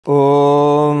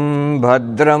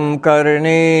Bhadram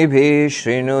karnebhi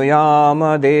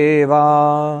shrinuyama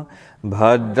deva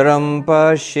Bhadram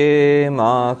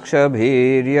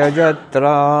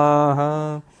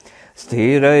pashyemakshabhiryajatraha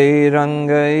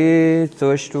Sthirairangai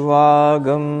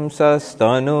tustvagam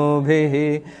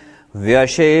sastanubhihi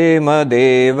Vyashema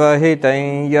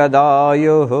devahitam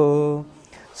yadayuhu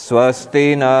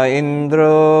Swasti na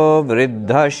indro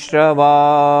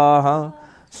vriddhashravaha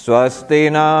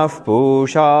Swasti na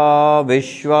pusha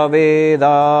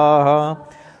vishvavedaha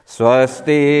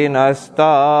Swasti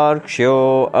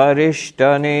nastarksho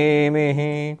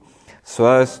arishtanemihi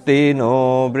Swasti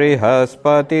no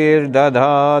brihaspatir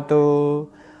dadhatu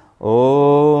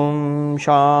Om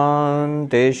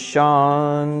Shanti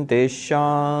Shanti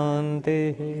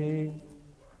Shanti.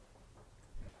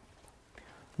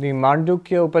 The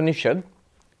Mandukya Upanishad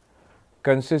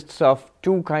consists of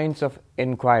two kinds of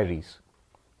inquiries.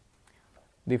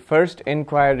 The first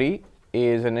inquiry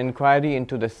is an inquiry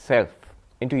into the self,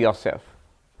 into yourself.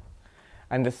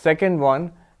 And the second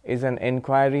one is an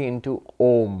inquiry into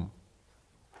Om.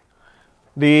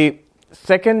 The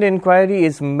second inquiry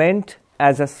is meant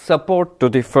as a support to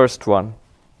the first one.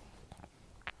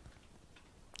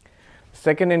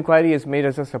 Second inquiry is made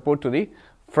as a support to the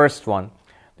first one.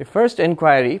 The first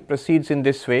inquiry proceeds in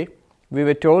this way. We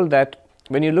were told that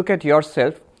when you look at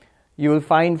yourself, you will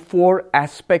find four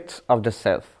aspects of the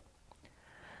self.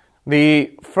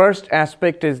 The first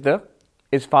aspect is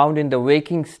found in the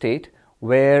waking state,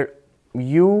 where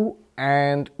you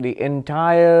and the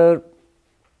entire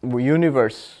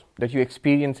universe that you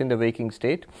experience in the waking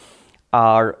state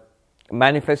are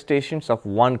manifestations of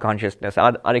one consciousness,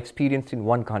 are experienced in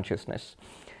one consciousness.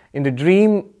 In the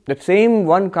dream, that same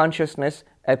one consciousness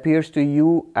appears to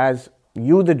you as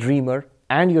you the dreamer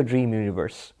and your dream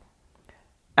universe.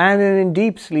 And in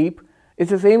deep sleep, it's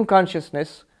the same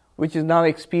consciousness which is now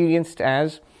experienced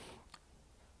as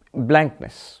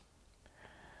blankness.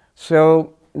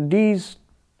 So these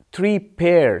three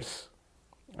pairs,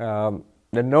 the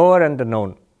knower and the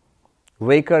known,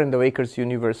 waker and the waker's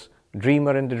universe,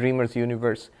 dreamer and the dreamer's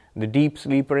universe, the deep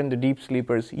sleeper and the deep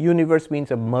sleeper's universe,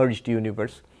 means a merged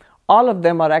universe. All of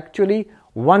them are actually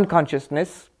one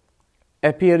consciousness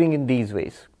appearing in these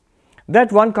ways.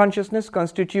 That one consciousness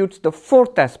constitutes the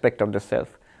fourth aspect of the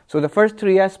self. So the first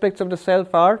three aspects of the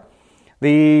self are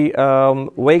the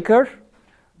waker,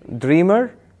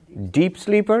 dreamer, deep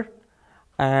sleeper,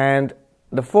 and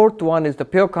the fourth one is the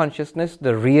pure consciousness,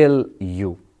 the real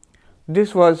you.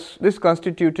 This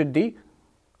constituted the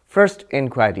first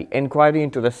inquiry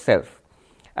into the self,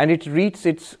 and it reached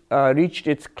its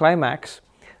climax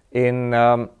in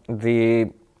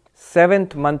the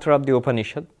seventh mantra of the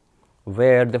Upanishad,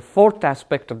 where the fourth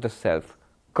aspect of the self,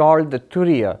 called the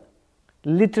Turiya,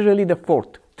 literally the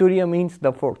fourth, Turiya means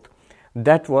the fourth,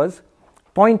 that was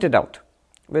pointed out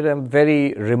with a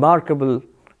very remarkable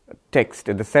text,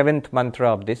 the seventh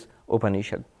mantra of this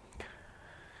Upanishad.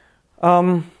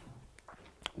 Now,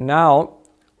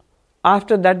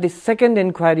 after that, the second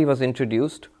inquiry was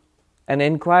introduced, an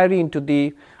inquiry into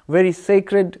the very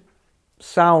sacred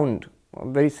sound,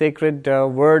 very sacred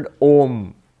word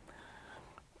Om.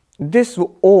 This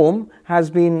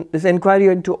inquiry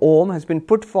into Om has been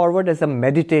put forward as a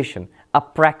meditation, a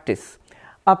practice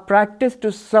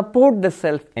to support the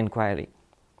self-inquiry.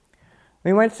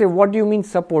 We might say, what do you mean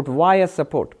support? Why a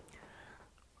support?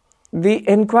 The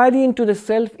inquiry into the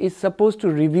self is supposed to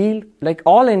reveal, like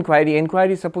all inquiry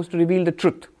is supposed to reveal the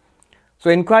truth. So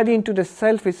inquiry into the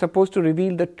self is supposed to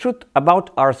reveal the truth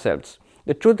about ourselves.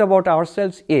 The truth about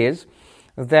ourselves is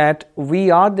that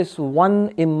we are this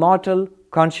one immortal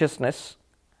consciousness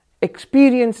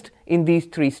experienced in these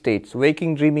three states,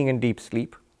 waking, dreaming, and deep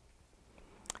sleep.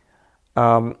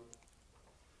 So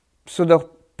the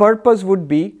purpose would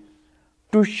be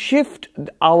to shift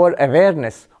our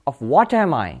awareness of what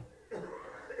am I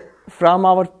from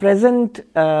our present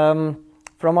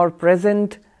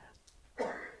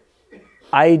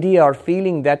idea or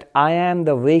feeling that I am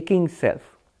the waking self,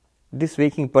 this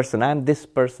waking person, I am this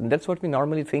person. That's what we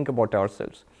normally think about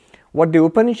ourselves. What the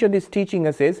Upanishad is teaching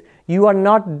us is, you are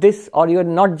not this, or you are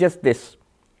not just this.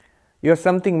 You are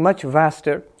something much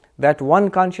vaster, that one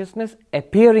consciousness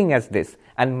appearing as this,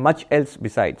 and much else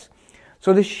besides.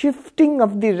 So the shifting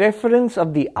of the reference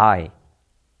of the I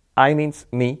means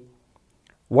me.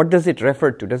 What does it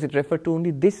refer to? Does it refer to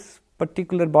only this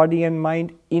particular body and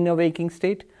mind in a waking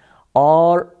state?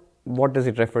 Or what does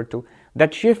it refer to?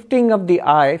 That shifting of the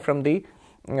I from the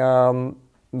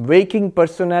waking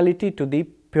personality to the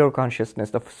pure consciousness,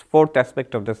 the fourth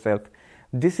aspect of the self.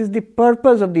 This is the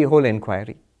purpose of the whole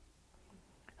inquiry.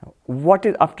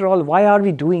 After all, why are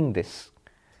we doing this?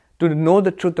 To know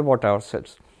the truth about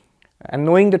ourselves. And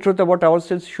knowing the truth about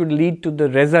ourselves should lead to the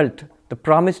result, the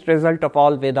promised result of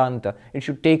all Vedanta. It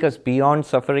should take us beyond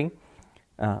suffering,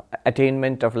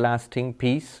 attainment of lasting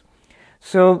peace.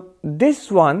 So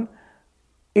this one,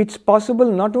 it's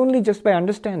possible not only just by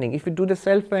understanding. If you do the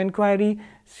self-inquiry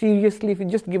seriously, if you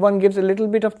just one gives a little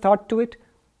bit of thought to it,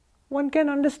 one can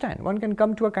understand, one can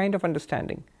come to a kind of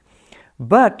understanding.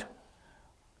 But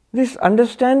this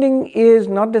understanding is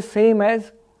not the same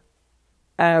as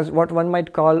what one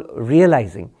might call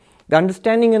realizing. The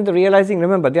understanding and the realizing,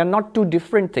 remember, they are not two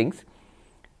different things.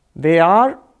 They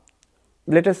are,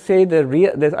 let us say,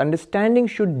 the understanding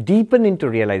should deepen into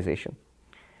realization.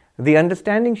 The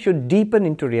understanding should deepen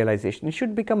into realization. It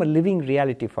should become a living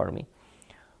reality for me.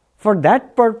 For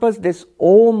that purpose, this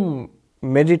Om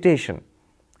meditation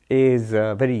is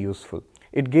very useful.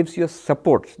 It gives you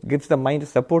support, gives the mind a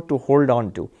support to hold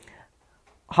on to.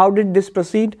 How did this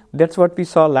proceed? That's what we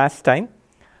saw last time.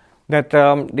 That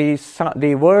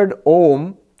the word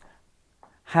Om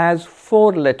has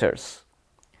 4 letters.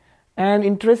 And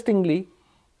interestingly,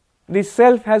 the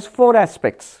self has 4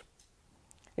 aspects.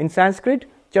 In Sanskrit,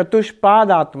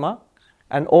 Chatushpadatma,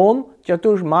 and Om,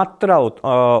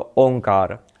 Chatushmatra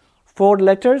Omkara. 4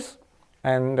 letters,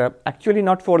 and actually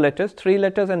not 4 letters, 3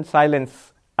 letters and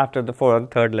silence after the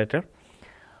 3rd letter.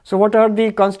 So what are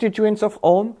the constituents of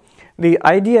Om? The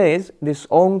idea is this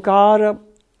Omkara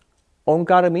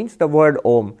means the word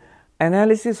Om.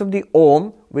 Analysis of the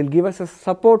Om will give us a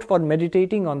support for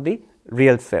meditating on the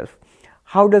real self.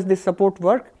 How does this support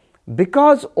work?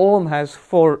 Because Om has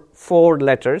 4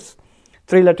 letters,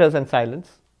 3 letters and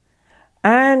silence,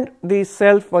 and the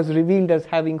self was revealed as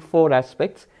having 4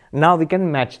 aspects, now we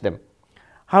can match them.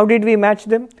 How did we match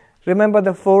them? Remember,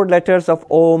 the 4 letters of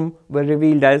Om were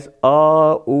revealed as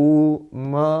A, U,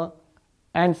 M,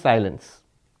 and silence.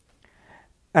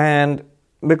 And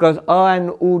because A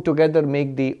and U together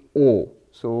make the O,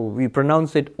 so we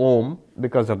pronounce it Om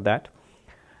because of that.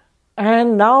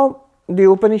 And now the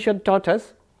Upanishad taught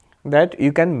us that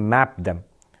you can map them.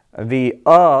 The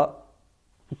A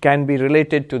can be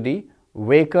related to the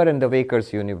waker and the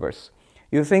waker's universe.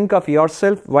 You think of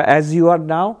yourself as you are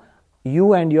now,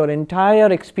 you and your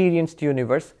entire experienced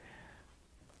universe,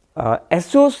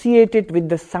 associate it with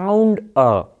the sound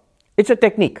A. It's a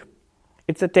technique.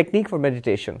 It's a technique for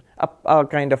meditation, a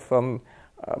kind of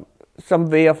some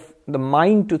way of the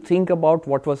mind to think about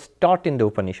what was taught in the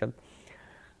Upanishad.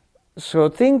 So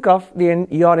think of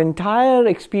your entire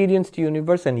experienced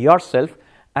universe and yourself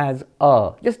as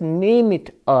A. Just name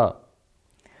it A.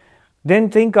 Then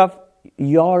think of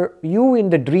you in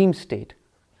the dream state.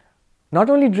 Not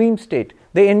only dream state,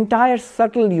 the entire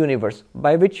subtle universe,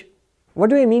 by which, what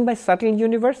do I mean by subtle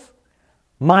universe?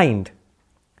 Mind.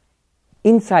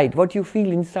 Inside, what you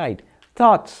feel inside.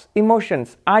 Thoughts,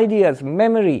 emotions, ideas,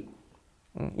 memory,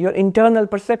 your internal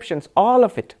perceptions, all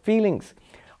of it, feelings,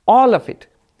 all of it.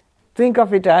 Think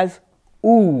of it as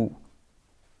U.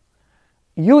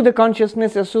 You, the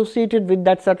consciousness associated with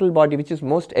that subtle body, which is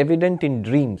most evident in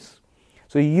dreams.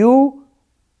 So you,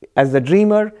 as the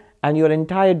dreamer, and your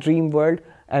entire dream world,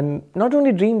 and not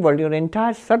only dream world, your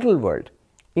entire subtle world,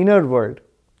 inner world,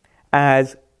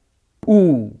 as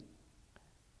U.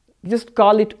 Just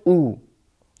call it U.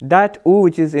 That U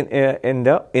which is in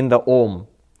the Om.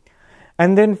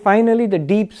 And then finally the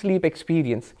deep sleep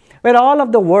experience, where all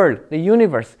of the world, the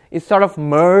universe, is sort of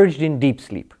merged in deep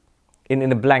sleep, in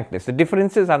the blankness. The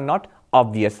differences are not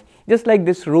obvious. Just like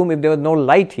this room, if there was no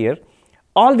light here,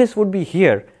 all this would be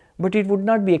here, but it would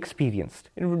not be experienced.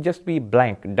 It would just be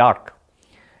blank, dark.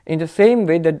 In the same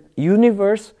way, the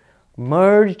universe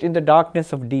merged in the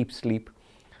darkness of deep sleep.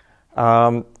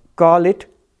 Call it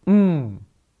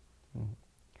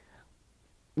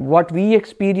what we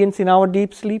experience in our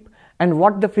deep sleep and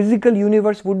what the physical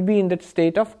universe would be in that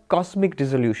state of cosmic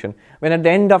dissolution. When at the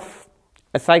end of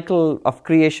a cycle of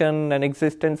creation and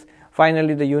existence,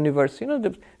 finally the universe,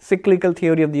 the cyclical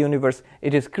theory of the universe,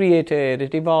 it is created,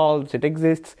 it evolves, it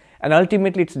exists, and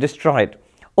ultimately it's destroyed,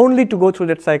 only to go through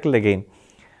that cycle again.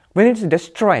 When it's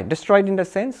destroyed in the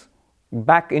sense,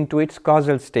 back into its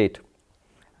causal state.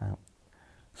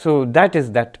 So that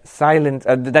is that silence,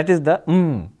 that is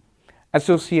the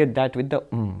associate that with the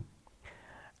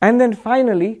And then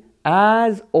finally,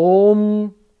 as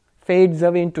Om fades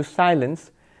away into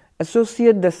silence,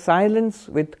 associate the silence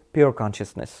with pure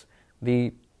consciousness,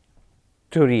 the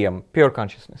Turiya, pure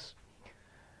consciousness.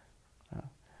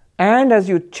 And as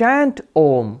you chant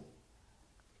Om,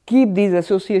 keep these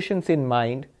associations in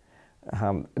mind.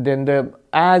 Then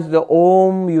as the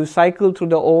Om, you cycle through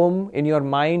the Om in your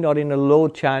mind or in a low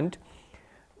chant,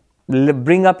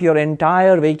 bring up your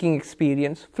entire waking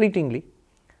experience fleetingly,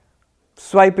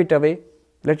 swipe it away,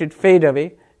 let it fade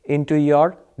away into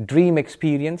your dream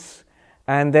experience,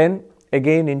 and then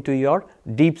again into your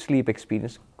deep sleep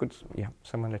experience. Could, yeah,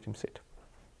 someone let him sit.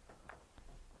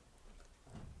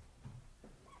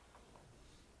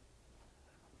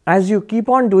 As you keep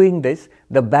on doing this,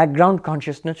 the background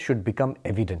consciousness should become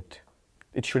evident.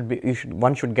 It should be,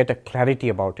 one should get a clarity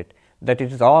about it, that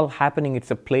it is all happening,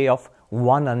 it's a play of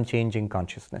one unchanging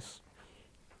consciousness.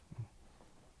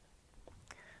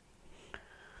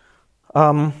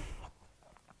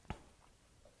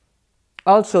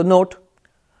 Also note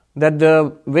that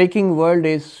the waking world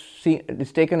is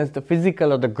taken as the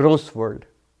physical or the gross world.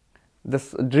 The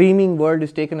dreaming world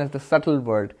is taken as the subtle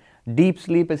world. Deep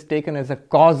sleep is taken as a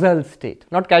causal state,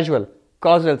 not casual,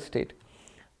 causal state.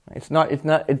 It's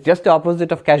just the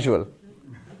opposite of casual.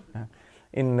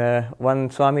 In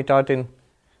one Swami taught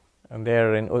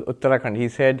there in Uttarakhand, he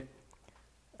said,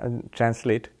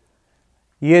 translate,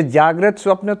 ये जागृत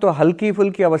स्वप्न तो हल्की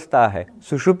फुल्की अवस्था है,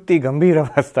 सुषुप्ति गंभीर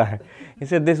अवस्था है. He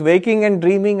said this waking and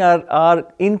dreaming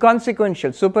are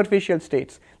inconsequential, superficial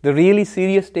states. The really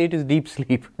serious state is deep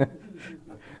sleep.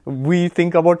 We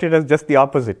think about it as just the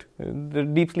opposite. The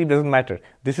deep sleep doesn't matter.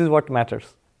 This is what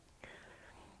matters.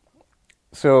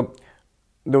 So,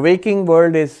 the waking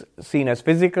world is seen as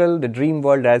physical, the dream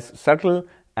world as subtle,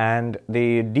 and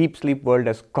the deep sleep world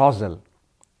as causal.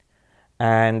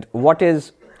 And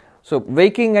so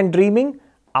waking and dreaming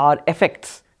are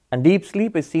effects, and deep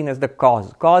sleep is seen as the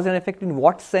cause. Cause and effect in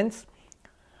what sense?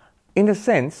 In a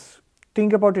sense,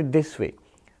 think about it this way.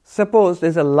 Suppose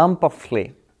there's a lump of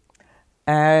clay,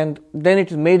 and then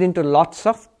it is made into lots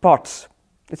of pots.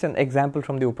 It's an example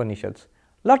from the Upanishads.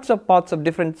 Lots of pots of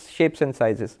different shapes and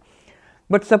sizes.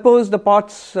 But suppose the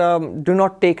pots do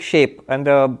not take shape, and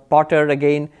the potter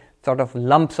again sort of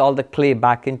lumps all the clay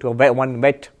back into one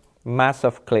wet mass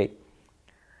of clay.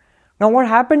 Now what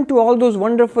happened to all those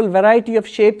wonderful variety of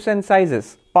shapes and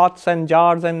sizes? Pots and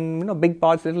jars and big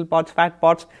pots, little pots, fat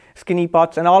pots, skinny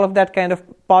pots, and all of that kind of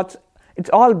pots. It's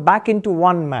all back into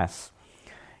one mass.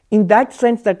 In that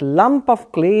sense, that lump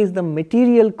of clay is the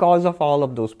material cause of all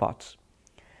of those pots.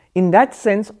 In that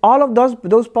sense, all of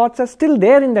those pots are still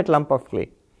there in that lump of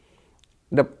clay.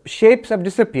 The shapes have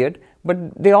disappeared,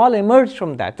 but they all emerged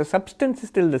from that. The substance is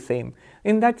still the same.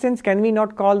 In that sense, can we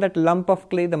not call that lump of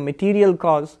clay the material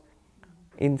cause?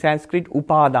 In Sanskrit,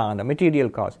 upadana, material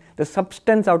cause, the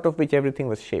substance out of which everything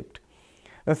was shaped.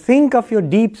 Now think of your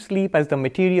deep sleep as the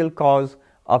material cause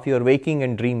of your waking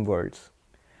and dream worlds.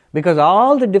 Because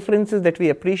all the differences that we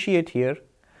appreciate here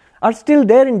are still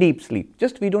there in deep sleep,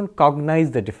 just we don't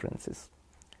cognize the differences.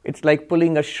 It's like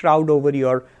pulling a shroud over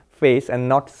your face and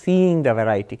not seeing the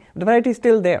variety. The variety is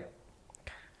still there.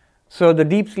 So the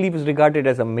deep sleep is regarded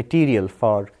as a material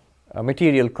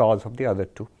cause of the other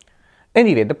two.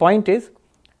 Anyway, the point is,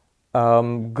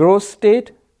 gross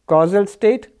state, causal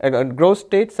state, gross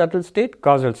state, subtle state,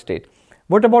 causal state.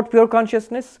 What about pure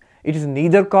consciousness? It is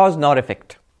neither cause nor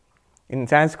effect. In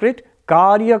Sanskrit,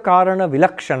 karya karana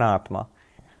vilakṣana.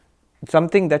 It's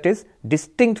something that is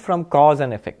distinct from cause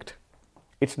and effect.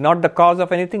 It's not the cause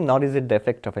of anything, nor is it the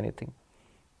effect of anything.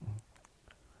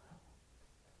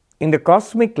 In the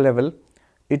cosmic level,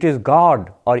 it is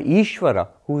God or Ishvara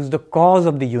who is the cause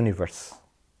of the universe.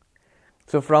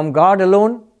 So from God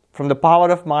alone, from the power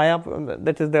of Maya,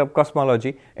 that is the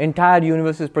cosmology, entire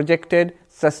universe is projected,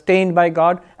 sustained by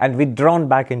God and withdrawn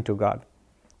back into God.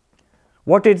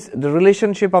 What is the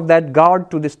relationship of that God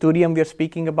to this turium we are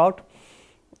speaking about?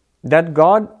 That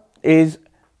God is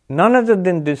none other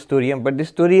than this turium, but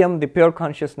this turium, the pure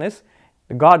consciousness,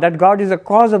 that God is a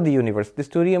cause of the universe. This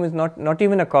turium is not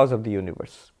even a cause of the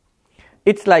universe.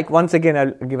 It's like, once again,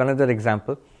 I'll give another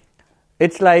example.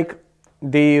 It's like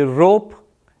the rope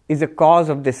is a cause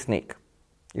of the snake.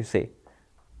 You say,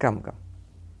 come.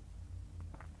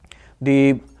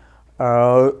 The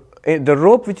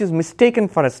rope which is mistaken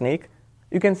for a snake,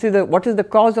 you can see what is the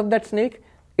cause of that snake?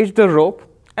 It's the rope,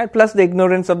 and plus the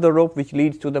ignorance of the rope which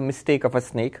leads to the mistake of a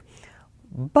snake.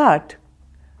 But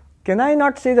can I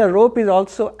not say the rope is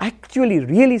also actually,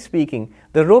 really speaking,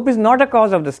 the rope is not a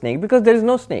cause of the snake because there is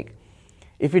no snake.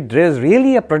 If it is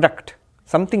really a product,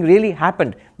 something really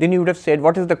happened, then you would have said,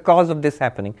 what is the cause of this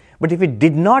happening? But if it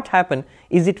did not happen,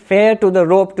 is it fair to the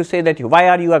rope to say that, why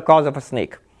are you a cause of a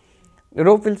snake? The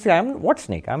rope will say, what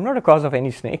snake? I'm not a cause of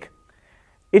any snake.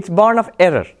 It's born of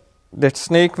error. That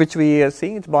snake which we are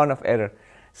seeing, it's born of error.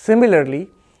 Similarly,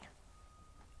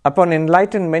 upon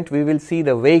enlightenment, we will see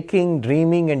the waking,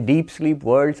 dreaming and deep sleep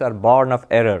worlds are born of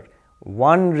error.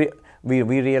 We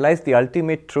realize the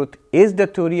ultimate truth is the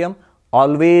turium,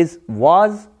 always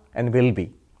was and will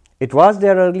be. It was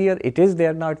there earlier, it is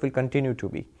there now, it will continue to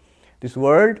be. This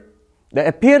world The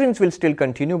appearance will still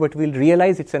continue, but we'll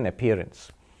realize it's an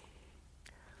appearance.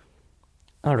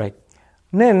 All right.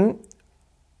 Then,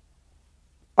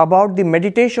 about the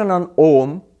meditation on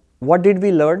Om, what did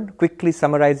we learn? Quickly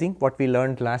summarizing what we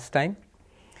learned last time.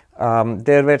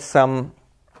 There were some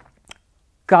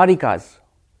Karikas.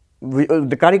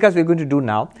 The Karikas we're going to do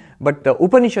now, but the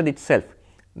Upanishad itself,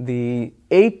 the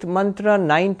 8th mantra,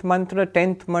 9th mantra,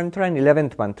 10th mantra and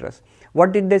 11th mantras.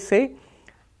 What did they say?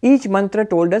 Each mantra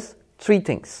told us 3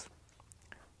 things.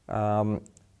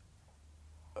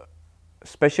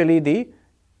 Especially the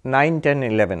 9, 10,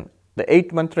 11. The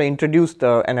 8th mantra introduced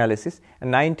the analysis, and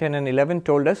 9, 10 and 11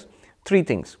 told us 3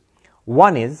 things.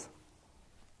 One is,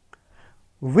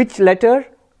 which letter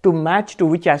to match to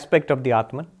which aspect of the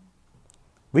Atman?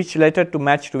 Which letter to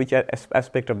match to which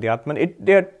aspect of the Atman?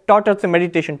 They taught us a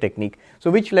meditation technique.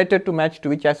 So which letter to match to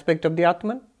which aspect of the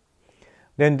Atman?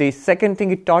 Then the second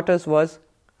thing it taught us was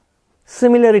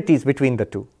similarities between the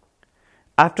two.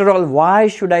 After all, why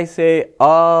should I say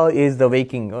is the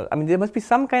waking? I mean, there must be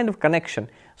some kind of connection.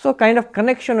 So kind of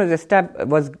connection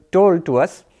was told to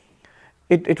us.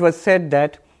 It was said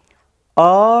that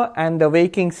and the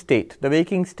waking state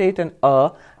and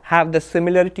have the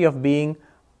similarity of being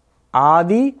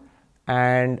Adi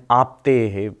and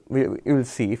Aptehe. You will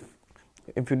see.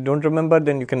 If you don't remember,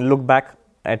 then you can look back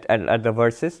at the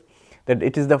verses. That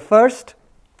it is the first,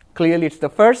 clearly it's the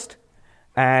first,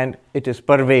 and it is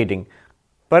pervading.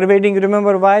 Pervading,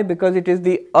 remember why? Because it is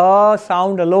the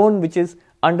sound alone which is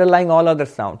underlying all other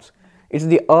sounds. It's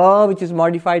the which is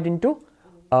modified into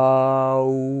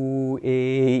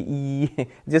e.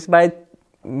 Just by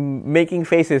making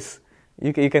faces,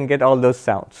 you can get all those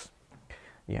sounds.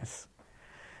 Yes.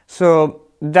 So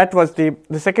that was the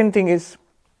second thing is,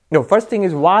 first thing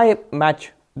is why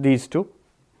match these two.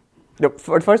 The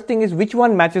first thing is which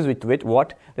one matches with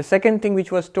what. The second thing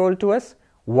which was told to us,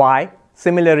 why,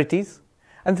 similarities.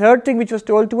 And third thing which was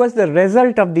told to us, the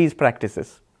result of these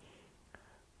practices.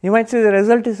 You might say the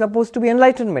result is supposed to be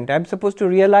enlightenment. I am supposed to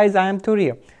realize I am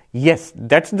Turiya. Yes,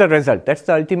 that's the result. That's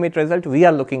the ultimate result we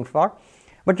are looking for.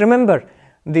 But remember,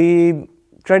 the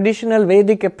traditional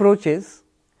Vedic approach is,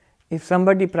 if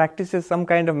somebody practices some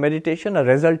kind of meditation, a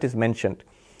result is mentioned.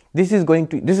 This is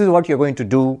what you're going to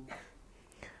do.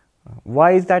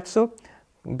 Why is that so?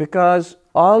 Because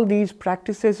all these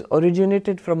practices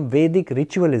originated from Vedic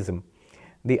ritualism.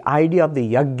 The idea of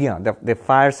the yajna, the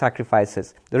fire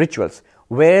sacrifices, the rituals,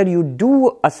 where you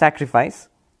do a sacrifice,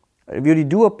 where you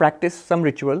do a practice, some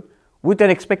ritual, with an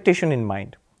expectation in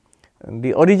mind.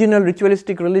 The original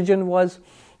ritualistic religion was,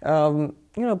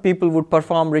 people would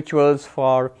perform rituals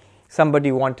for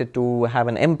somebody wanted to have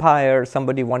an empire,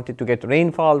 somebody wanted to get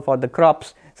rainfall for the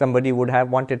crops, somebody would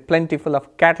have wanted plentiful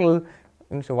of cattle.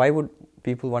 And so why would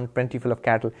people want plentiful of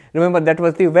cattle? Remember, that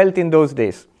was the wealth in those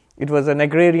days. It was an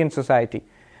agrarian society.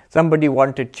 Somebody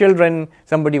wanted children,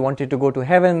 somebody wanted to go to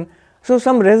heaven. So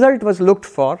some result was looked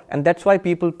for, and that's why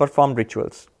people performed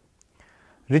rituals.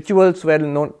 Rituals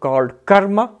were called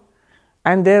karma,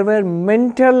 and there were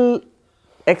mental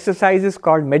exercises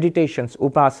called meditations,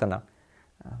 upasana.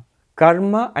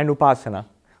 Karma and upasana.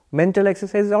 Mental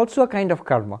exercise is also a kind of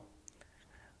karma.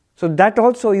 So that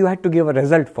also you had to give a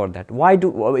result for that.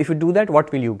 If you do that,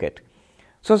 what will you get?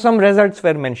 So some results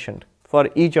were mentioned for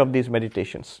each of these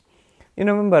meditations.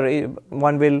 Remember,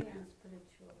 one will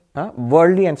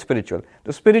worldly and spiritual.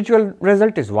 The spiritual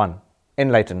result is one,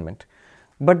 enlightenment.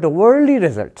 But the worldly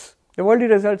results,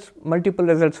 multiple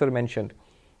results were mentioned.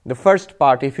 The first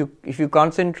part, if you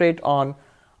concentrate on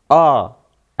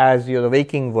as your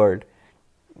waking word,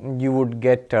 you would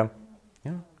get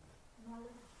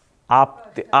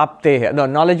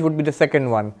knowledge would be the second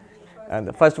one.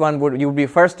 The first one you would be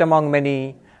first among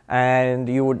many, and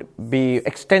you would be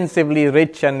extensively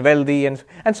rich and wealthy, and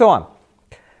so on.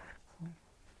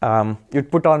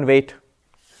 You'd put on weight.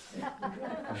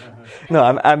 No,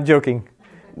 I'm joking.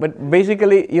 But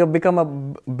basically, you become a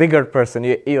bigger person.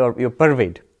 You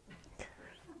pervade.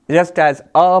 Just as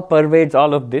pervades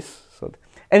all of this. So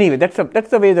anyway, that's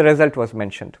the way the result was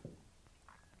mentioned.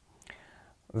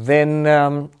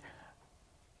 Then,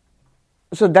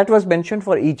 so that was mentioned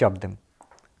for each of them.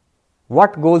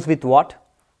 What goes with what?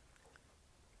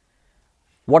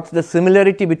 What's the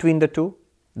similarity between the two?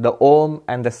 The Om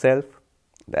and the Self.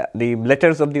 The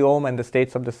letters of the Om and the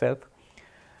states of the Self.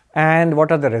 And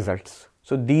what are the results?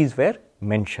 So these were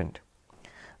mentioned.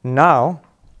 Now,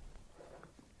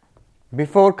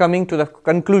 before coming to the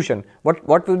conclusion, what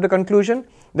was the conclusion?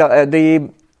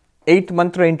 The 8th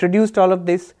mantra introduced all of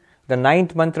this. The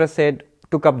 9th mantra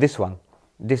took up this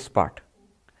part.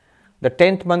 The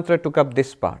 10th mantra took up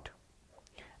this part.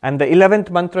 And the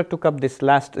 11th mantra took up this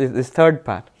third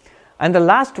part. And the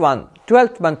last one,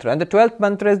 12th mantra, and the 12th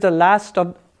mantra is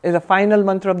the final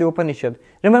mantra of the Upanishad.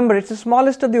 Remember, it's the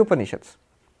smallest of the Upanishads.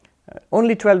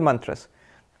 Only 12 mantras.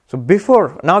 So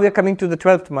now we are coming to the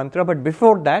 12th mantra, but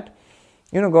before that,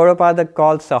 Gaudapada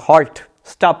calls a halt,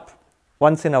 stop,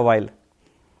 once in a while.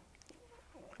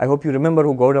 I hope you remember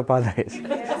who Gaudapada is.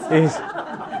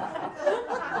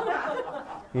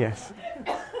 Yes.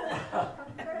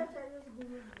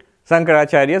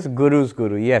 Shankaracharya's Guru's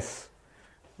Guru, yes.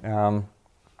 There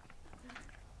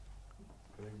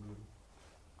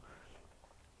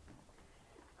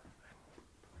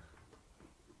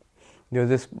was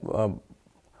this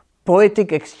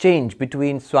poetic exchange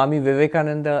between Swami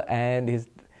Vivekananda and his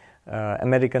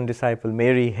American disciple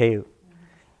Mary Hale.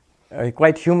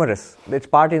 Quite humorous. It's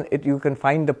part in it. You can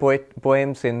find the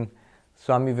poems in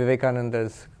Swami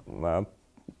Vivekananda's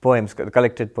poems,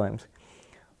 collected poems,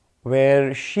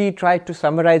 where she tried to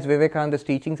summarize Vivekananda's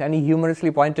teachings, and he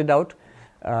humorously pointed out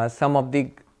some of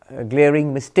the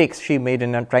glaring mistakes she made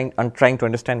in trying to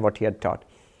understand what he had taught.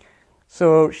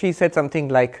 So she said something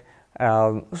like,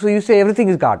 so you say everything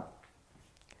is God.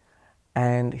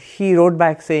 And he wrote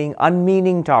back saying,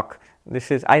 unmeaning talk.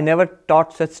 I never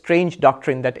taught such strange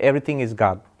doctrine that everything is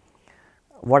God.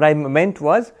 What I meant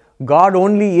was, God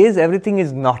only is, everything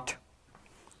is not.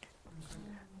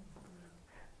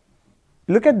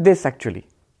 Look at this actually.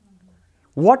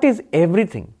 What is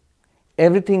everything?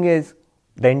 Everything is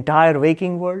the entire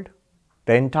waking world,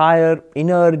 the entire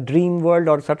inner dream world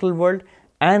or subtle world,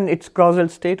 and its causal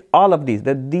state, all of these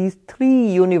three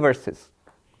universes.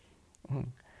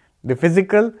 The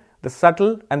physical, the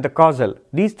subtle, and the causal.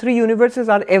 These three universes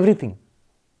are everything.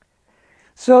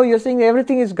 So you're saying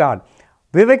everything is God.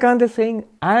 Vivekananda is saying,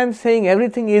 I am saying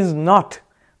everything is not.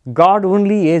 God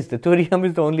only is. The Turiyam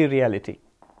is the only reality.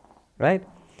 Right?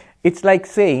 It's like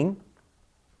saying,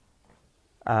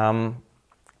 I'll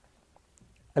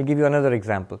give you another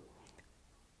example.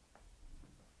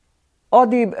 Or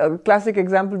the classic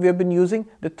example we have been using,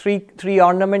 the three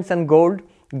ornaments and gold.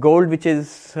 Gold which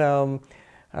is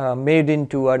made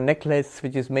into a necklace,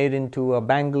 which is made into a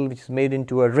bangle, which is made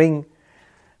into a ring.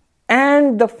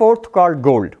 And the fourth called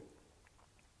gold.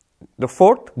 The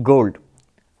fourth, gold.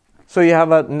 So you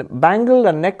have a bangle,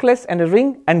 a necklace, and a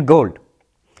ring, and gold.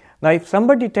 Now if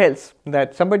somebody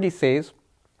says,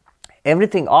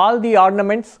 everything, all the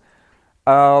ornaments,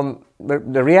 the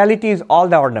reality is all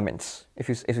the ornaments, if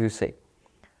you say.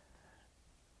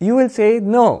 You will say,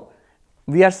 no,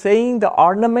 we are saying the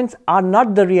ornaments are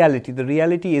not the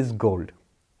reality is gold.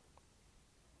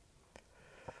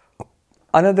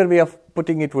 Another way of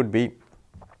putting it would be,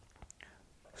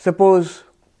 suppose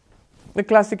the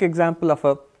classic example of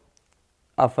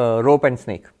a rope and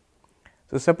snake.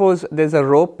 So suppose there's a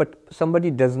rope, but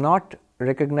somebody does not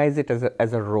recognize it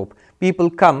as a rope. People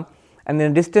come, and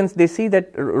in a distance they see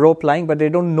that rope lying, but they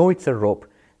don't know it's a rope.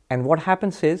 And what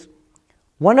happens is,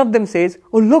 one of them says,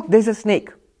 oh look, there's a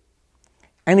snake.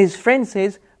 And his friend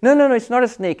says, no, it's not a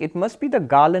snake. It must be the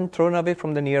garland thrown away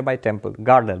from the nearby temple,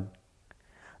 garland.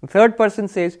 The third person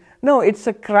says, no, it's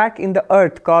a crack in the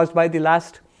earth caused by the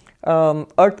last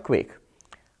earthquake.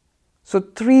 So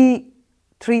three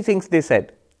things they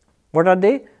said. What are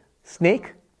they?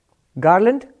 Snake,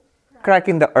 garland, crack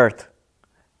in the earth.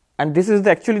 And this is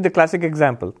actually the classic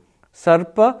example.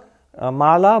 Sarpa,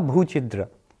 mala, bhuchidra.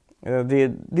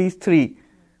 These three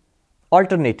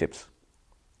alternatives.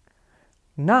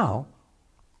 Now,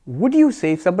 would you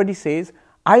say, if somebody says,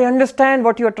 I understand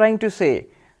what you are trying to say.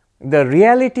 The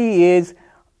reality is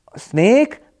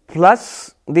snake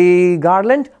plus the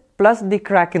garland plus the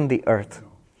crack in the earth.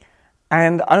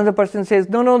 And another person says,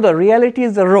 no, the reality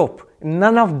is the rope.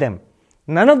 None of them.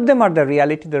 None of them are the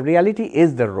reality. The reality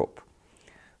is the rope.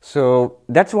 So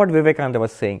that's what Vivekananda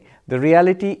was saying. The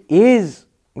reality is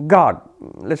God.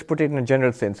 Let's put it in a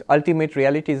general sense. Ultimate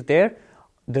reality is there.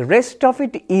 The rest of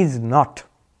it is not.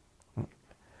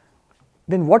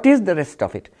 Then what is the rest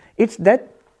of it? It's that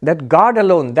God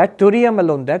alone, that Turiyam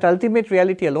alone, that ultimate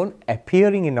reality alone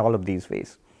appearing in all of these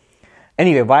ways.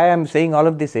 Anyway, why I'm saying all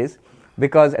of this is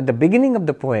because at the beginning of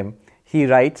the poem, he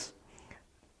writes,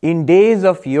 in days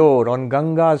of yore on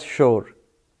Ganga's shore,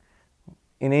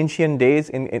 in ancient days,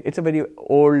 it's a very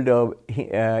old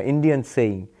Indian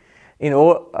saying.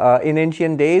 In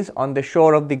ancient days, on the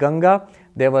shore of the Ganga,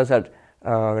 there was a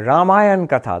Ramayan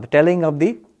Katha, the telling of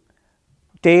the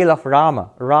tale of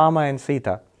Rama and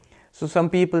Sita. So some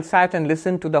people sat and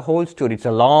listened to the whole story. It's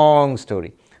a long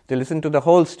story. They listened to the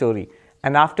whole story.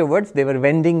 And afterwards, they were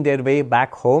wending their way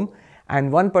back home.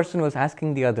 And one person was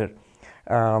asking the other,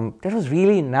 that was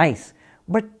really nice.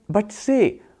 But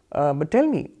tell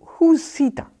me, who's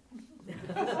Sita?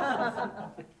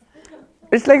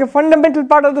 It's like a fundamental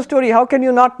part of the story. How can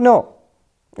you not know?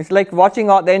 It's like watching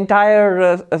the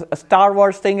entire Star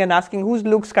Wars thing and asking who's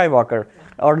Luke Skywalker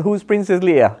or who's Princess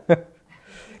Leia.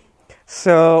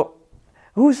 So,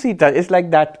 who's Sita? It's like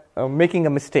that, making a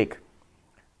mistake.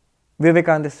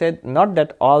 Vivekananda said, not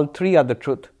that all three are the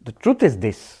truth is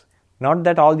this. Not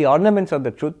that all the ornaments are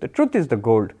the truth is the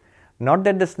gold. Not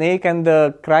that the snake and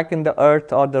the crack in the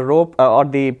earth or the rope or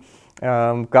the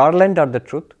garland are the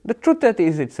truth that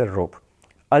is it's a rope.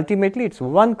 Ultimately, it's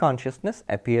one consciousness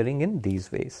appearing in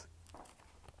these ways.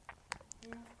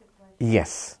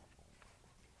 Yes.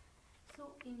 So,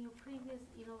 in your previous,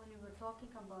 when you were talking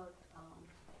about,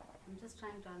 I'm just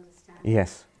trying to understand.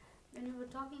 Yes. When you were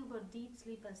talking about deep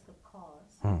sleep as the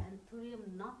cause and thurium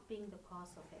not being the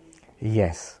cause of anything.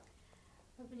 Yes.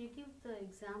 But when you give the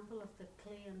example of the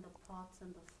clay and the pots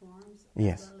and the forms,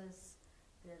 yes. as well as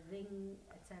the ring,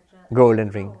 etc. Golden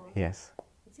ring, yes.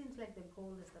 It seems like the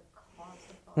gold is the cause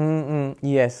of all.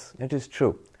 Yes, it is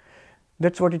true.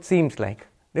 That's what it seems like.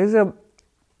 You'll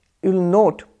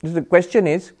note, the question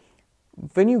is,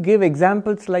 when you give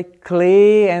examples like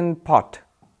clay and pot,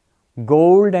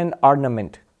 gold and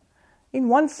ornament, in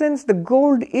one sense the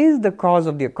gold is the cause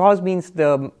of the cause means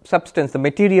the substance, the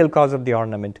material cause of the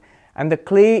ornament, and the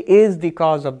clay is the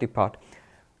cause of the pot.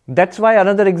 That's why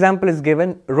another example is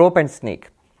given, rope and snake.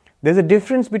 There's a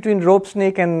difference between rope,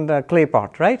 snake and clay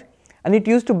pot, right? And it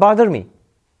used to bother me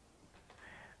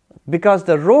because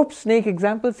the rope snake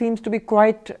example seems to be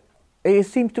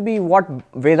what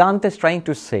Vedanta is trying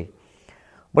to say.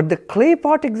 But the clay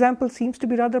pot example seems to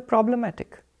be rather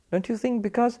problematic, don't you think?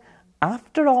 Because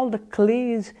after all, the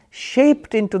clay is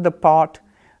shaped into the pot,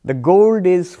 the gold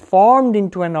is formed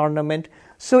into an ornament,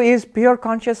 so is pure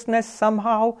consciousness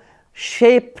somehow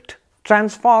shaped,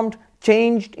 transformed,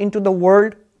 changed into the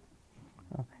world?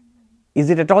 Is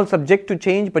it at all subject to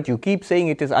change? But you keep saying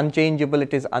it is unchangeable,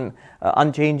 it is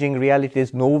unchanging reality, there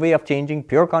is no way of changing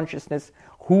pure consciousness.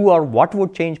 Who or what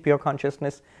would change pure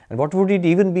consciousness? And what would it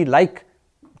even be like,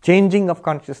 changing of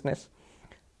consciousness?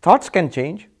 Thoughts can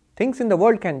change, things in the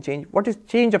world can change. What is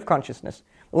change of consciousness?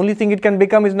 The only thing it can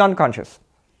become is non-conscious.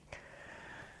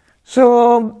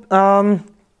 So,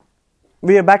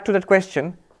 we are back to that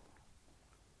question.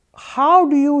 How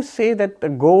do you say that the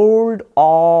gold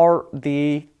or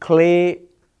the clay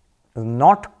is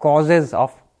not causes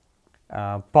of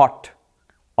pot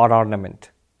or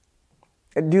ornament?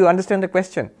 Do you understand the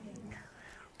question?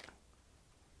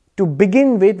 To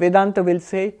begin with, Vedanta will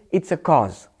say it's a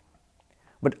cause.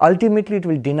 But ultimately it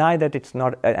will deny that it's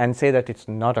not and say that it's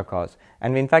not a cause.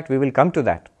 And in fact, we will come to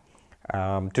that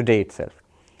today itself.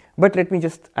 But let me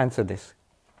just answer this.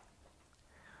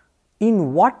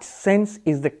 In what sense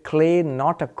is the clay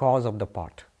not a cause of the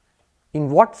pot?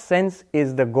 In what sense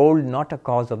is the gold not a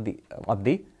cause of the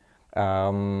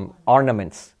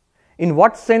ornaments? In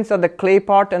what sense are the clay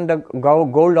pot and the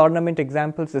gold ornament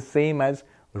examples the same as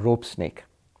rope snake?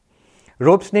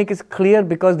 Rope snake is clear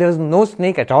because there is no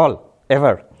snake at all,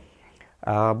 ever.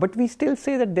 But we still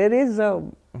say that there's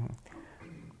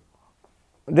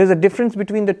a difference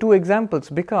between the two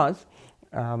examples because,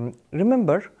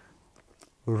 remember,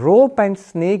 rope and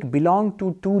snake belong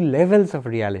to two levels of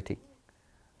reality.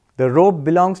 The rope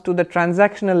belongs to the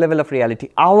transactional level of reality,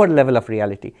 our level of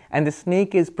reality, and the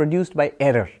snake is produced by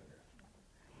error.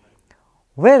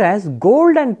 Whereas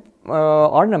gold and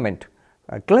ornament,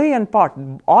 clay and pot,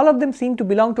 all of them seem to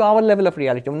belong to our level of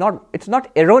reality. It's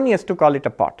not erroneous to call it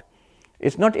a pot.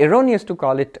 It's not erroneous to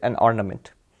call it an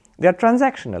ornament. They are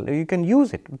transactional. You can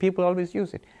use it. People always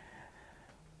use it.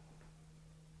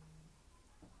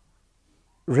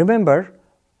 Remember,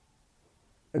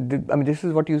 this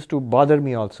is what used to bother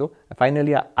me also.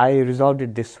 Finally, I resolved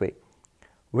it this way.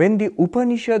 When the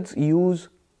Upanishads use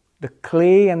the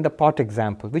clay and the pot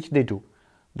example, which they do,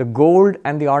 the gold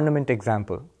and the ornament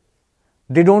example,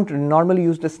 they don't normally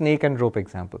use the snake and rope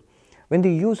example. When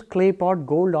they use clay pot,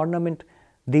 gold ornament,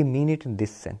 they mean it in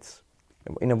this sense,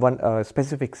 in a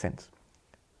specific sense.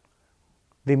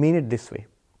 They mean it this way.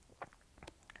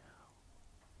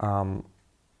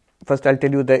 First, I'll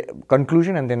tell you the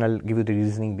conclusion and then I'll give you the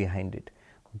reasoning behind it.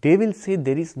 They will say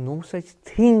there is no such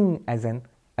thing as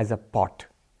a pot.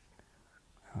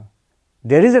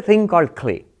 There is a thing called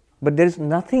clay, but there is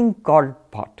nothing called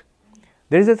pot.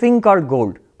 There is a thing called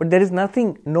gold, but there is no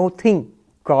thing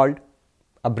called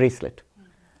a bracelet.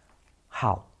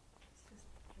 How?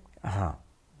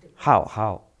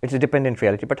 How? It's a dependent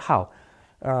reality, but how?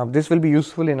 This will be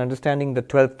useful in understanding the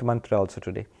 12th mantra also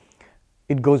today.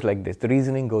 It goes like this, the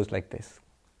reasoning goes like this.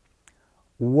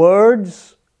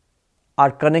 Words are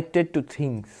connected to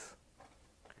things.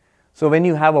 So when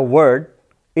you have a word,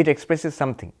 it expresses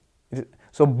something.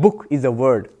 So book is a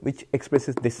word which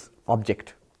expresses this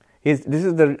object. This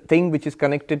is the thing which is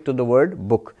connected to the word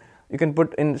book. You can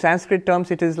put in Sanskrit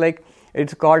terms,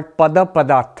 it's called pada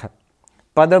padartha.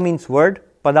 Pada means word,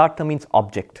 padartha means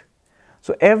object.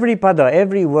 So every pada,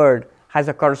 every word has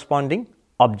a corresponding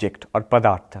object or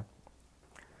padartha.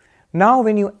 Now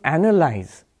when you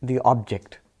analyze the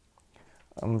object,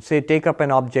 say take up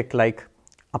an object like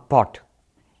a pot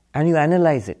and you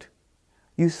analyze it,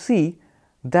 you see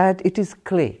that it is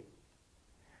clay.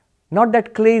 Not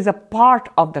that clay is a part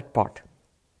of that pot.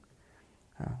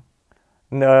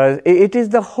 It is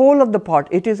the whole of the pot.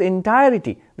 It is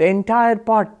entirety. The entire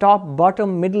pot, top,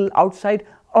 bottom, middle, outside,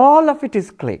 all of it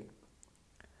is clay.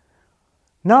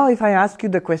 Now if I ask you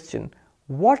the question,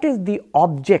 what is the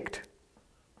object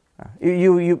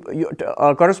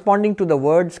corresponding to the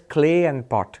words clay and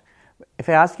pot? If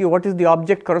I ask you what is the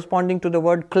object corresponding to the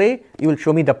word clay, you will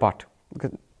show me the pot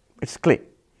because it's clay.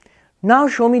 Now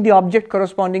show me the object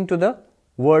corresponding to the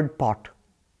word pot.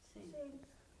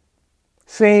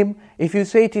 Same. If you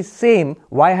say it is same,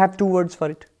 why have two words for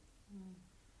it?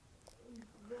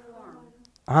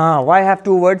 Why have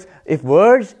two words? If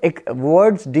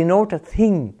words denote a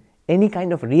thing, any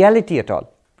kind of reality at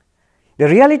all, the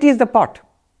reality is the pot.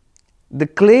 The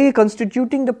clay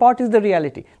constituting the pot is the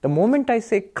reality. The moment I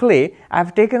say clay, I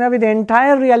have taken away the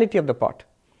entire reality of the pot.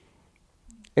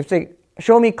 If say,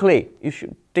 show me clay, you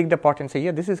should take the pot and say,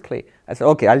 yeah, this is clay. I say,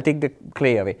 okay, I'll take the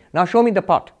clay away. Now show me the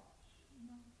pot.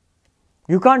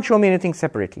 You can't show me anything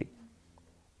separately.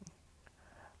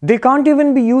 They can't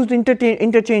even be used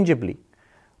interchangeably.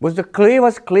 Because the clay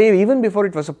was clay even before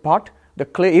it was a pot. The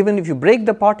clay, even if you break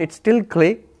the pot, it's still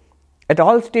clay. At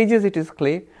all stages it is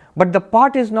clay. But the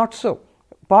pot is not so.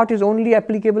 Pot is only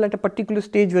applicable at a particular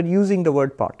stage we're using the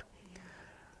word pot.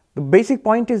 The basic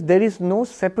point is there is no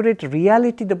separate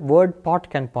reality the word pot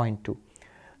can point to.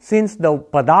 Since the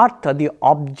padartha, the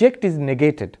object is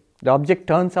negated, the object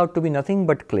turns out to be nothing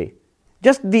but clay.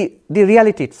 Just the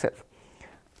reality itself.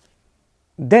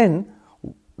 Then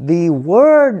the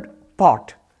word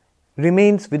pot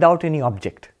remains without any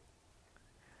object.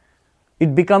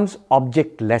 It becomes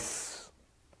objectless.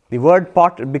 The word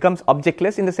pot becomes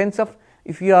objectless in the sense of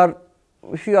if you are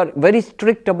very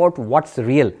strict about what's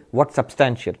real, what's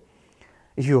substantial.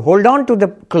 If you hold on to the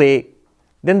clay,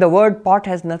 then the word pot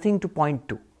has nothing to point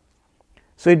to.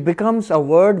 So it becomes a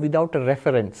word without a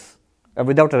reference,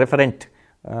 without a referent,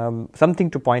 something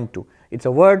to point to. It's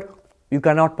a word, you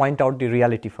cannot point out the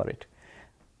reality for it.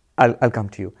 I'll come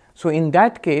to you. So in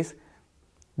that case,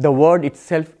 the word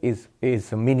itself is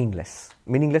meaningless.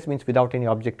 Meaningless means without any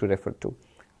object to refer to.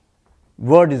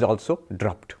 Word is also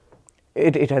dropped.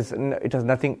 It has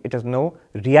nothing. It has no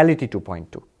reality to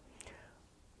point to.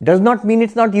 Does not mean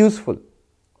it's not useful.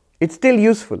 It's still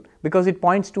useful because it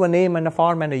points to a name and a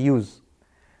form and a use.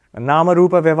 A nama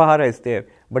rupa vyavahara is there,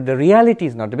 but the reality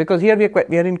is not there because here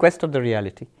we are in quest of the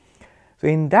reality. So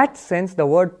in that sense, the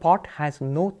word pot has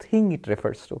no thing it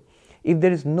refers to. If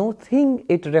there is no thing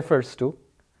it refers to,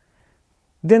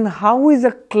 then how is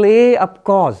a clay a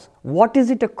cause? What is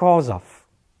it a cause of?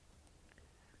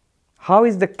 How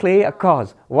is the clay a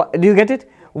cause? Do you get it?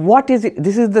 What is it?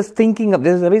 This is the thinking of,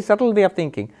 this is a very subtle way of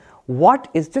thinking. What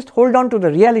is, just hold on to the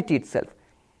reality itself.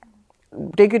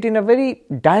 Take it in a very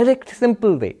direct,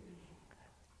 simple way.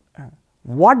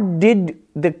 What did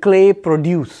the clay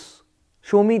produce?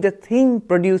 Show me the thing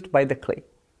produced by the clay.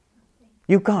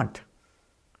 You can't.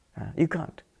 You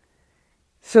can't.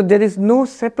 So there is no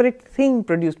separate thing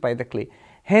produced by the clay.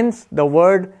 Hence the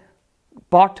word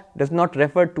pot does not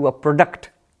refer to a product.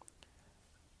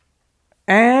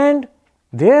 And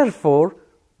therefore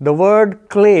the word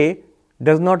clay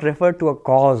does not refer to a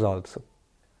cause also.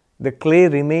 The clay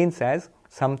remains as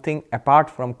something apart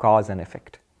from cause and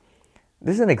effect.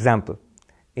 This is an example.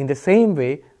 In the same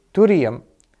way, thurium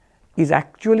is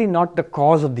actually not the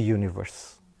cause of the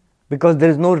universe, because there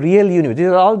is no real universe. These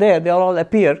are all there, they all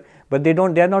appear, but they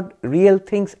are not real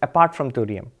things apart from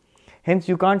thurium. Hence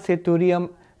you can't say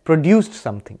thurium produced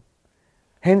something.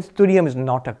 Hence thurium is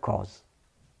not a cause.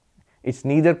 It's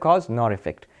neither cause nor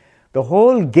effect. The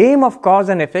whole game of cause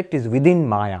and effect is within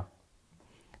Maya.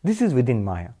 This is within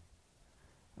Maya.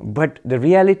 But the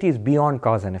reality is beyond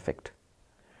cause and effect.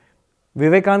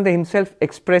 Vivekananda himself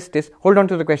expressed this. Hold on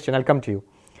to the question, I'll come to you.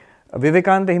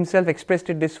 Vivekananda himself expressed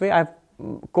it this way. I've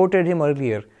quoted him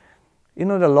earlier.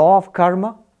 The law of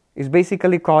karma is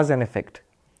basically cause and effect.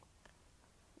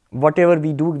 Whatever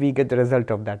we do, we get the result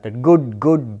of that. That good,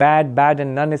 good, bad, bad,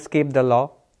 and none escape the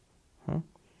law.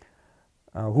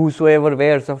 Whosoever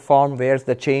wears a form wears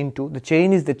the chain too. The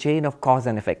chain is the chain of cause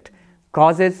and effect.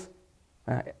 Causes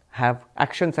have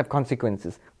actions, have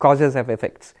consequences. Causes have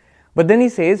effects. But then he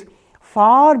says,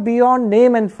 far beyond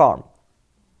name and form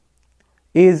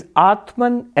is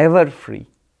Atman ever free.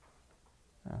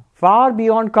 Far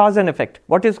beyond cause and effect.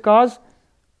 What is cause?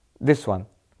 This one.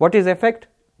 What is effect?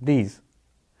 These.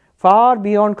 Far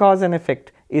beyond cause and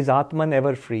effect is Atman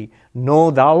ever free.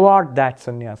 Know thou art that,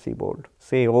 sannyasi bold.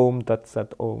 Say Om Tat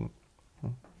Sat Om.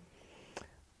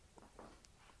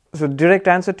 So direct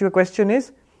answer to your question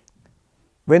is,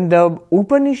 when the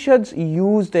Upanishads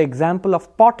use the example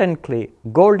of pot and clay,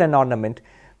 gold and ornament,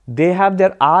 they have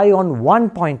their eye on one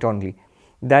point only,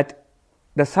 that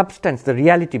the substance, the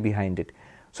reality behind it.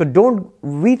 So don't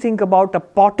we think about a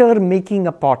potter making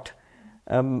a pot,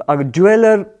 a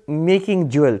jeweler making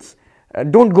jewels.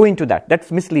 Don't go into that.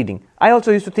 That's misleading. I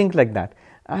also used to think like that.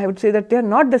 I would say that they are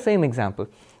not the same example,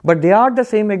 but they are the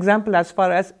same example as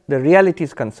far as the reality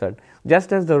is concerned.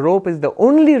 Just as the rope is the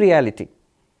only reality,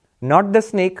 not the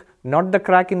snake, not the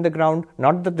crack in the ground,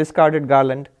 not the discarded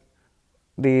garland.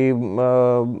 The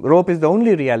rope is the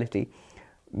only reality.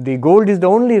 The gold is the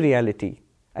only reality.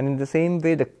 And in the same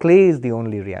way, the clay is the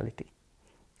only reality.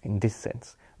 In this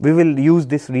sense. We will use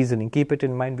this reasoning. Keep it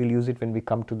in mind. We'll use it when we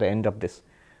come to the end of this.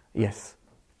 Yes.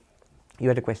 You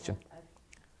had a question.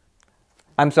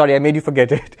 I'm sorry, I made you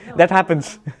forget it. No, that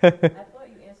happens. I thought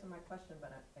you answered my question,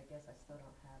 but I guess I still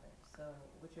don't have it. So,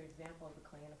 with your example of the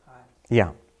clay in a pot,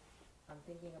 yeah, I'm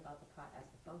thinking about the pot as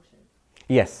the function.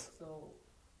 Yes. So,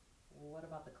 what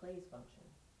about the clay's function?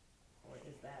 Or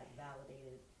is that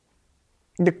validated?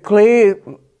 The clay,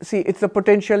 see, it's the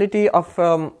potentiality of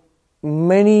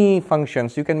many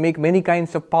functions. You can make many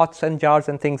kinds of pots and jars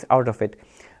and things out of it.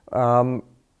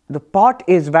 The pot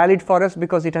is valid for us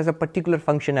because it has a particular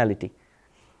functionality.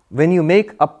 When you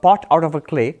make a pot out of a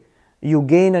clay, you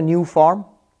gain a new form,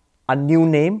 a new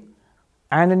name,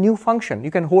 and a new function. You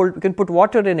can put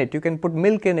water in it, you can put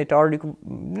milk in it, or you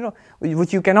can,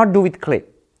 which you cannot do with clay.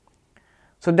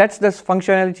 So that's the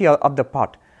functionality of the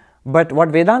pot. But what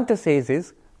Vedanta says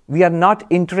is, we are not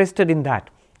interested in that.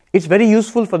 It's very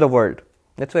useful for the world.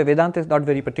 That's why Vedanta is not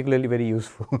particularly very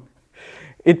useful.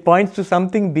 It points to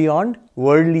something beyond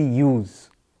worldly use.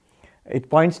 It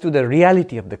points to the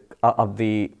reality of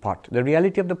the pot. The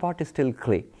reality of the pot is still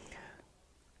clay.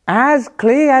 As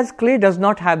clay does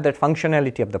not have that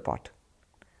functionality of the pot.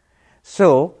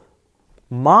 So,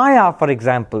 Maya, for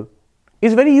example,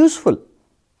 is very useful.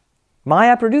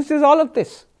 Maya produces all of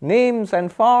this. Names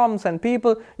and forms and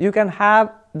people. You can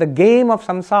have the game of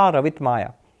samsara with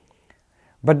Maya.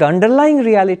 But the underlying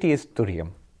reality is Turiya.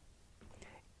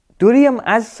 Turiya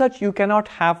as such, you cannot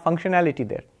have functionality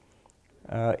there.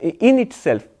 In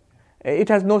itself, it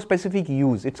has no specific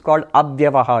use. It's called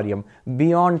abhyavaharyam,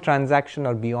 beyond transaction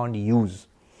or beyond use.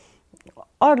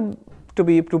 Or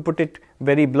to put it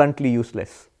very bluntly,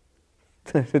 useless.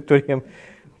 Turiya.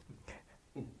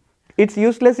 It's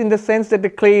useless in the sense that the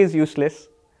clay is useless.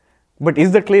 But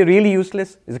is the clay really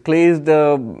useless? The clay is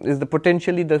the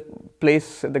potentially the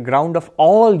place, the ground of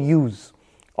all use.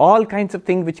 All kinds of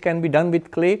things which can be done with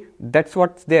clay, that's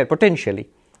what's there, potentially.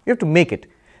 You have to make it.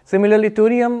 Similarly,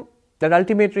 Turiya, that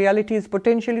ultimate reality, is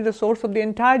potentially the source of the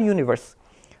entire universe.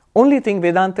 Only thing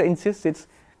Vedanta insists is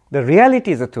the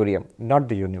reality is a Turiya, not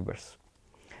the universe.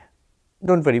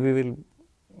 Don't worry,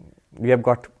 we have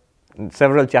got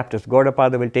several chapters.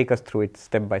 Gaudapada will take us through it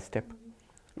step by step.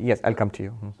 Yes, I'll come to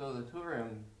you. So the Turiya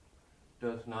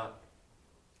does not,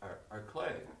 or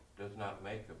clay does not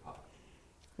make the pot.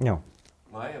 No.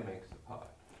 Maya makes the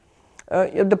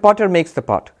pot. The potter makes the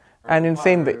pot. Or and the in the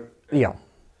same way, potter, yeah.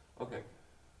 Okay.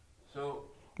 So.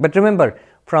 But remember,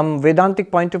 from Vedantic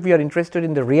point of view, you are interested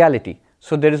in the reality.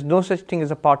 So there is no such thing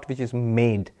as a pot which is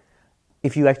made.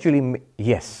 If you actually,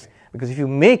 yes. Because if you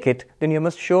make it, then you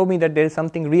must show me that there is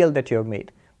something real that you have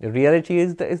made. The reality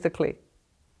is the clay.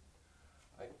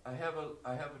 I have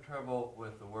a trouble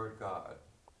with the word God.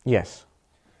 Yes.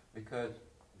 Because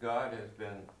God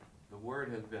the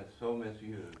word has been so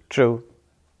misused. True.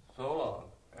 So long.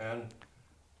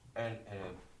 And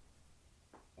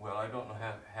well, I don't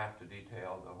have to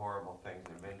detail the horrible things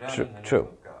that have been done in the name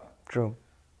of God. True.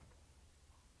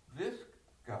 This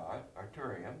God, or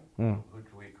Turiya, which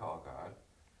we call God,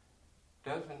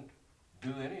 doesn't do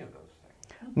any of those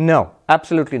things. No,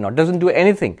 absolutely not. Doesn't do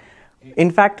anything.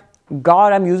 In fact,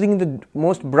 God, I'm using the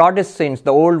most broadest sense,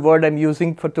 the old word I'm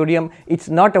using for Turiya, it's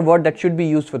not a word that should be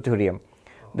used for Turiya.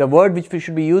 The word which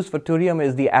should be used for Turiya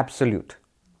is the absolute.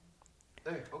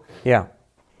 Okay. Yeah.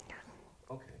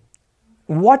 Okay.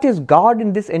 What is God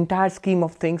in this entire scheme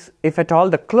of things? If at all,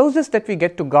 the closest that we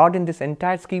get to God in this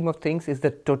entire scheme of things is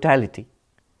the totality.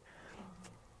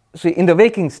 So in the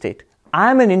waking state,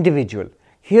 I am an individual.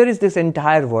 Here is this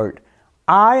entire world.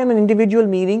 I am an individual,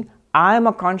 meaning I am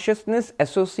a consciousness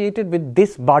associated with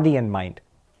this body and mind.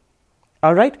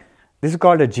 All right? This is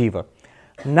called a jiva.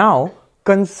 Now,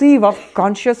 conceive of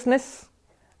consciousness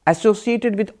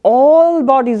associated with all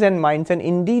bodies and minds, and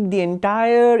indeed the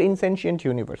entire insentient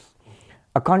universe.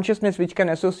 A consciousness which can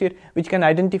associate, which can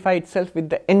identify itself with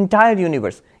the entire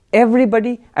universe,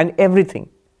 everybody and everything.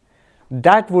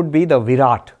 That would be the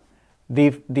Virat,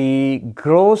 the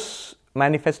gross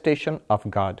manifestation of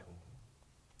God.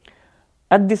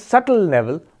 At this subtle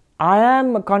level, I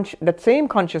am that same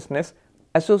consciousness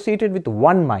associated with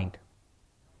one mind,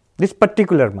 this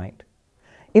particular mind.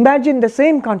 Imagine the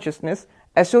same consciousness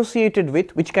associated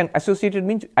with, which can, associated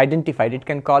means identified, it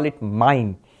can call it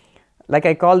mine. Like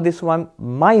I call this one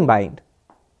my mind.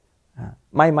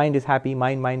 My mind is happy,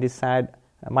 my mind is sad,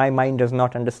 my mind does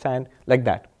not understand, like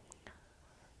that.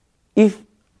 If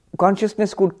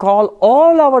consciousness could call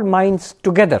all our minds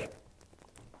together,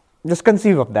 just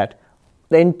conceive of that,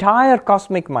 the entire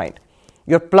cosmic mind.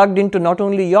 You're plugged into not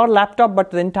only your laptop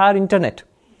but the entire internet.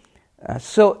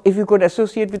 So if you could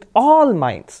associate with all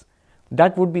minds,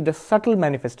 that would be the subtle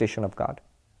manifestation of God,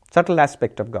 subtle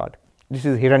aspect of God. This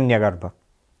is Hiranyagarbha.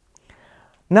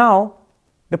 Now,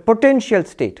 the potential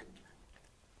state.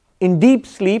 In deep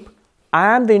sleep,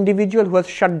 I am the individual who has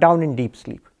shut down in deep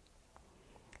sleep.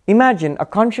 Imagine a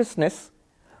consciousness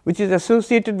which is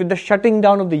associated with the shutting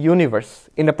down of the universe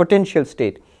in a potential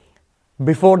state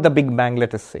before the Big Bang,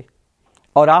 let us say,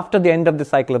 or after the end of the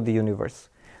cycle of the universe.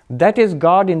 That is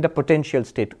God in the potential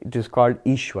state. It is called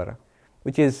Ishvara,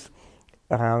 which is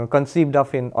conceived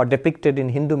of in or depicted in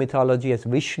Hindu mythology as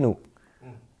Vishnu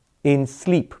in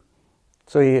sleep.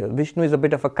 So Vishnu is a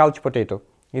bit of a couch potato.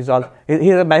 He has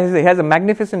a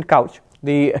magnificent couch,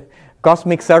 the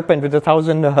cosmic serpent with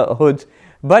 1,000 hoods,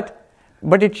 but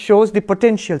it shows the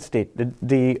potential state,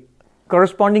 the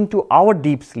corresponding to our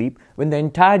deep sleep, when the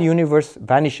entire universe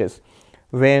vanishes,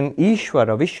 when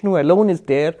Ishvara, Vishnu alone is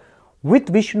there with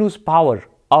Vishnu's power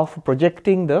of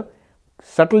projecting the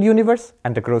subtle universe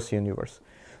and the gross universe.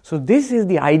 So this is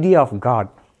the idea of God.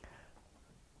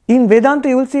 In Vedanta,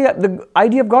 you will see the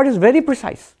idea of God is very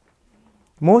precise.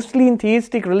 Mostly in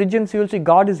theistic religions, you will see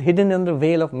God is hidden in the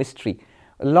veil of mystery.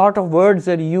 A lot of words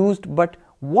are used, but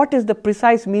what is the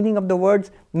precise meaning of the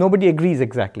words? Nobody agrees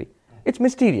exactly. It's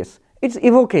mysterious. It's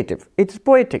evocative. It's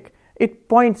poetic. It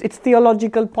points, its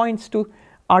theological points to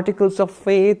articles of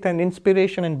faith and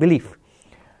inspiration and belief.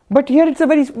 But here it's a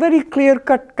very, very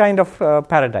clear-cut kind of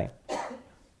paradigm.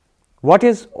 What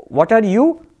are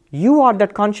you? You are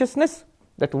that consciousness,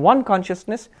 that one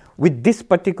consciousness with this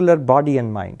particular body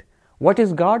and mind. What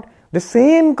is God? The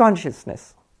same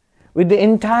consciousness with the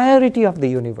entirety of the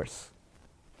universe.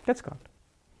 That's God.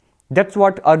 That's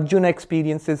what Arjuna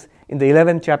experiences in the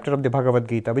 11th chapter of the Bhagavad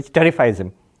Gita, which terrifies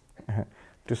him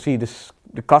to see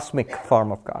the cosmic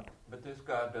form of God. But this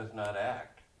God does not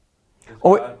act.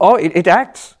 It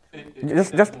acts.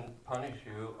 It doesn't punish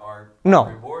you or No.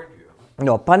 reward you.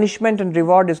 No, punishment and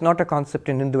reward is not a concept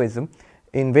in Hinduism.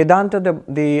 In Vedanta,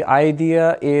 the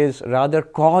idea is rather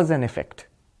cause and effect.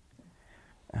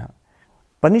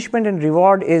 Punishment and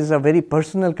reward is a very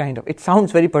personal kind of, it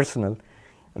sounds very personal.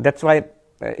 That's why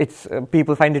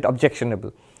people find it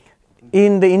objectionable.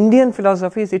 In the Indian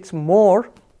philosophies, it's more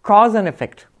cause and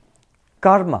effect,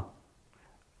 karma.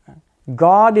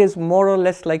 God is more or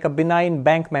less like a benign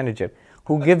bank manager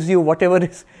who gives you whatever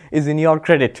is in your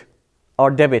credit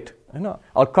or debit,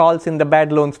 or calls in the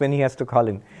bad loans when he has to call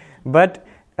in. But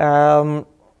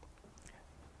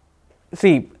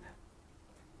see,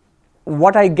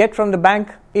 what I get from the bank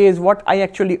is what I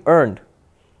actually earned.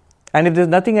 And if there's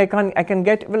nothing I can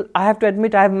get, well, I have to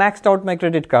admit I have maxed out my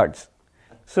credit cards.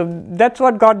 So that's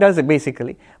what God does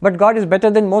basically. But God is better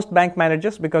than most bank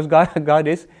managers because God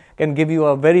can give you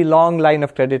a very long line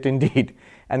of credit indeed.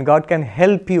 And God can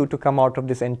help you to come out of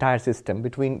this entire system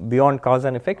beyond cause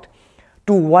and effect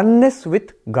to oneness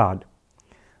with God.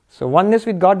 So oneness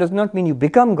with God does not mean you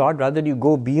become God, rather you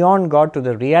go beyond God to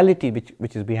the reality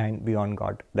which is beyond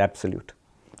God, the absolute.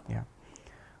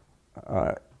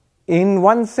 Yeah. In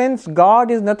one sense, God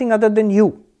is nothing other than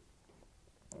you.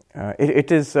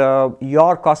 It is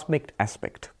your cosmic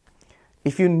aspect.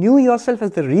 If you knew yourself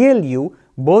as the real you,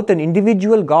 both an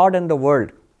individual God and the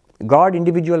world, God,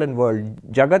 individual and world,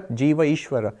 Jagat, Jiva,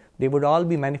 Ishvara, they would all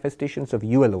be manifestations of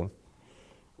you alone.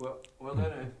 Well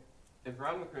then if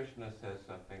Ramakrishna says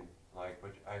something like,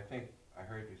 which I think I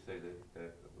heard you say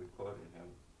that we quoted him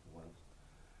once,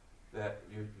 that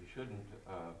you shouldn't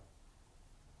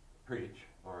preach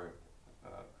or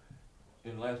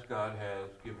unless God has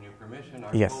given you permission or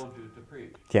Yes. told you to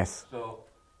preach. Yes. So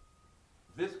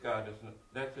this God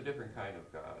that's a different kind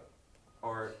of God.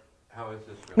 Or How is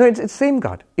this No, related? it's same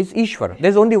God. It's Ishvara.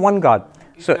 There's only one God.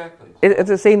 So Exactly. it's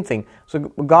the same thing. So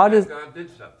God is... God did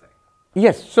something.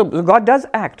 Yes, so God does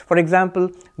act. For example,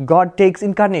 God takes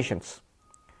incarnations.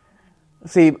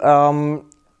 See, Turiya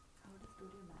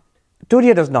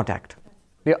does not act.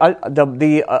 The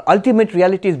ultimate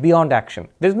reality is beyond action.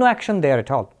 There's no action there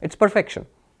at all. It's perfection.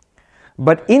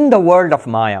 But in the world of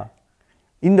Maya,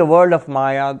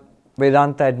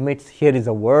 Vedanta admits here is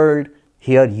a world,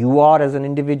 here you are as an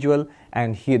individual,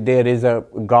 and here there is a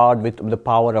God with the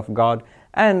power of God,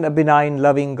 and a benign,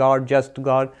 loving God, just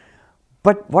God.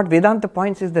 But what Vedanta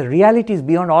points is the reality is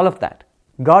beyond all of that.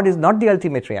 God is not the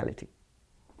ultimate reality.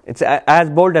 It's as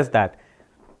bold as that.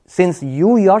 Since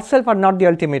you yourself are not the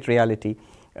ultimate reality,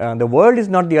 the world is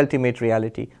not the ultimate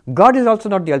reality, God is also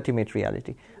not the ultimate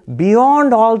reality.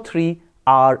 Beyond all three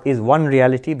is one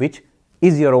reality, which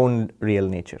is your own real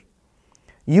nature.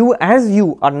 You as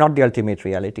you are not the ultimate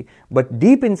reality, but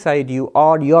deep inside you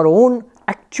or your own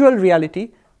actual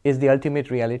reality is the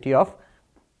ultimate reality of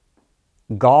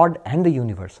God and the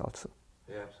universe also.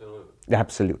 The absolute. The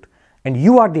absolute. And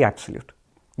you are the absolute.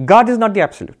 God is not the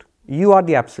absolute. You are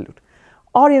the absolute.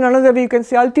 Or in another way you can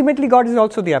say ultimately God is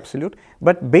also the absolute,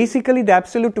 but basically the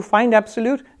absolute, to find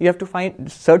absolute, you have to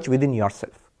search within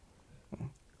yourself.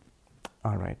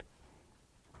 All right.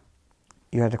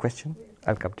 You had a question?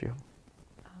 I'll come to you.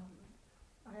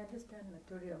 I understand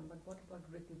Turiya, but what about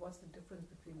Vritti? What's the difference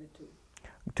between the two?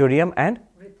 Turiya and?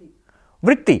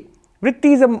 Vritti.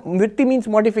 Vritti means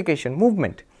modification,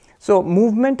 movement. So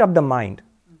movement of the mind.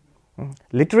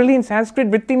 Literally in Sanskrit,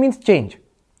 vritti means change.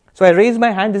 So I raise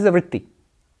my hand, this is a vritti.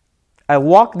 I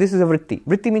walk, this is a vritti.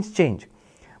 Vritti means change.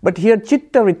 But here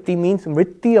chitta vritti means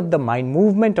vritti of the mind,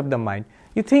 movement of the mind.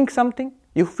 You think something,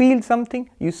 you feel something,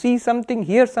 you see something,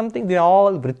 hear something, they are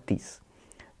all vrittis.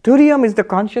 Turiyam is the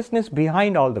consciousness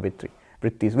behind all the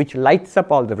vrittis, which lights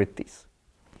up all the vrittis.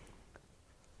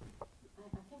 I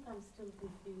think I'm still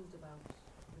confused about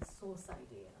the source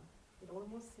idea. It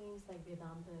almost seems like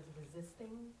Vedanta is resisting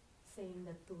saying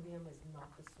that Turiyam is not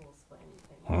the source for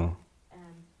anything.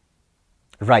 And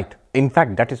Right. In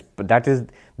fact, that is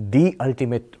the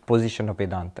ultimate position of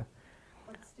Vedanta.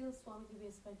 but still, Swamiji, we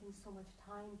are spending so much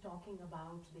time talking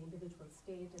about the individual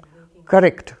state and waking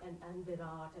Correct. up and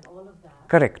Virat and all of that.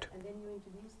 Correct. And then you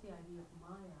introduce the idea of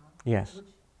Maya, Yes.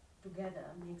 which together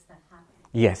makes that happen.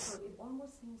 Yes. So it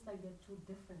almost seems like they're two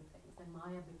different things, and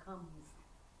Maya becomes,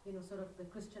 sort of the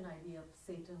Christian idea of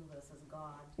Satan versus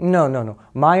God. No.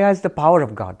 Maya is the power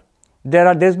of God.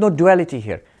 There's no duality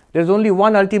here. There's only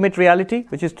one ultimate reality,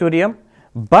 which is Turiyam.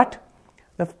 But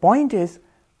the point is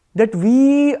that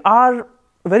we are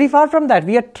very far from that.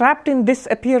 We are trapped in this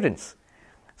appearance.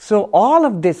 So all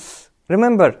of this,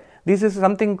 remember, this is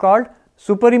something called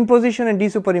superimposition and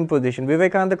desuperimposition.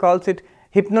 Vivekananda calls it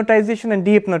hypnotization and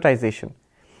dehypnotization.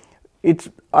 It's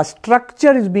a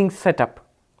structure is being set up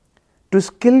to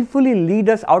skillfully lead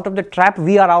us out of the trap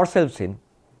we are ourselves in.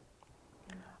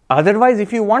 Otherwise,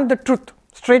 if you want the truth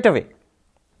straight away,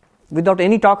 without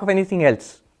any talk of anything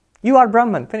else, you are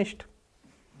Brahman, finished.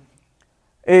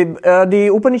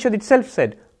 The Upanishad itself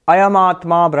said, Ayam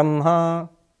Atma Brahma.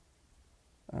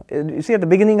 You see at the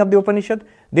beginning of the Upanishad,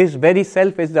 this very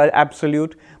self is the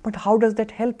absolute. But how does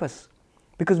that help us?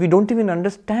 Because we don't even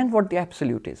understand what the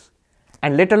absolute is,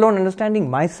 and let alone understanding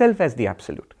myself as the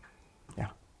absolute. Yeah.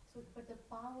 So, but the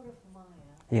power of Maya,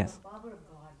 Yes. the power of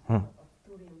God, of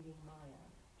Turiyam being Maya,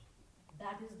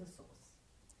 that is the source.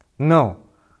 No.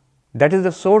 That is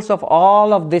the source of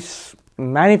all of this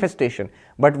manifestation.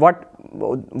 But what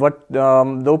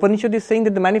the Upanishad is saying,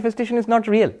 that the manifestation is not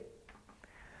real.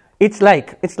 It's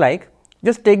like,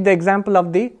 just take the example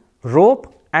of the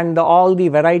rope and all the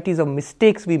varieties of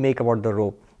mistakes we make about the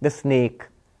rope, the snake,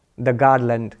 the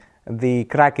garland, the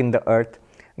crack in the earth.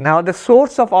 Now the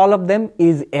source of all of them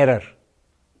is error.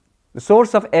 The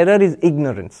source of error is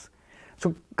ignorance.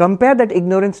 So compare that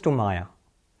ignorance to Maya.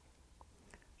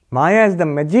 Maya is the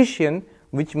magician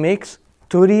which makes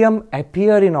Turiyam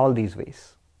appear in all these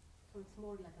ways. So it's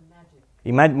more like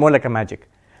a magic. More like a magic.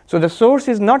 So the source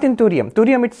is not in Turiyam.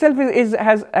 Turiyam itself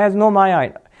has no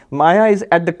Maya. Maya is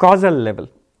at the causal level.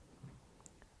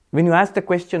 When you ask the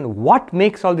question, what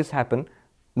makes all this happen?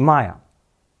 Maya.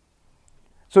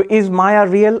 So is Maya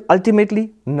real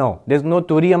ultimately? No. There's no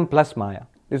Turiyam plus Maya.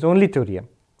 There's only Turiyam.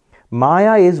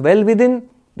 Maya is well within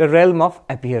the realm of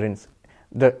appearance.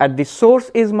 At the source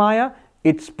is Maya,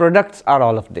 its products are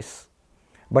all of this.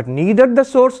 But neither the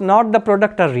source nor the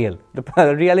product are real.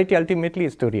 The reality ultimately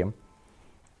is Turiyam.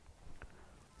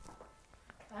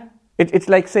 It's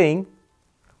like saying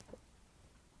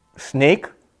snake,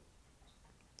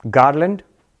 garland,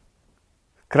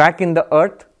 crack in the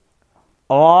earth,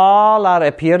 all are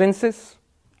appearances.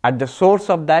 At the source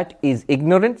of that is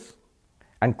ignorance.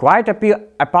 And quite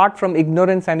apart from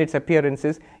ignorance and its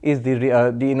appearances is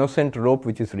the innocent rope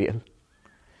which is real.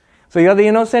 So you are the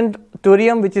innocent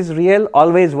turium which is real,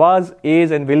 always was,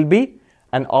 is and will be,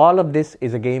 and all of this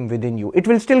is a game within you. It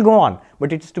will still go on,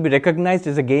 but it is to be recognized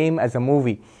as a game, as a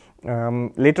movie.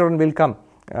 Later on we'll come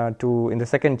in the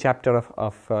second chapter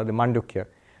of the Mandukya,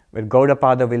 where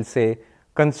Gaudapada will say,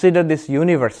 consider this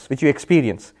universe which you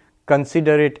experience,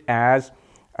 consider it as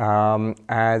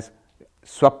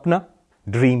swapna,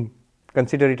 dream.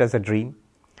 Consider it as a dream.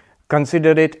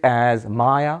 Consider it as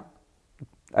maya,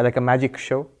 like a magic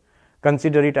show.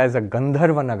 Consider it as a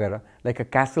Gandharva Nagara, like a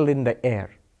castle in the air.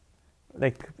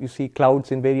 Like you see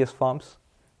clouds in various forms.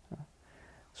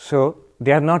 So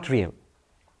they are not real.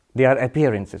 They are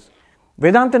appearances.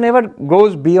 Vedanta never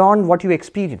goes beyond what you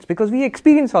experience, because we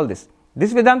experience all this.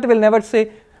 This Vedanta will never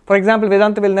say, for example,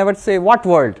 Vedanta will never say, what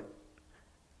world?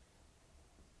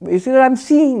 You say, I'm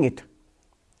seeing it.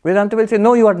 Vedanta will say,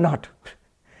 no, you are not.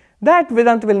 That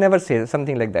Vedanta will never say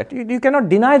something like that. You cannot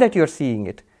deny that you are seeing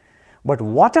it. But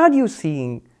what are you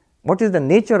seeing? What is the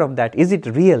nature of that? Is it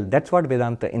real? That's what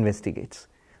Vedanta investigates.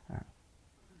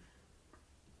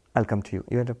 I'll come to you.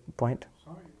 You had a point?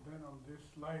 Sorry, then on this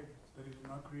slide, there is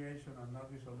no creation and no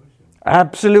dissolution.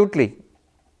 Absolutely.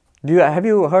 Have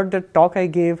you heard the talk I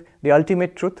gave, The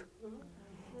Ultimate Truth?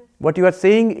 What you are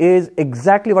saying is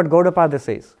exactly what Gaudapada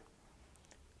says.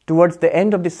 Towards the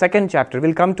end of the second chapter,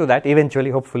 we'll come to that eventually,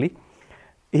 hopefully.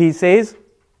 He says,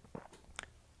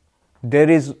 there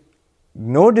is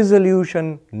no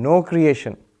dissolution, no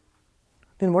creation.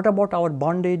 Then what about our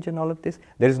bondage and all of this?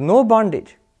 There is no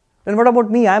bondage. Then what about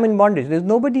me? I am in bondage. There is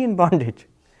nobody in bondage.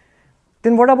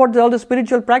 Then what about all the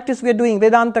spiritual practice we are doing,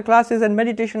 Vedanta classes and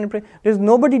meditation and prayer? There is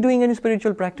nobody doing any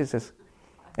spiritual practices.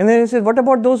 And then he says, what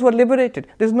about those who are liberated?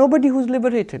 There is nobody who is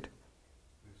liberated.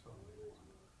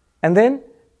 And then,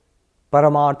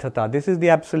 Paramarthata, this is the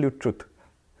absolute truth.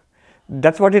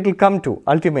 That's what it will come to,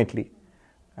 ultimately.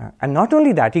 And not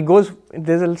only that, he goes,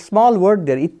 there's a small word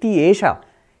there, iti esha.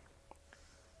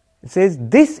 It says,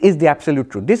 this is the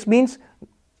absolute truth. This means,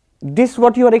 this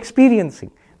what you are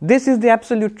experiencing. This is the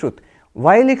absolute truth.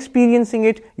 While experiencing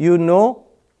it, you know,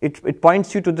 it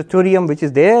points you to the turium which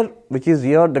is there, which is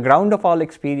here, the ground of all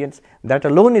experience. That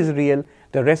alone is real.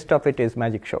 The rest of it is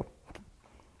magic show.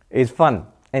 Is fun,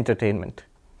 entertainment.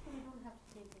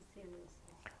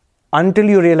 Until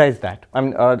you realize that.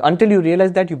 Until you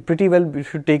realize that, you pretty well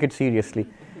should take it seriously.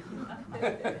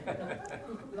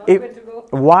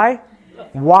 Why?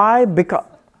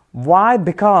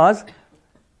 Because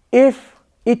if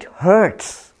it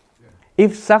hurts,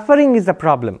 if suffering is a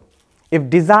problem, if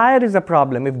desire is a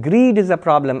problem, if greed is a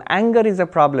problem, anger is a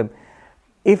problem,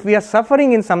 if we are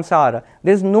suffering in samsara,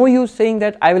 there is no use saying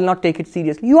that I will not take it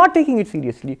seriously. You are taking it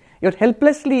seriously. You are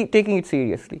helplessly taking it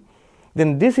seriously.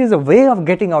 Then this is a way of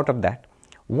getting out of that.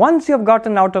 Once you have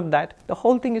gotten out of that, the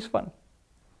whole thing is fun.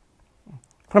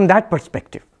 From that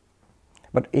perspective.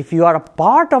 But if you are a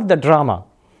part of the drama,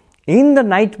 in the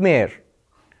nightmare,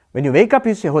 when you wake up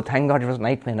you say, oh thank God it was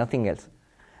nightmare, nothing else.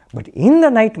 But in the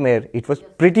nightmare, it was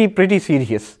pretty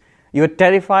serious. You are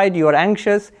terrified, you are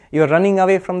anxious, you are running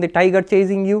away from the tiger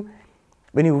chasing you.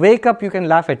 When you wake up, you can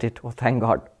laugh at it. Oh thank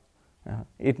God.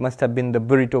 It must have been the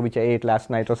burrito which I ate last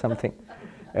night or something.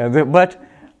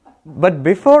 But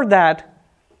before that,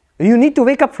 you need to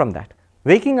wake up from that.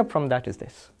 Waking up from that is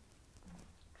this.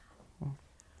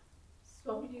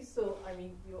 Swamiji, so I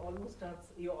mean,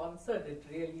 you answered it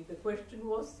really. The question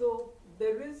was, so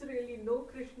there is really no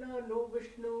Krishna, no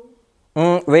Vishnu.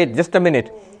 Wait, just a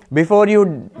minute. Before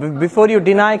you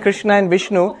deny Krishna and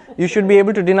Vishnu, you should be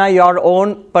able to deny your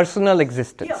own personal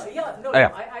existence.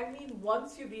 I mean,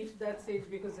 once you reach that stage,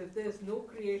 because if there is no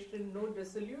creation, no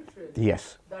dissolution,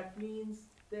 yes, that means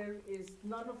there is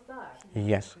none of that.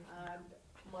 Yes. And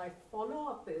my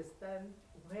follow-up is then,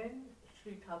 when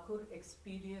Sri Thakur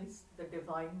experienced the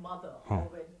Divine Mother, or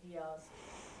when he asked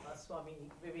Swami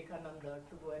Vivekananda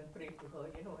to go and pray to her,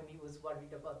 when he was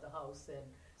worried about the house and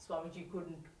Swamiji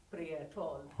couldn't pray at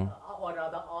all, or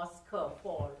rather ask her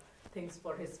for things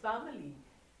for his family.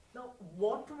 Now,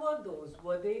 what were those?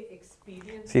 Were they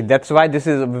experiences? See, that's why this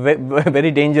is a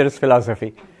very dangerous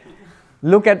philosophy.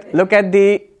 Look at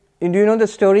the, do you know the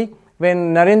story?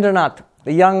 When Narendranath,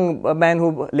 the young man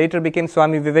who later became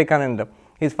Swami Vivekananda,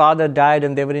 his father died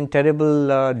and they were in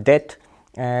terrible debt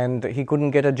and he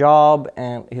couldn't get a job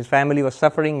and his family was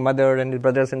suffering, mother and his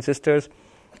brothers and sisters.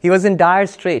 He was in dire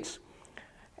straits.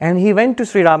 And he went to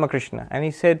Sri Ramakrishna and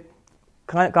he said,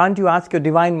 can't you ask your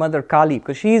Divine Mother Kali,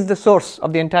 because she is the source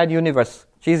of the entire universe.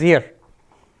 She is here.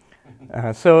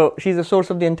 So she's the source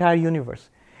of the entire universe.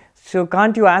 So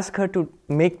can't you ask her to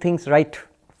make things right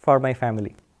for my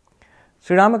family?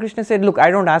 Sri Ramakrishna said, look,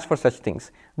 I don't ask for such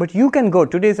things, but you can go.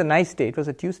 Today is a nice day. It was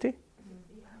a Tuesday?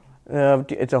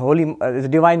 It's a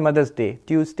Divine Mother's Day,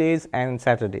 Tuesdays and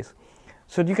Saturdays.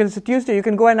 So it's a Tuesday, you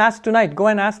can go and ask tonight. Go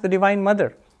and ask the Divine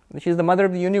Mother. She's the mother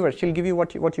of the universe. She'll give you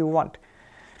what you want.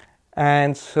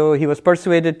 And so he was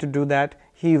persuaded to do that.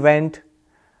 He went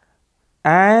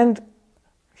and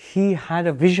he had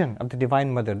a vision of the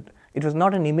Divine Mother. It was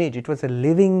not an image, it was a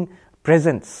living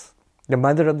presence. The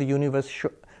mother of the universe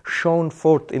shone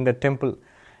forth in the temple.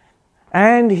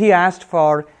 And he asked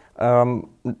for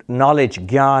knowledge,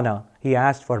 jnana. He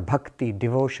asked for bhakti,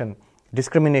 devotion,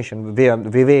 discrimination,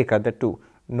 viveka, that to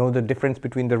know the difference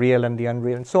between the real and the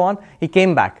unreal, and so on. He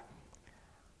came back,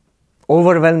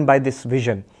 overwhelmed by this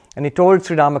vision. And he told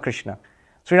Sri Ramakrishna.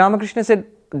 Sri Ramakrishna said,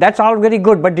 that's all very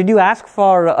good, but did you ask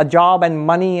for a job and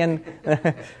money? And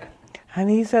and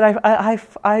he said,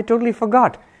 I totally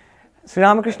forgot. Sri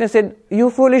Ramakrishna said, you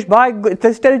foolish boy,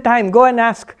 there's still time, go and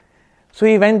ask. So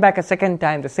he went back a second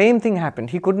time. The same thing happened.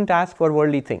 He couldn't ask for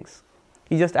worldly things.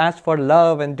 He just asked for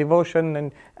love and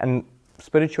devotion and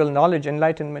spiritual knowledge,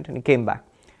 enlightenment, and he came back.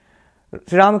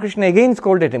 Sri Ramakrishna again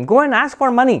scolded him, go and ask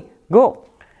for money, go.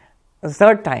 The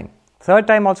third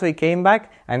time also he came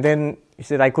back, and then he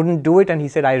said, I couldn't do it, and he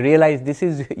said, I realized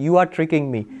you are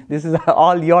tricking me. This is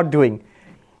all you're doing.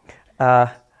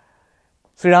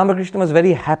 Sri Ramakrishna was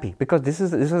very happy because this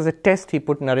was a test he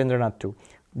put Narendranath to.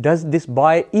 Does this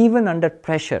boy, even under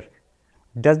pressure,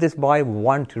 does this boy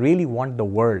really want the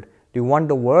world? Do you want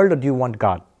the world or do you want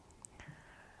God?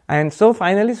 And so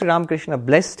finally Sri Ramakrishna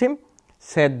blessed him,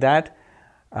 said that,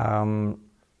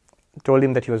 told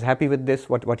him that he was happy with this,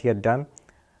 what he had done,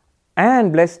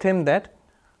 and blessed him that,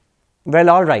 well,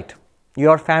 all right,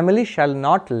 your family shall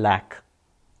not lack.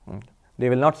 They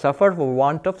will not suffer for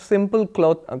want of simple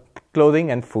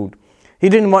clothing and food. He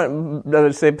didn't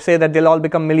want say that they'll all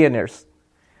become millionaires.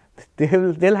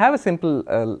 They'll have a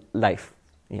simple life.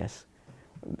 Yes,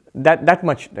 that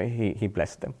much he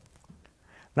blessed them.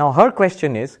 Now her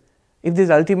question is, if there's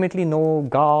ultimately no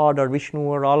God or Vishnu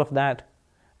or all of that,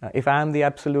 if I am the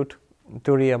absolute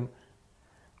Turiya,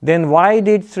 then why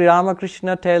did Sri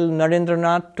Ramakrishna tell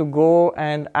Narendranath to go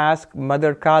and ask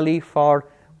Mother Kali for,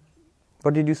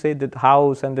 what did you say, the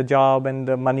house and the job and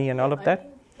the money and all of that?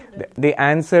 The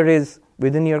answer is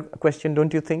within your question,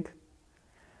 don't you think?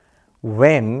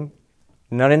 When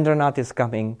Narendranath is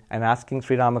coming and asking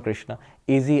Sri Ramakrishna,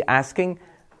 is he asking,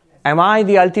 am I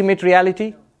the ultimate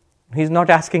reality? He's not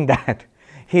asking that.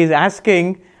 He's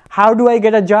asking, how do I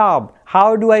get a job?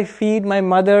 How do I feed my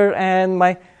mother and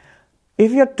my...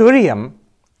 If you're Turiyam,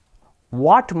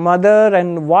 what mother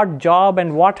and what job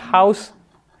and what house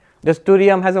does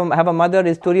Turiyam have a mother?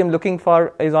 Is Turiyam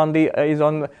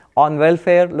on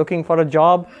welfare, looking for a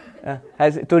job?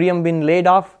 Has Turiyam been laid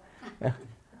off?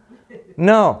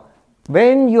 No.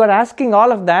 When you are asking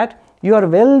all of that, you are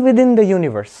well within the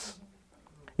universe.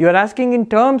 You are asking in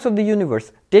terms of the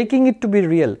universe, taking it to be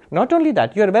real. Not only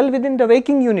that, you are well within the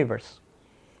waking universe.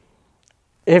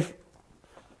 If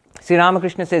Sri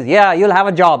Ramakrishna says, yeah, you'll have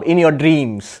a job in your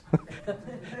dreams,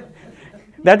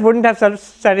 that wouldn't have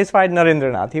satisfied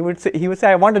Narendranath. He would say,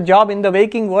 I want a job in the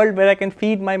waking world where I can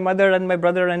feed my mother and my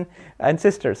brother and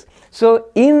sisters. So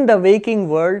in the waking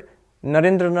world,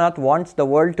 Narendranath wants the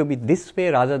world to be this way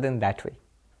rather than that way.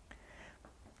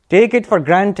 Take it for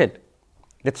granted.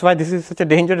 That's why this is such a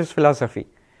dangerous philosophy.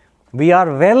 We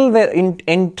are well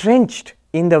entrenched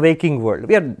in the waking world.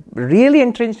 We are really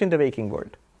entrenched in the waking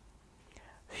world.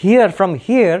 From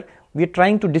here, we are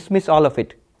trying to dismiss all of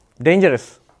it.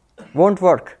 Dangerous. Won't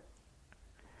work.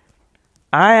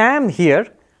 I am here,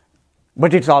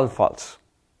 but it's all false.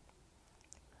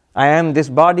 I am this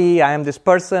body, I am this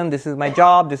person, this is my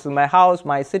job, this is my house,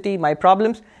 my city, my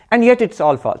problems, and yet it's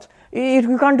all false.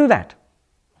 You can't do that.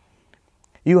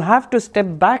 You have to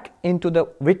step back into the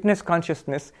witness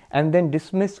consciousness and then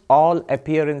dismiss all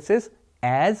appearances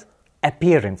as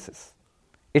appearances.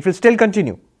 It will still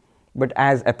continue, but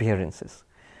as appearances.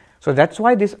 So that's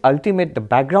why this ultimate, the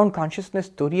background consciousness,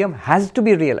 Turiyam, has to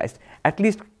be realized, at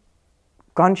least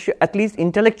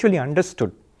intellectually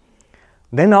understood.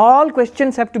 Then all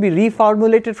questions have to be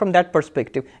reformulated from that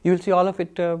perspective. You will see all of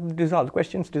it dissolve,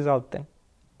 questions dissolve then.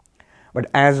 But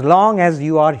as long as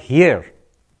you are here,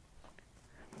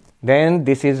 then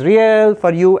this is real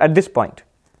for you at this point.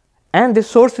 And this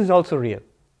source is also real.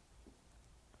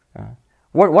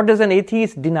 What does an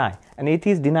atheist deny? An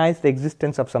atheist denies the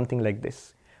existence of something like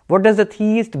this. What does a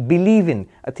theist believe in?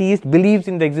 A theist believes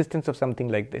in the existence of something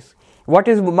like this. What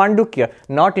is Mandukya?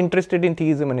 Not interested in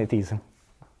theism and atheism.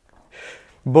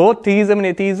 Both theism and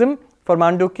atheism for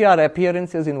Mandukya are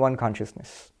appearances in one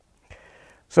consciousness.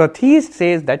 So a theist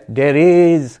says that there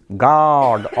is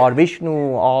God or Vishnu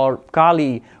or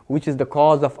Kali, which is the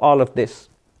cause of all of this.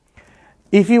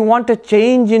 If you want a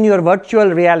change in your virtual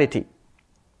reality,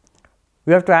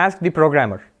 you have to ask the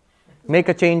programmer, make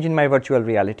a change in my virtual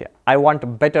reality. I want a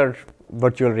better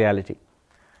virtual reality.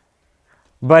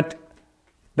 But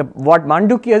what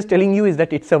Mandukya is telling you is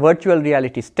that it's a virtual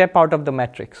reality. Step out of the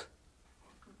matrix.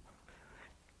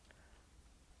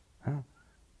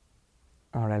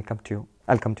 All right, I'll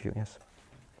come to you, yes.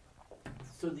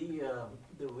 So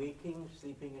the waking,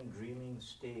 sleeping and dreaming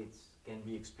states can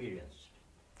be experienced.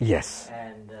 Yes.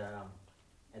 And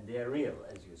they are real,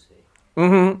 as you say.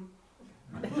 Mm-hmm.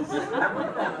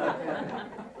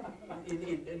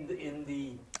 in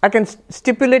the I can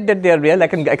stipulate that they are real. I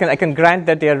can grant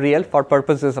that they are real for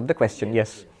purposes of the question.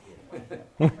 Yes.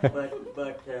 But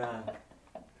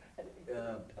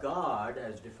God,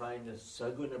 as defined as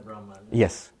Saguna Brahman.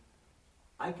 Yes.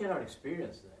 I cannot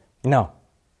experience that. No.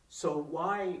 So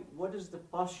what is the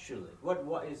postulate?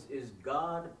 What is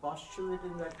God a postulate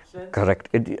in that sense? Correct.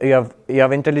 You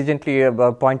have intelligently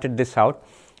pointed this out.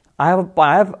 I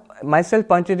have myself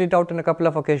pointed it out on a couple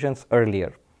of occasions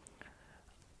earlier.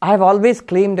 I have always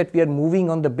claimed that we are moving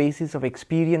on the basis of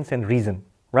experience and reason,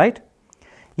 right?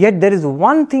 Yet there is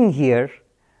one thing here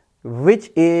which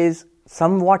is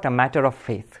somewhat a matter of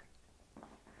faith.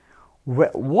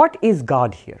 What is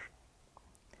God here?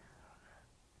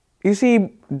 You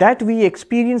see, that we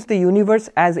experience the universe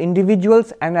as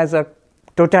individuals and as a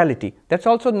totality. That's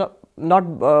also not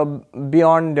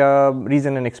beyond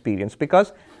reason and experience,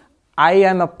 because I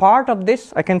am a part of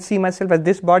this. I can see myself as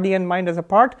this body and mind as a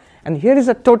part, and here is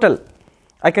a total.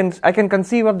 I can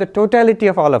conceive of the totality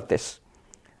of all of this.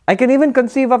 I can even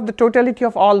conceive of the totality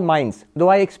of all minds, though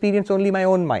I experience only my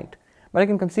own mind. But I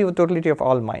can conceive of the totality of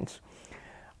all minds.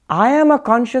 I am a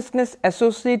consciousness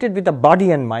associated with the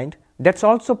body and mind. That's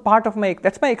also part of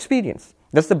that's my experience.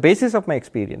 That's the basis of my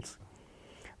experience.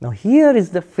 Now here is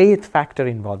the faith factor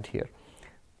involved here.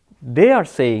 They are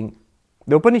saying,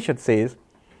 the Upanishad says,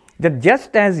 that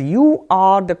just as you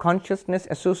are the consciousness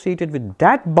associated with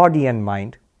that body and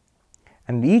mind,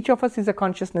 and each of us is a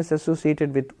consciousness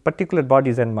associated with particular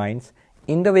bodies and minds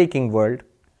in the waking world,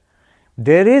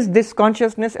 there is this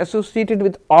consciousness associated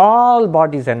with all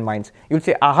bodies and minds. You'll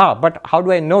say, aha, but how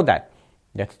do I know that?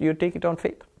 You take it on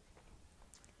faith.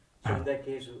 So in that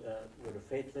case, would a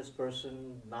faithless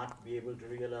person not be able to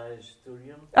realize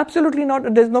Turiya? Absolutely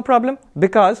not. There's no problem,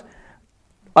 because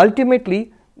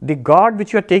ultimately the God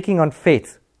which you are taking on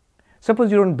faith,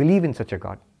 suppose you don't believe in such a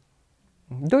God,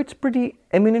 though it's pretty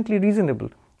eminently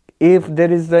reasonable. If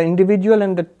there is the individual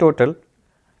and the total,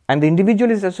 and the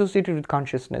individual is associated with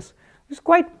consciousness, it's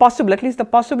quite possible, at least the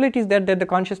possibility is that the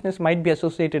consciousness might be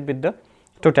associated with the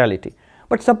totality.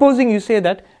 But supposing you say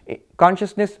that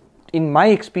consciousness in my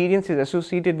experience is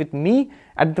associated with me,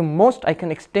 at the most I can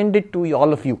extend it to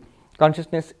all of you.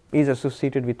 Consciousness is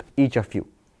associated with each of you.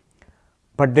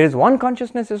 But there is one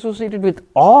consciousness associated with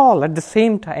all at the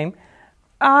same time.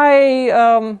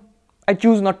 I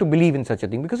choose not to believe in such a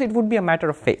thing, because it would be a matter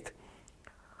of faith.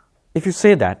 If you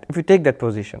say that, if you take that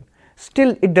position,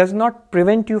 still it does not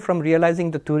prevent you from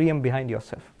realizing the Turiya behind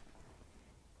yourself.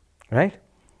 Right?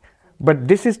 But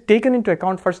this is taken into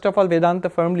account. First of all, Vedanta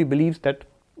firmly believes that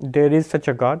there is such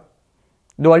a God,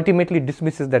 though ultimately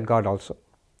dismisses that God also.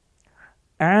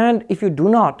 And if you do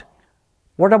not,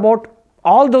 what about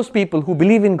all those people who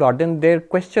believe in God? Then their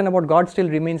question about God still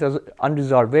remains as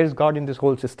unresolved. Where is God in this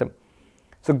whole system?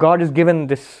 So God is given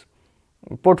this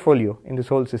portfolio in this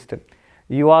whole system.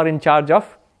 You are in charge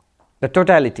of the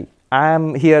totality. I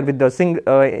am here with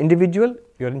the individual.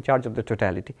 You are in charge of the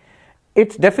totality.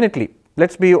 It's definitely,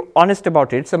 let's be honest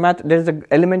about it, it's a matter. There is an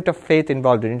element of faith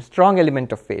involved in it, strong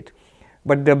element of faith.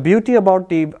 But the beauty about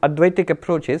the Advaitic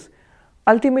approach is,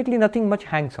 ultimately nothing much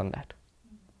hangs on that.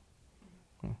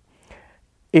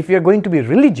 If you are going to be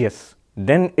religious,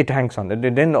 then it hangs on that.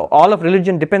 Then all of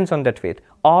religion depends on that faith.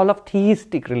 All of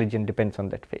theistic religion depends on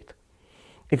that faith.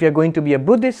 If you are going to be a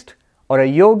Buddhist or a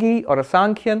yogi or a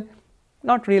Sankhyan,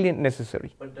 not really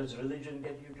necessary. But does religion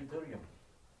get you to Turiya?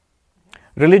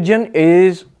 Religion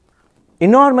is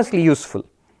enormously useful.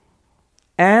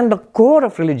 And the core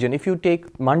of religion, if you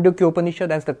take Mandukya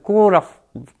Upanishad as the core of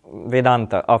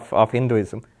Vedanta, of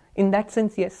Hinduism, in that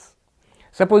sense, yes.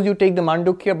 Suppose you take the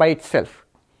Mandukya by itself.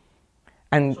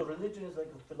 And so religion is like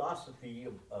a philosophy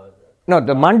of... no,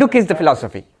 the Mandukya is the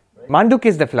philosophy. Right? Mandukya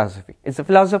is the philosophy. It's the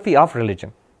philosophy of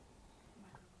religion.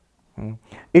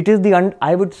 It is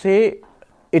I would say,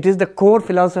 it is the core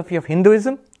philosophy of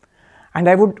Hinduism, and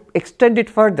I would extend it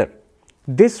further.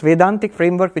 this Vedantic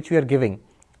framework which we are giving,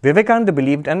 Vivekananda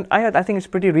believed, and I think it's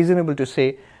pretty reasonable to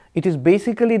say, it is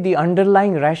basically the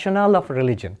underlying rationale of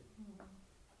religion.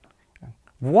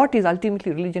 What is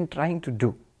ultimately religion trying to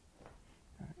do?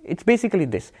 It's basically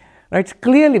this. Now it's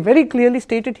clearly, very clearly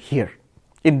stated here,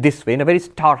 in this way, in a very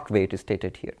stark way it is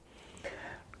stated here.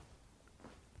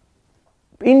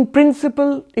 In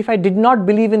principle, if I did not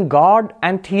believe in God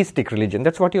and theistic religion,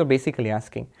 that's what you're basically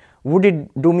asking, would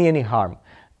it do me any harm?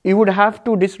 You would have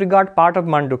to disregard part of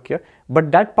Mandukya,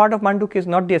 but that part of Mandukya is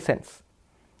not the essence.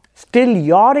 Still,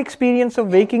 your experience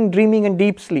of waking, dreaming and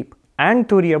deep sleep and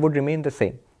Turiya would remain the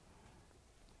same.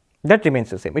 That remains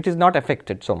the same. It is not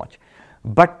affected so much.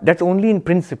 But that's only in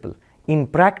principle. In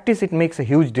practice, it makes a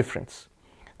huge difference.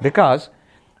 Because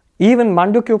even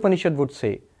Mandukya Upanishad would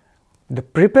say, the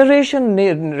preparation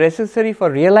necessary for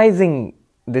realizing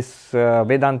this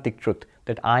Vedantic truth,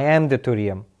 that I am the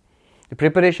Turiyam, the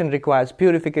preparation requires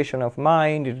purification of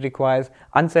mind, it requires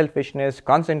unselfishness,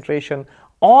 concentration,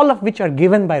 all of which are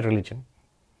given by religion.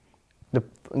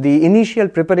 The initial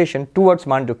preparation towards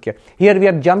Mandukya. Here we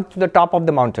have jumped to the top of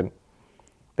the mountain.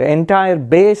 The entire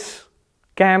base,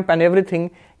 camp and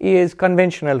everything is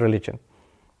conventional religion.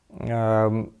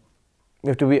 You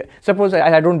have to be, suppose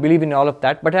I don't believe in all of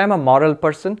that, but I am a moral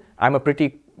person, I am a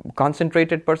pretty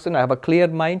concentrated person, I have a clear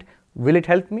mind, will it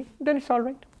help me? Then it's all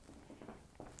right.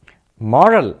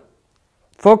 Moral,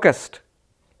 focused,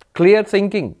 clear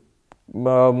thinking,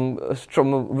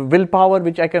 willpower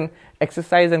which I can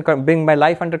exercise and bring my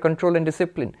life under control and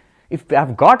discipline. If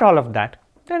I've got all of that,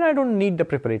 then I don't need the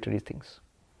preparatory things.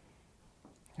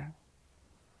 Yeah.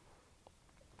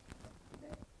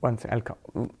 Once I'll come.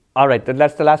 All right,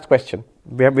 that's the last question.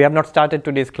 We have not started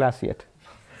today's class yet.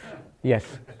 Yes.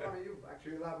 Swami, you've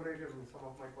actually elaborated on some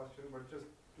of my questions, but just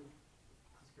to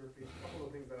ask you a couple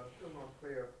of things that are still not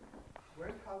clear.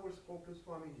 When Thakur spoke to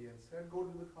Swamiji and said, go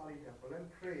to the Kali temple and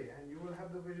pray, and you will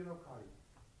have the vision of Kali.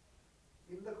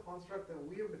 In the construct that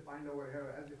we have defined over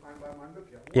here, as defined by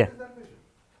Mandukya, what is that vision?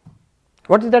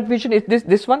 What is that vision? Is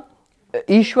this one?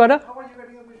 Ishvara? How are you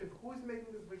getting a vision? Who is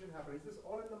making this vision happen? Is this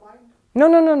all in the mind?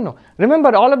 No.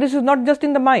 Remember, all of this is not just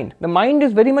in the mind. The mind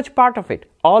is very much part of it.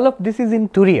 All of this is in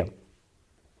Turiya.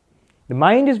 The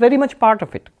mind is very much part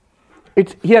of it.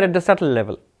 It's here at the subtle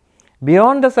level.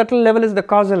 Beyond the subtle level is the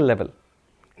causal level.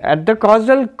 At the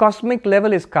causal cosmic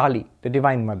level is Kali, the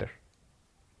Divine Mother.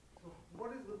 So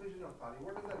what is the vision of Kali?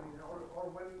 What does that mean? Or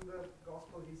when in the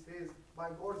Gospel he says, by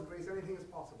God's grace anything is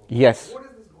possible. Yes. What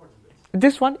is this God's grace?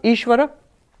 This one, Ishvara,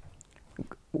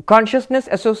 consciousness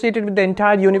associated with the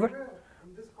entire universe. In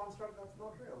this construct, that's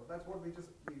not real. That's what we just...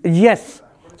 Yes.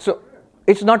 So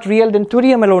it's not real, then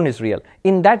Turiyam alone is real.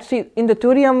 In that, in the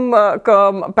Turiyam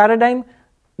paradigm,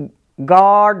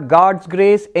 God, God's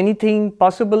grace, anything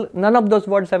possible, none of those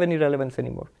words have any relevance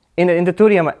anymore. In the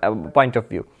Turiyam point of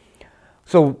view.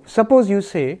 So suppose you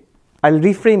say, I'll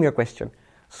reframe your question.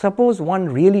 Suppose one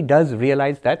really does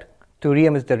realize that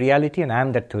Turiyam is the reality and I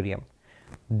am that Turiyam.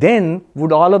 Then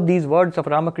would all of these words of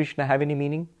Ramakrishna have any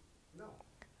meaning? No.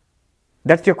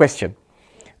 That's your question.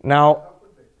 Now,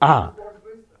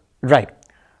 right.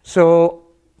 So,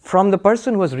 from the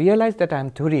person who has realized that I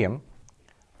am Turiyam,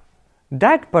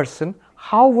 that person,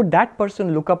 how would that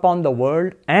person look upon the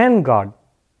world and God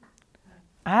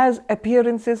as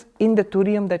appearances in the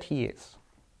Turiyam that he is?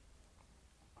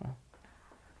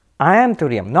 I am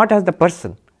Turiyam, not as the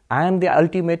person. I am the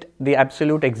ultimate, the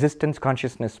absolute existence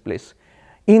consciousness bliss.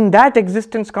 In that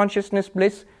existence consciousness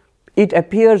bliss, it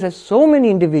appears as so many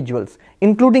individuals,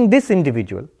 including this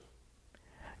individual.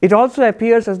 It also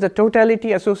appears as the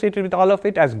totality associated with all of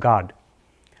it as God.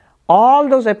 All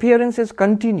those appearances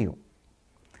continue.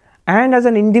 And as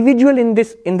an individual in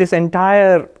this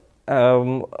entire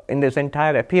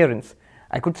appearance,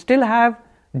 I could still have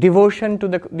devotion to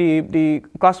the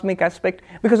cosmic aspect,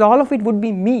 because all of it would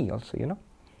be me also, you know.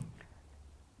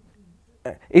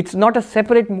 It's not a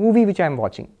separate movie which I am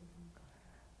watching.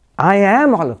 I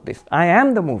am all of this. I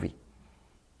am the movie.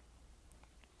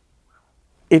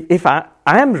 If I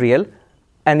am real,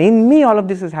 and in me all of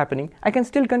this is happening, I can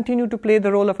still continue to play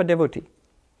the role of a devotee.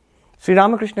 Sri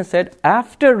Ramakrishna said,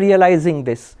 after realizing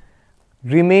this,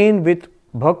 remain with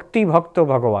bhakti bhakto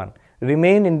bhagavan.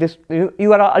 Remain in this,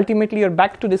 you are ultimately, you're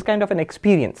back to this kind of an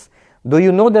experience. Though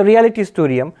you know the reality is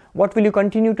Turiyam, what will you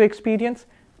continue to experience?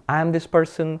 I am this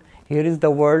person, here is the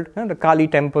world, the Kali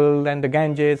temple and the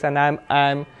Ganges, and I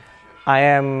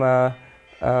am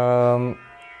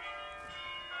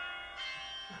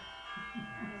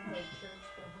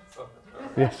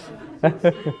yes.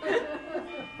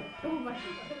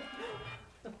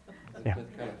 Yeah.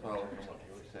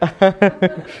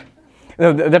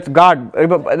 No, that's God.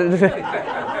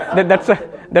 that's a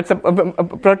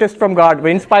protest from God.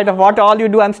 In spite of what all you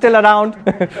do, I'm still around.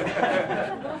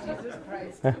 Jesus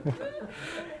Christ.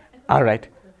 All right.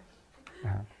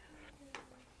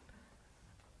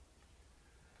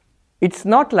 It's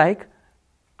not like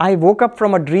I woke up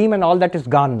from a dream and all that is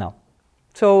gone now.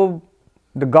 So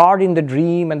the God in the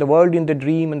dream and the world in the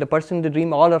dream and the person in the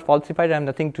dream all are falsified. I have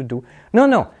nothing to do.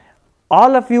 No.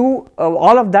 All of you,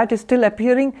 all of that is still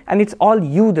appearing, and it's all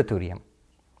you, the Turiya.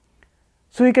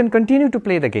 So you can continue to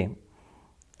play the game.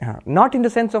 Not in the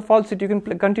sense of falsity. You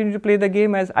can continue to play the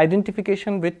game as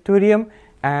identification with Turiya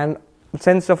and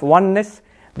sense of oneness.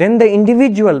 Then the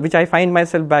individual, which I find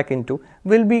myself back into,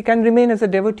 can remain as a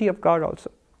devotee of God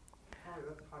also.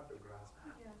 That's hard to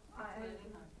grasp.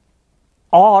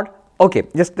 Or, okay,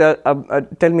 just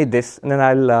tell me this, and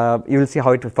then you will see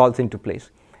how it falls into place.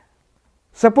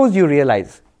 Suppose you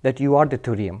realize that you are the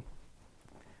Turiya,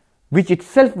 which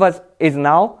itself is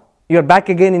now, you are back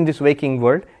again in this waking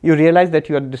world. You realize that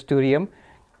you are this Turiya,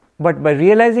 but by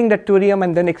realizing that Turiya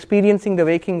and then experiencing the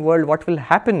waking world, what will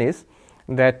happen is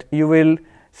that you will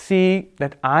see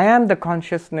that I am the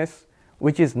consciousness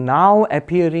which is now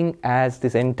appearing as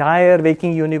this entire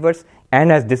waking universe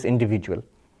and as this individual.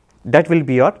 That will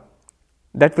be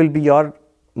your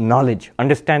knowledge,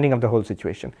 understanding of the whole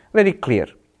situation. Very clear.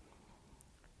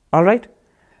 All right?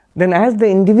 Then as the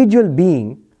individual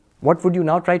being, what would you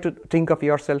now try to think of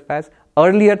yourself as?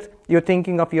 Earlier, you're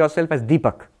thinking of yourself as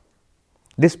Deepak,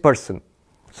 this person,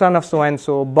 son of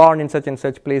so-and-so, born in such and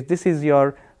such place. This is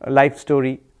your life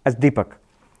story as Deepak.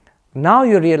 Now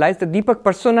you realize the Deepak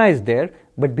persona is there,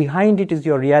 but behind it is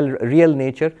your real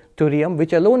nature, Turiya,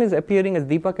 which alone is appearing as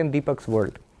Deepak and Deepak's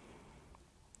world.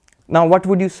 Now what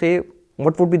would you say?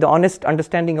 What would be the honest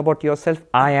understanding about yourself?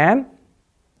 I am,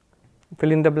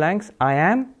 fill in the blanks, I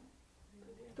am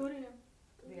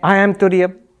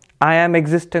Turiya, I am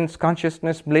existence,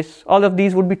 consciousness, bliss. All of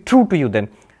these would be true to you then.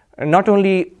 Not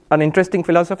only an interesting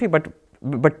philosophy,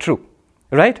 but true.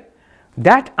 Right?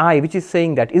 That I, which is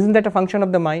saying that, isn't that a function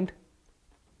of the mind?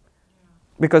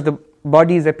 Because the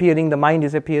body is appearing, the mind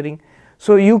is appearing.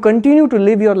 So you continue to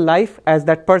live your life as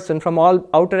that person from all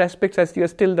outer aspects as you are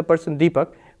still the person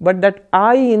Deepak, but that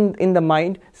I in the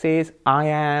mind says, I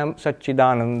am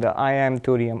Satchidananda, I am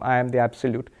Turiya, I am the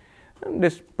Absolute. And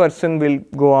this person will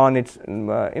go on its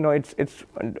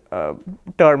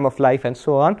term of life and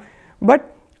so on,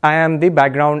 but I am the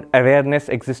background awareness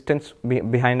existence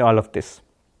behind all of this.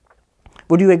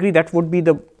 Would you agree that would be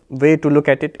the way to look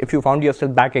at it if you found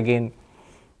yourself back again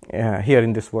here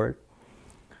in this world?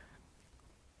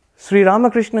 Sri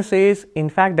Ramakrishna says, in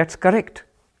fact, that's correct.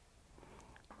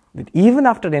 That even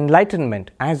after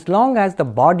enlightenment, as long as the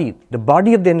body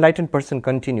of the enlightened person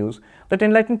continues, that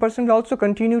enlightened person will also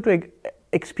continue to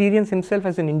experience himself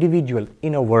as an individual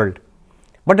in a world,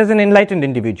 but as an enlightened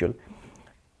individual.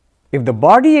 If the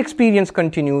body experience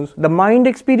continues, the mind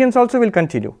experience also will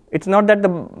continue. It's not that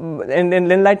an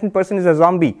enlightened person is a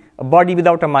zombie, a body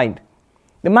without a mind.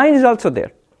 The mind is also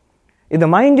there. If the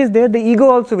mind is there, the ego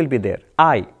also will be there,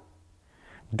 I.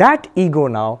 That ego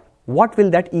now, what will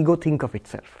that ego think of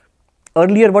itself?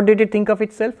 Earlier, what did it think of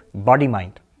itself?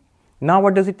 Body-mind. Now,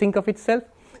 what does it think of itself?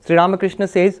 Sri Ramakrishna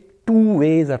says, two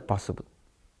ways are possible.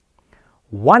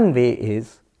 One way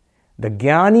is, the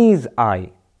Jnani is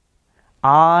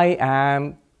I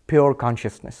am pure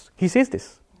consciousness. He says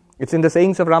this. It's in the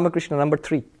sayings of Ramakrishna, number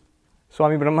 3.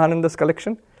 Swami Brahmananda's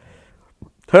collection.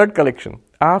 Third collection.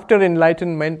 After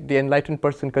enlightenment, the enlightened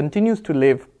person continues to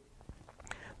live.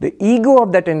 The ego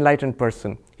of that enlightened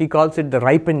person, he calls it the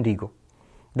ripened ego.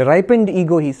 The ripened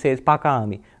ego, he says,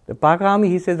 pakāmi. The pakāmi,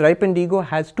 he says, ripened ego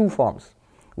has two forms.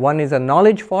 One is a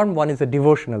knowledge form, one is a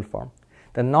devotional form.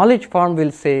 The knowledge form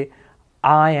will say,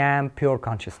 I am pure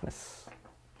consciousness,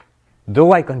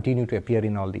 though I continue to appear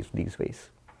in all these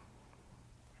ways.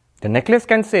 The necklace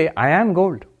can say, I am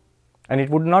gold, and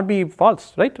it would not be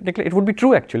false, right? It would be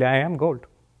true actually, I am gold.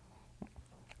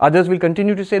 Others will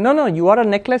continue to say, no, you are a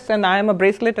necklace and I am a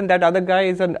bracelet and that other guy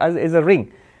is a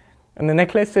ring. And the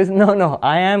necklace says, no,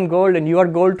 I am gold and you are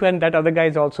gold too and that other guy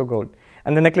is also gold.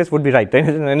 And the necklace would be right, then it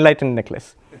is an enlightened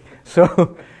necklace.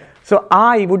 So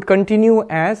I would continue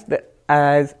as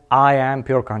I am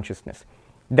pure consciousness.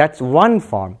 That's one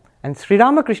form. And Sri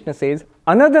Ramakrishna says,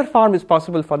 another form is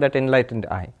possible for that enlightened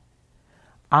I.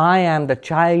 I am the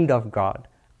child of God.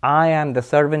 I am the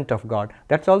servant of God.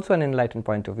 That's also an enlightened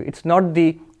point of view. It's not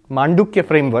the Mandukya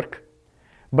framework,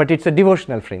 but it's a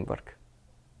devotional framework.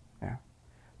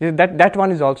 Yeah. That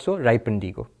one is also ripened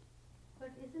ego. But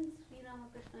isn't Sri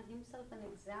Ramakrishna himself an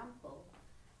example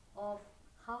of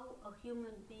how a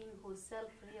human being who is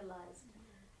self-realized,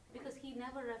 because he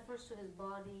never refers to his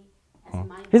body as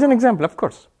my He's an body. example, of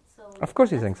course. Of course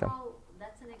he's an that's example. how-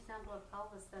 That's an example of how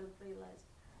a self-realized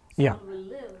soul Yeah. will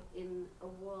live in a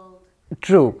world.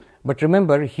 True, but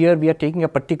remember, here we are taking a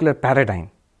particular paradigm.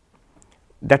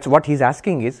 That's what he's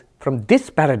asking is, from this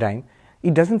paradigm,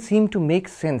 it doesn't seem to make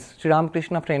sense. Sri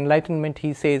Ramakrishna, after enlightenment,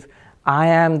 he says, I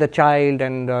am the child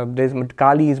and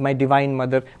Kali is my divine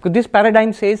mother. Because this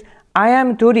paradigm says, I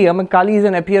am Turiyam and Kali is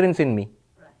an appearance in me.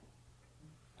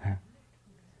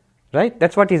 Right?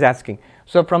 That's what he's asking.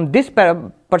 So from this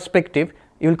perspective,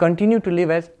 you will continue to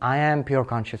live as I am pure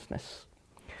consciousness.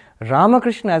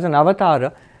 Ramakrishna as an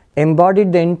avatar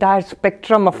embodied the entire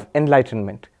spectrum of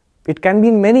enlightenment. It can be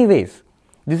in many ways.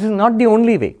 This is not the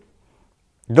only way.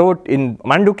 Though in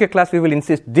Mandukya class we will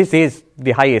insist this is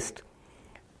the highest.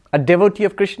 A devotee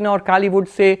of Krishna or Kali would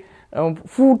say,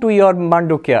 "Fu to your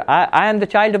Mandukya. I am the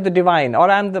child of the divine, or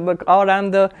I am the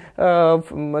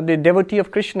devotee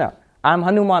of Krishna. I am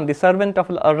Hanuman, the servant of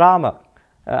Rama."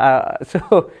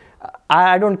 So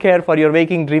I don't care for your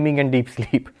waking, dreaming, and deep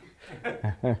sleep.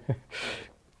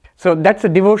 So that's a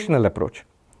devotional approach.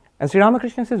 And Sri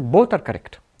Ramakrishna says both are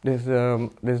correct.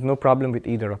 There's no problem with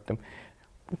either of them.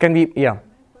 Can we, yeah.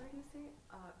 Where you say,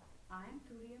 I am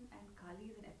Turiyam and Kali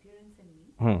is an appearance in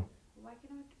me, why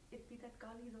cannot it be that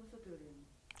Kali is also Turiyam?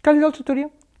 Kali is also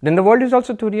Turiyam. Then the world is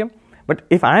also Turiyam. But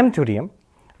if I am Turiyam,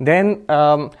 then,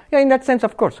 in that sense,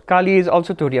 of course, Kali is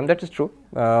also Turiyam. That is true.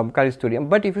 Kali is Turiyam.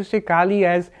 But if you say Kali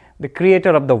as the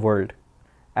creator of the world,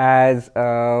 as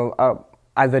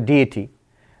a deity,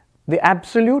 the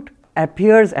absolute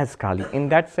appears as Kali. In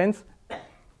that sense,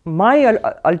 my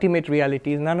ultimate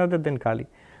reality is none other than Kali.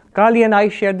 Kali and I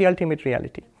share the ultimate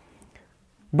reality.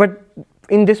 But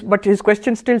his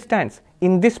question still stands.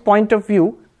 In this point of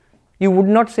view, you would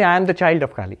not say I am the child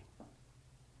of Kali.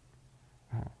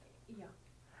 Yeah.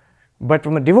 But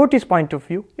from a devotee's point of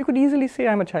view, you could easily say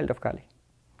I am a child of Kali.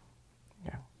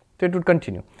 Yeah. So it would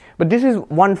continue. But this is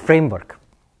one framework.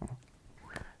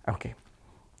 Okay.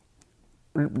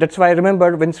 That's why I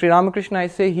remember when Sri Ramakrishna, I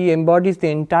say he embodies the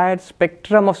entire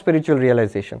spectrum of spiritual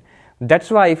realization.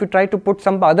 That's why if you try to put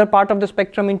some other part of the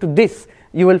spectrum into this,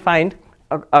 you will find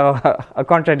a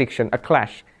contradiction, a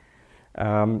clash.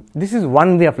 This is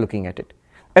one way of looking at it.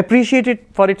 Appreciate it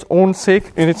for its own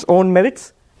sake, in its own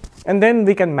merits, and then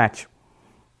we can match.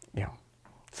 Yeah.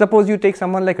 Suppose you take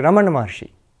someone like Ramana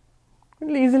Maharshi. He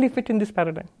will easily fit in this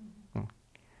paradigm.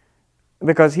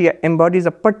 Because he embodies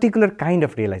a particular kind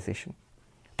of realization.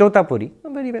 Totapuri,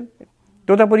 very well.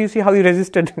 Totapuri, you see how he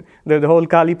resisted the whole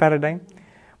Kali paradigm.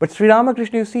 But Sri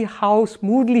Ramakrishna, you see how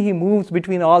smoothly he moves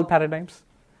between all paradigms.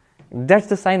 That's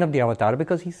the sign of the avatar,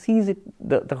 because he sees it,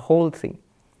 the whole thing.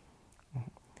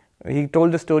 He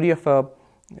told the story of a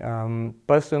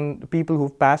people who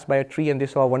passed by a tree and they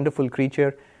saw a wonderful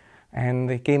creature, and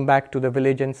they came back to the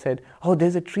village and said, "Oh,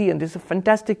 there's a tree and there's a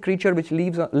fantastic creature which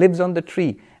lives on the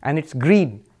tree and it's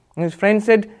green." And his friend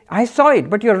said, "I saw it,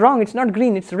 but you're wrong, it's not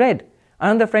green, it's red."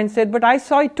 Another friend said, "But I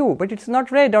saw it too, but it's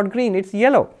not red or green, it's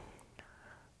yellow."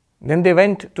 Then they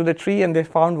went to the tree and they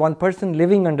found one person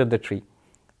living under the tree.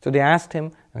 So they asked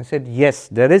him and he said, "Yes,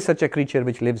 there is such a creature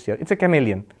which lives here. It's a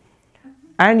chameleon.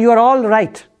 And you are all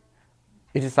right.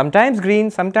 It is sometimes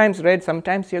green, sometimes red,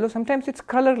 sometimes yellow, sometimes it's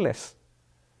colorless.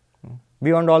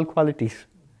 Beyond all qualities."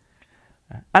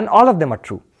 And all of them are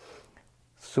true.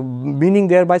 So meaning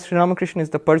thereby Sri Ramakrishna is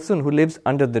the person who lives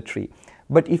under the tree.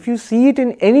 But if you see it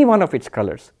in any one of its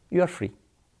colors, you are free.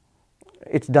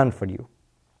 It's done for you.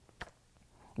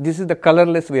 This is the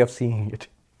colorless way of seeing it.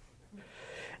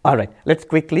 All right, let's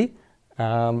quickly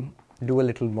do a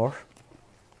little more.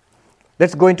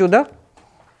 Let's go into the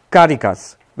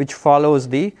Karikas, which follows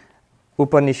the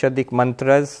Upanishadic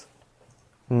mantras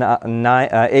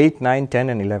 8, 9, 10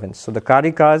 and 11. So the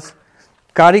Karikas,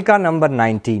 Karika number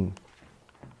 19.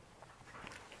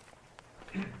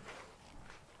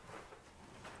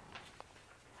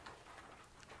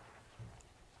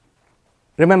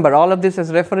 Remember, all of this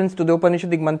is reference to the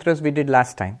Upanishadic mantras we did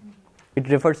last time. It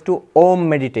refers to Om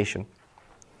meditation.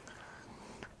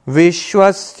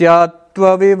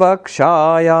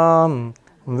 Viśvasyātvavivakṣāyām,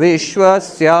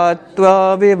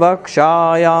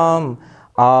 viśvasyātvavivakṣāyām,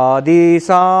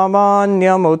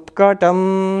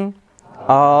 ādīsāmānyamutkaṭam,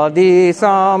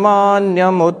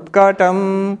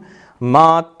 ādīsāmānyamutkaṭam,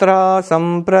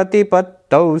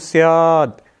 mātrāsaṃpratipattau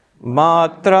syād,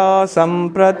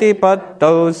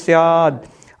 mātrāsaṃpratipattau syād,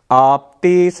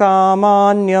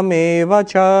 āptisāmānyameva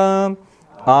ca,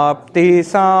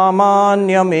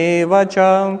 āptisāmānyameva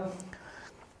ca.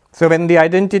 So when the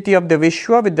identity of the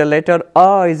Vishwa with the letter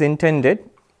A is intended,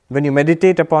 when you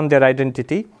meditate upon their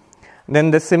identity, then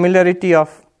the similarity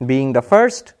of being the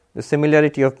first, the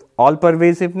similarity of all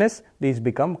pervasiveness, these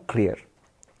become clear.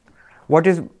 What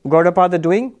is Gaudapada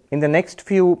doing? In the next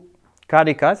few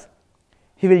Karikas,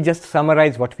 he will just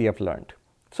summarize what we have learned.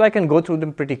 So I can go through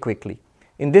them pretty quickly.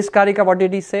 In this Karika, what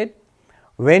did he say?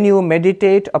 When you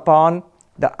meditate upon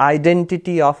the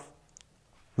identity of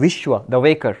Vishwa, the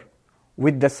waker,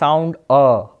 with the sound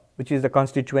A, which is the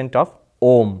constituent of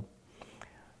Om,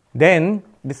 then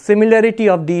the similarity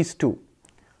of these two.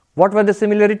 What was the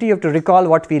similarity? You have to recall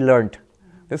what we learned.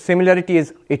 The similarity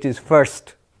is, it is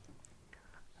first.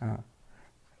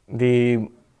 The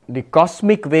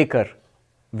cosmic waker,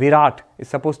 Virat, is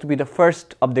supposed to be the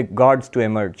first of the gods to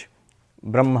emerge.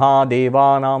 Brahma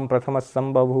devanam prathamas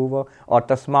sambhavuva, or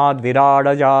tasmad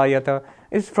viradajayata,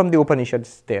 is from the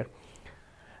Upanishads there.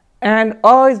 And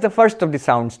A is the first of the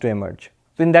sounds to emerge.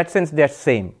 So in that sense they are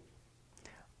same.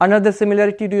 Another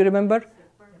similarity, do you remember?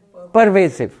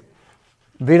 Pervasive.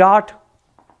 Virat,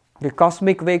 the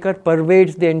cosmic waker,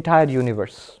 pervades the entire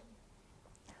universe.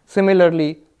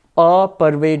 Similarly, A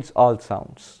pervades all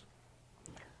sounds.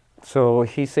 So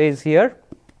he says here,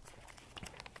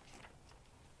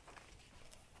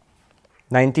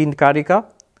 19th Karika,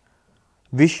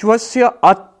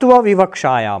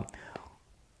 viśvasyātvavivakṣāyāmādisāmānyameva.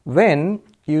 When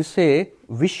you say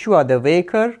Vishwa, the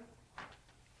waker,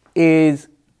 is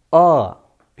A,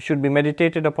 should be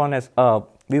meditated upon as A.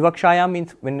 Vivakṣāyāmādisāmānyameva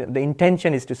means when the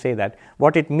intention is to say that.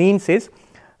 What it means is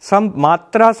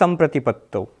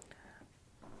mātrāsaṃpratipattau.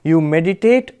 You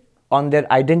meditate on their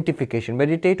identification.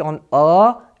 Meditate on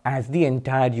A as the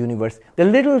entire universe. The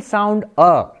little sound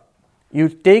A, you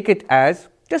take it as,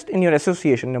 just in your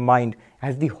association, in your mind,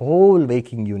 as the whole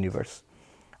waking universe.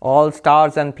 All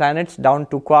stars and planets, down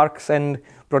to quarks and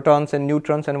protons and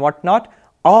neutrons and whatnot,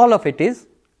 all of it is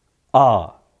A.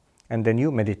 And then you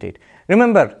meditate.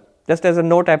 Remember, just as a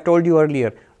note I have told you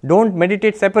earlier, don't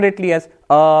meditate separately as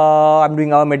I'm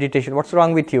doing our meditation. What's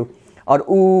wrong with you? Or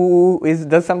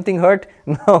does something hurt?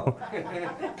 No.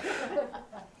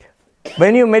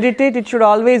 When you meditate, it should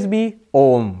always be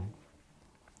Om.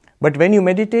 But when you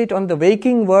meditate on the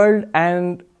waking world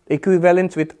and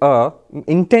equivalence with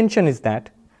intention is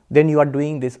that, then you are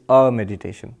doing this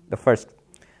meditation, the first.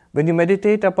 When you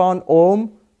meditate upon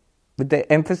Om, with the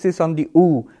emphasis on the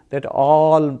that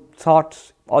all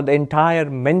thoughts or the entire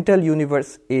mental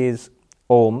universe is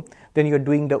Om, then you are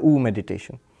doing the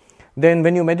meditation. Then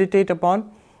when you meditate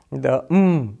upon the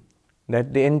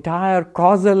that the entire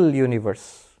causal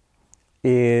universe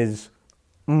is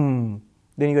then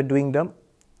you are doing the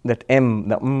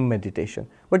meditation.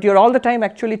 But you are all the time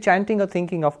actually chanting or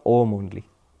thinking of Om only.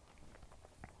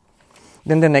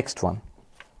 Then the next one,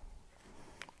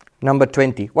 number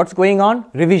 20. What's going on?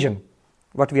 Revision.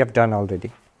 What we have done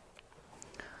already.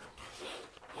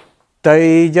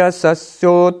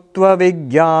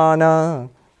 Taijasasyotvavijñāna,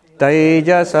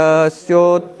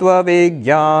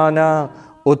 taijasasyotvavijñāna,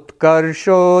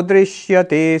 utkarṣo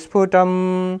dṛśyate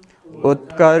sphuṭam,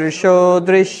 utkarṣo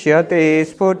dṛśyate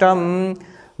sphuṭam,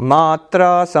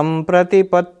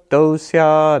 mātrāsaṃpratipattau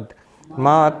syād,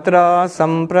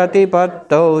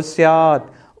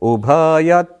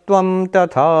 ubhayatvaṃ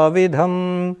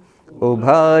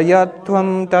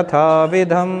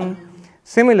tathāvidham.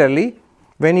 Similarly,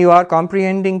 when you are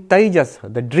comprehending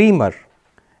taijasa, the dreamer,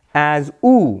 as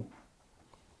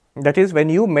that is when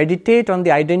you meditate on the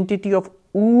identity of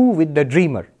with the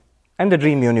dreamer and the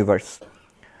dream universe,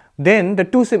 then the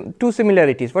two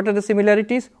similarities. What are the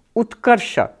similarities?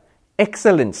 Utkarṣa,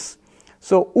 excellence.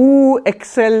 So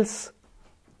excels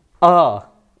A.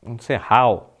 Say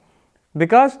how?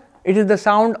 Because it is the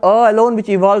sound A alone which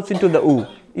evolves into the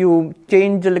You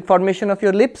change the formation of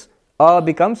your lips, A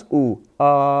becomes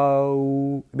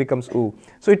becomes So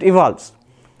it evolves.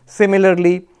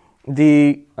 Similarly,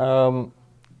 the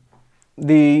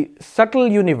subtle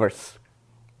universe,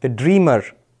 the dreamer,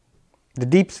 the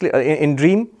deep sleep, in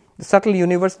dream, the subtle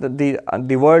universe,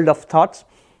 the world of thoughts,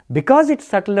 because it's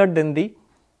subtler than the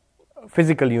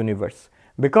physical universe,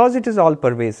 because it is all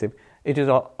pervasive, it is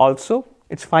also,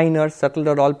 it's finer,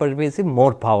 subtler, all pervasive,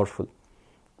 more powerful.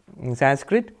 In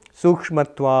Sanskrit,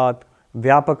 sukshmatvat,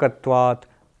 vyapakatvat,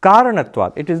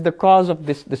 karanatvat, it is the cause of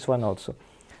this one also.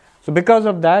 So because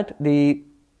of that, the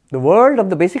world of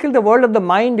the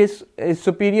mind is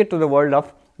superior to the world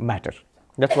of matter.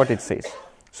 That's what it says.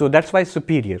 So that's why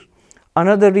superior.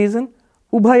 Another reason,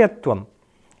 ubhayatvaṃ.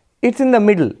 It's in the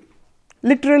middle.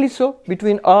 Literally so,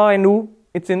 between A and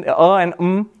it's in A and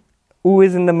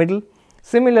is in the middle.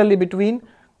 Similarly, between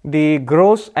the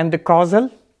gross and the causal,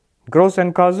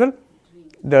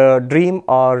 the dream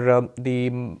or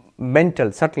the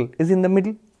mental, subtle, is in the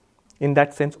middle. In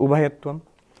that sense, ubhayatvaṃ.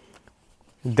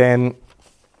 Then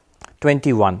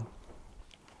 21.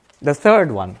 The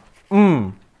third one,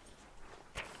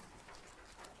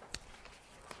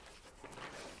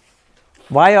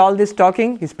 Why all this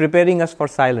talking? He's preparing us for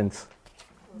silence,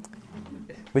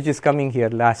 which is coming here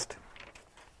last.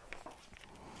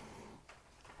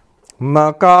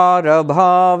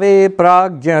 Makārabhāve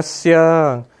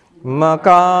prājñasya,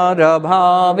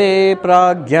 makārabhāve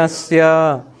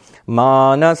prājñasya,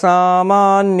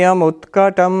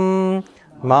 mānasāmānyamutkaṭam,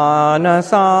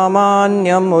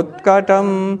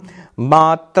 mānasāmānyamutkaṭam,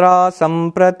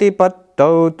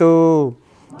 mātrāsaṃpratipattau,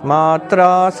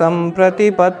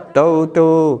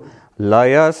 mātrāsaṃpratipattau,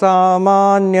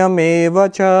 layasāmānyameva,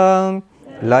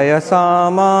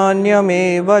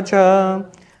 layasāmānyameva.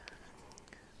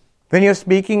 When you're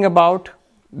speaking about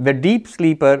the deep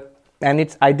sleeper and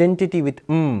its identity with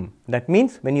that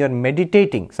means when you're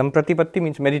meditating, sampratipatti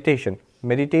means meditation,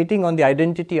 meditating on the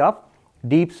identity of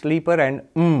deep sleeper and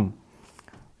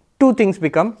two things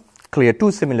become clear, two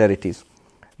similarities.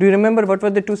 Do you remember what were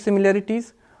the two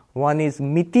similarities? One is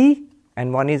miti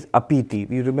and one is apiti.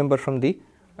 You remember from the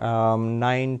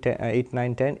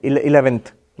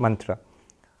 11th mantra.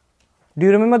 Do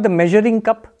you remember the measuring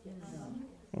cup?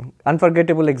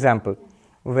 Unforgettable example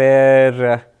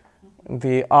where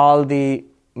all the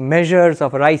measures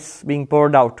of rice being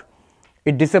poured out,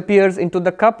 it disappears into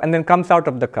the cup and then comes out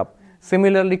of the cup.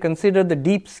 Similarly, consider the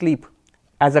deep sleep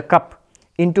as a cup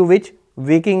into which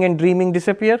waking and dreaming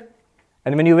disappear,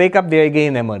 and when you wake up they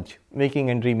again emerge, waking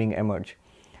and dreaming emerge.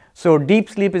 So deep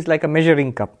sleep is like a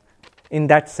measuring cup in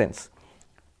that sense.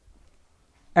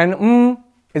 And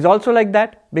is also like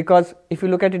that, because if you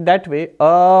look at it that way,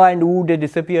 and they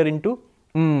disappear into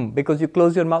because you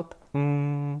close your mouth.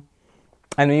 And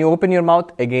when you open your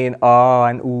mouth, again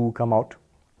and come out.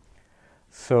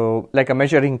 So like a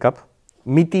measuring cup.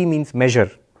 Miti means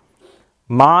measure.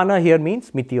 Mana here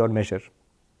means miti or measure.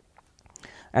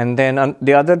 And then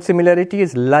the other similarity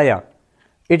is laya.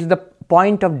 It's the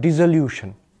point of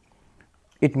dissolution.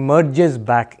 It merges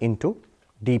back into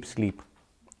deep sleep.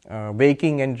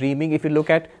 Waking and dreaming, if you look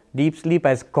at deep sleep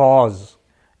as cause,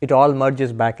 it all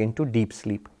merges back into deep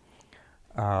sleep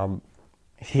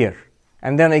here.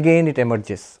 And then again it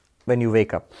emerges when you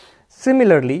wake up.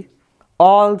 Similarly,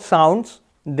 all sounds,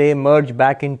 they merge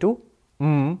back into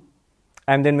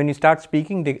and then when you start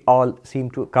speaking, they all seem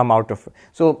to come out of.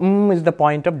 So is the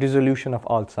point of dissolution of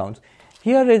all sounds.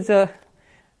 Here is a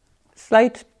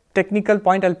slight technical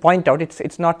point I'll point out.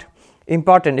 It's not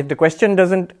important. If the question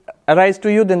doesn't arise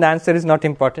to you, then the answer is not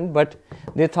important, but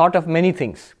they thought of many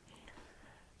things.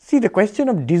 See, the question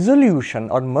of dissolution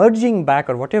or merging back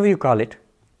or whatever you call it,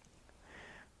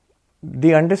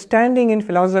 the understanding in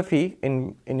philosophy,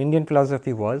 in Indian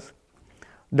philosophy was,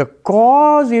 the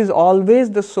cause is always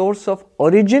the source of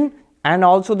origin and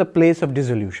also the place of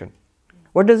dissolution.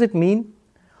 What does it mean?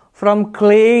 From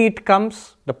clay it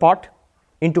comes, the pot,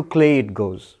 into clay it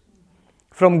goes.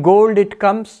 From gold it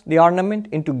comes, the ornament,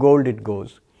 into gold it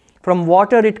goes. From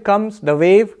water it comes, the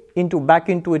wave, back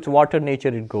into its water nature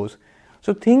it goes.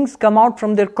 So things come out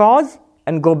from their cause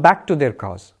and go back to their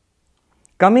cause.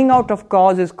 Coming out of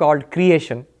cause is called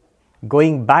creation.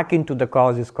 Going back into the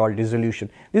cause is called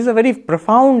dissolution. This is a very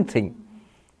profound thing.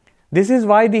 This is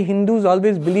why the Hindus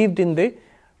always believed in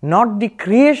not the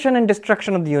creation and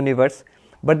destruction of the universe,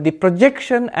 but the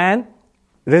projection and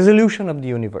resolution of the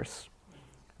universe.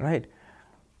 Right?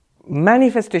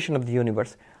 Manifestation of the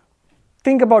universe.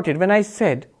 Think about it. When I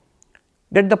said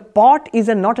that the pot is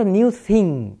not a new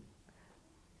thing,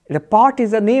 the pot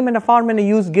is a name and a form and a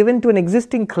use given to an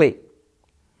existing clay.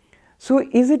 So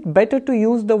is it better to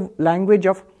use the language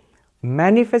of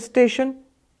manifestation,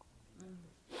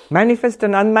 manifest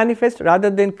and unmanifest, rather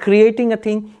than creating a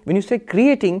thing? When you say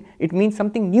creating, it means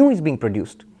something new is being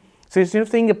produced. So instead of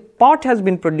saying a pot has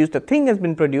been produced, a thing has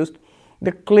been produced,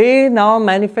 the clay now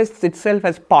manifests itself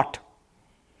as pot.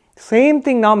 Same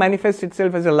thing now manifests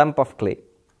itself as a lump of clay.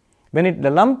 When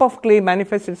the lump of clay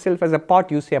manifests itself as a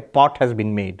pot, you say a pot has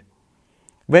been made.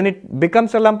 When it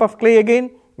becomes a lump of clay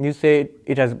again, you say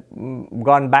it has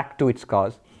gone back to its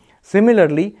cause.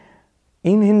 Similarly,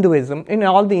 in Hinduism, in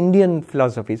all the Indian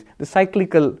philosophies, the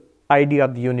cyclical idea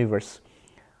of the universe,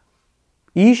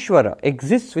 Ishvara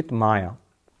exists with Maya.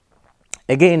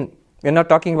 Again, we are not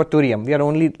talking about Turiam, we are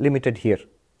only limited here.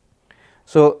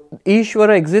 So,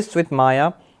 Ishvara exists with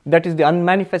Maya, that is the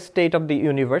unmanifest state of the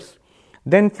universe.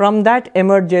 Then from that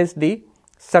emerges the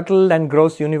subtle and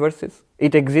gross universes.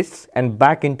 It exists and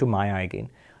back into Maya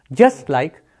again. Just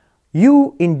like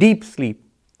you in deep sleep,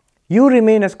 you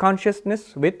remain as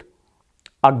consciousness with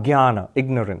ajnana,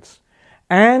 ignorance.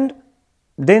 And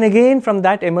then again from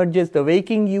that emerges the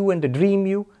waking you and the dream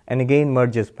you, and again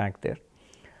merges back there.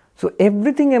 So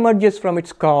everything emerges from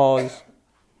its cause.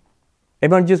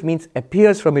 Emerges means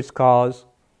appears from its cause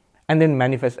and then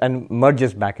manifests and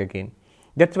merges back again.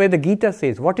 That's why the Gita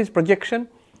says, what is projection?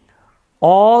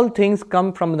 All things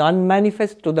come from the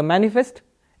unmanifest to the manifest,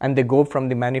 and they go from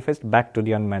the manifest back to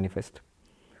the unmanifest.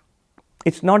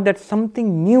 It's not that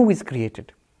something new is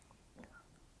created.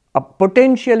 A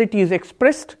potentiality is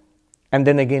expressed and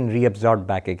then again reabsorbed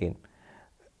back again.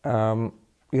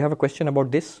 You have a question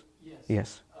about this? Yes.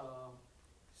 Yes.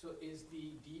 So is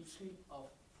the deep sleep of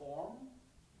form,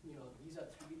 these are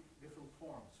three different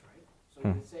forms, right? So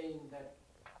you're saying that...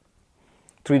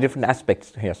 Three different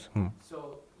aspects, yes.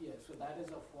 So that is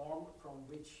a form from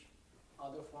which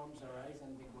other forms arise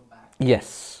and they go back?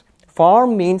 Yes.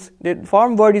 Form means, the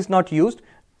form word is not used,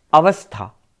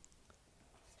 avastha,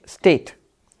 state.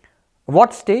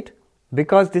 What state?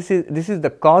 Because this is the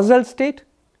causal state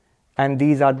and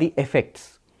these are the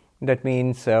effects. That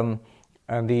means the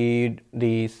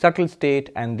subtle state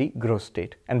and the gross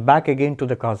state, and back again to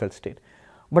the causal state.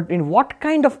 But in what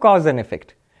kind of cause and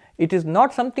effect? It is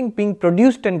not something being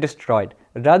produced and destroyed,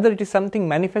 rather it is something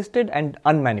manifested and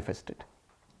unmanifested.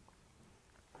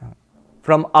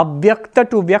 From avyakta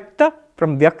to vyakta,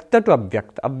 from vyakta to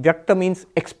avyakta. Avyakta means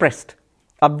expressed.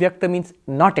 Avyakta means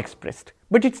not expressed.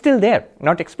 But it's still there.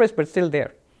 Not expressed, but still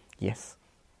there. Yes.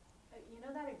 You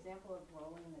know that example of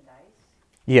rolling the dice?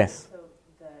 Yes. So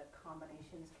the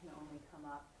combinations can only come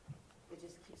up, it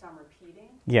just keeps on repeating?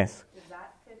 Yes. Does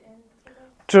that fit into this?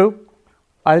 True.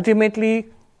 Ultimately,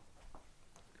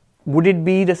 would it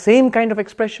be the same kind of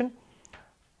expression?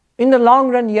 In the long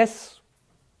run, yes.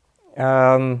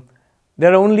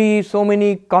 There are only so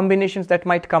many combinations that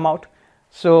might come out.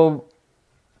 So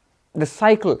the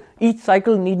cycle, each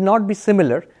cycle need not be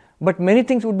similar, but many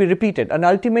things would be repeated, and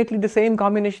ultimately the same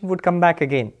combination would come back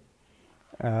again.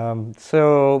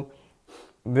 So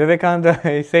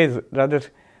Vivekananda says, rather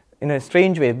in a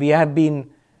strange way, we have been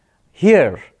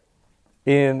here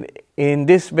in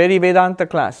this very Vedanta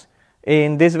class,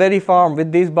 in this very form,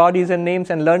 with these bodies and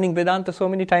names, and learning Vedanta so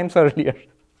many times earlier.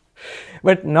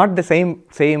 But not the same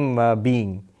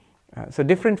being. So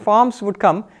different forms would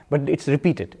come, but it's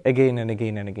repeated again and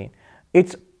again and again.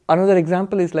 It's another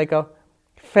example is like a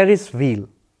Ferris wheel.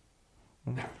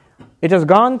 It has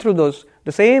gone through those.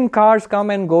 The same cars come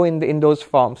and go in those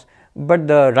forms, but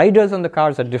the riders on the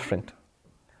cars are different.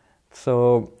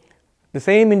 So the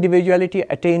same individuality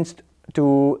attains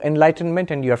to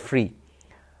enlightenment and you are free.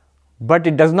 But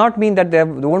it does not mean that there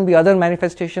won't be other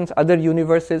manifestations, other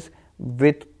universes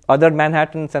with other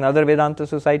Manhattans and other Vedanta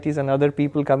societies and other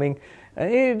people coming.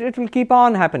 It will keep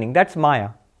on happening. That's Maya.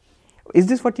 Is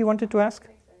this what you wanted to ask?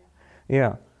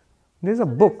 Yeah. There's a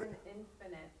book. There's an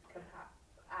infinite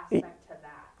aspect to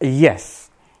that. Yes.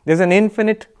 There's an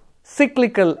infinite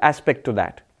cyclical aspect to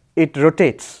that. It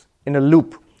rotates in a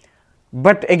loop.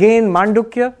 But again,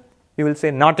 Mandukya, you will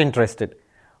say, not interested.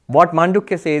 What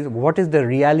Mandukya says, what is the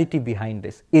reality behind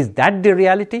this? Is that the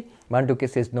reality? Mandukya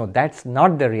says, no, that's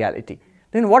not the reality.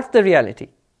 Then what's the reality?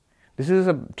 This is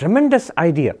a tremendous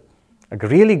idea, a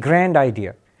really grand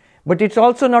idea. But it's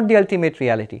also not the ultimate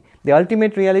reality. The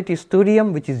ultimate reality is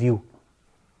Turiam, which is you.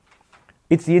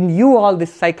 It's in you all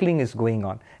this cycling is going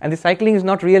on. And the cycling is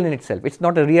not real in itself. It's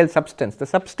not a real substance. The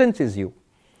substance is you.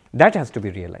 That has to be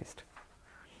realized.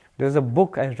 There's a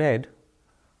book I read,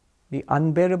 The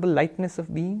Unbearable Lightness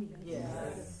of Being.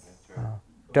 Yes.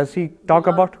 Does he talk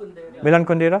about Milan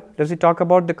Kundera? Does he talk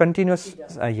about the continuous?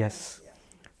 Yes.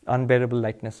 Unbearable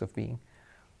lightness of being.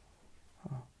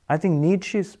 I think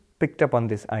Nietzsche's picked up on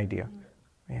this idea.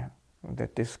 Yeah.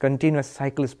 That this continuous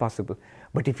cycle is possible.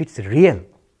 But if it's real,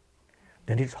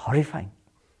 then it's horrifying.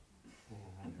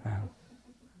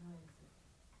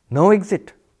 No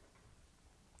exit.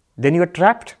 Then you are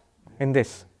trapped in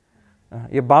this.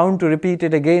 You're bound to repeat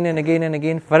it again and again and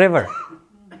again forever.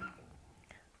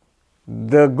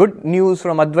 The good news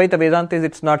from Advaita Vedanta is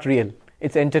it's not real.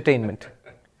 It's entertainment.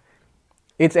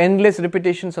 It's endless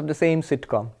repetitions of the same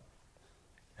sitcom.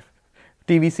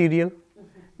 TV serial.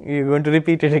 You're going to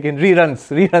repeat it again.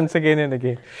 Reruns again and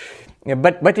again. Yeah,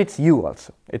 but it's you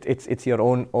also. It's your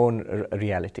own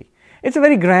reality. It's a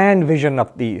very grand vision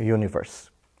of the universe.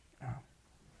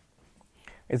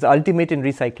 It's the ultimate in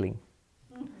recycling.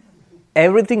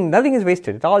 Nothing is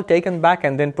wasted. It's all taken back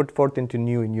and then put forth into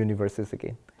new universes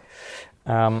again.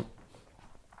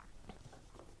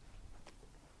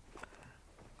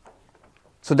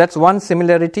 So that's one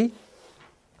similarity.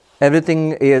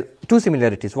 Everything is two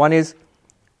similarities. One is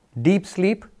deep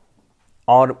sleep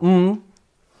or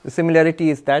The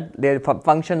similarity is that they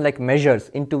function like measures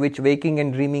into which waking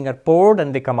and dreaming are poured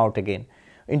and they come out again.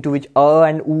 Into which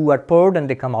and u are poured and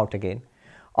they come out again.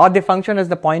 Or they function as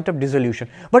the point of dissolution.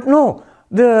 But no,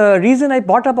 the reason I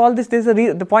brought up all this, there's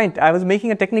the point. I was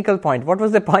making a technical point. What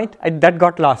was the point? That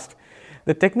got lost.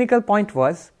 The technical point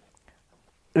was,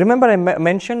 remember I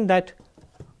mentioned that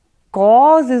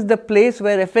cause is the place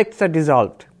where effects are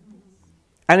dissolved.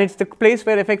 And it's the place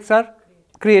where effects are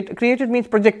created. Created means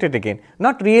projected again,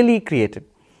 not really created.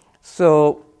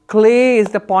 So clay is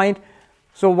the point.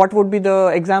 So what would be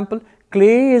the example?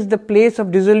 Clay is the place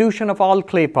of dissolution of all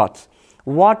clay pots.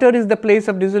 Water is the place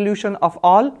of dissolution of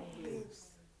all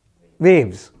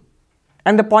waves.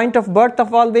 And the point of birth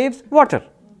of all waves? Water.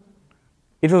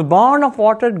 It was born of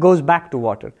water, it goes back to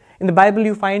water. In the Bible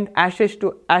you find ashes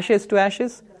to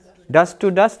ashes, dust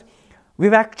to dust.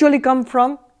 We've actually come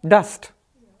from dust.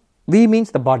 We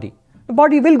means the body. The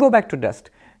body will go back to dust.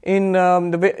 In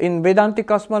Vedantic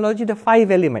cosmology, the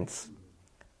 5 elements,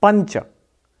 pancha.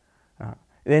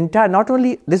 The entire, not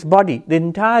only this body, the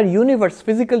entire universe,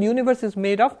 physical universe is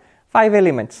made of 5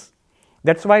 elements.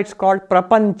 That's why it's called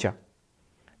prapancha.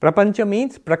 Prapancha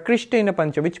means prakrishtena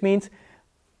pancha, which means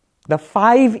the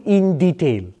 5 in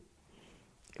detail.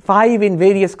 5 in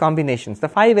various combinations. The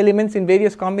 5 elements in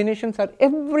various combinations are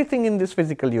everything in this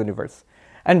physical universe.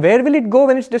 And where will it go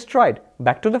when it's destroyed?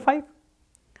 Back to the 5.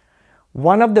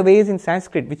 One of the ways in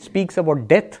Sanskrit which speaks about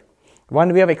death,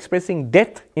 one way of expressing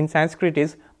death in Sanskrit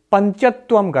is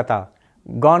panchatvam gata,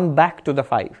 gone back to the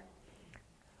 5.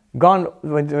 Gone,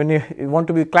 when you want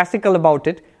to be classical about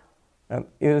it,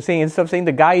 instead of saying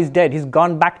the guy is dead, he's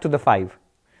gone back to the 5.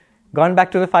 Gone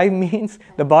back to the 5 means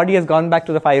the body has gone back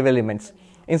to the 5 elements.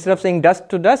 Instead of saying dust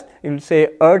to dust, you will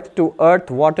say earth to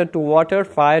earth, water to water,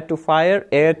 fire to fire,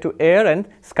 air to air, and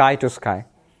sky to sky.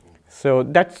 So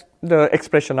that's the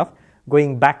expression of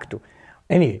going back to.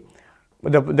 Anyway,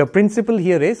 the principle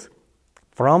here is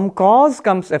from cause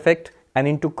comes effect, and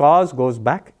into cause goes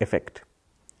back effect.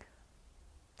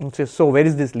 And so where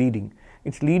is this leading?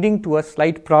 It's leading to a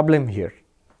slight problem here.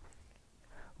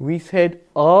 We said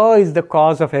A is the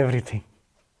cause of everything.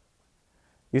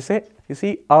 You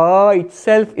see, A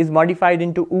itself is modified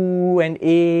into U and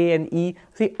A and E.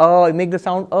 See, A, make the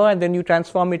sound A and then you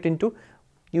transform it into,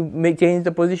 you may change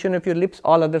the position of your lips,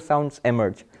 all other sounds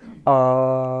emerge.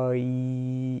 A,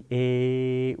 E,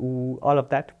 A, U, all of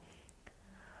that.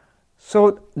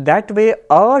 So that way,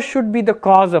 A should be the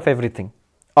cause of everything,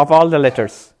 of all the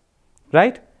letters,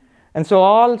 right? And so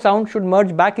all sound should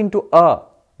merge back into A,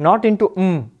 not into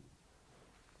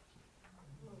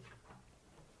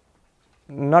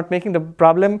Not making the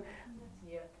problem.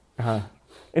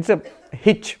 It's a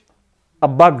hitch, a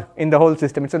bug in the whole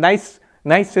system. It's a nice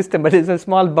system, but it's a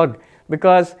small bug,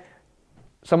 because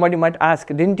somebody might ask,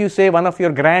 didn't you say one of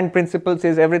your grand principles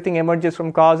is everything emerges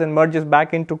from cause and merges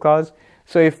back into cause?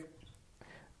 So if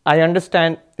I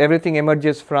understand everything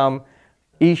emerges from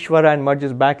Ishvara and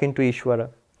merges back into Ishvara,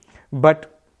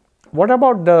 but what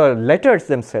about the letters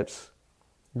themselves?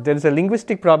 There is a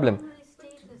linguistic problem.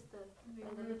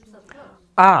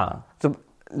 So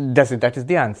that is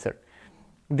the answer.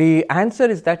 The answer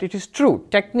is that it is true.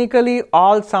 Technically,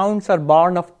 all sounds are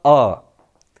born of A.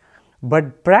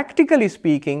 But practically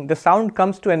speaking, the sound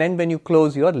comes to an end when you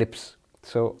close your lips.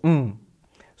 So,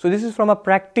 So this is from a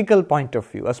practical point of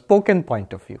view, a spoken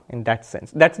point of view, in that sense.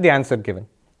 That's the answer given.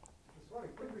 Sorry,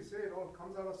 could we say it all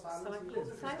comes out of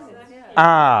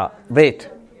silence?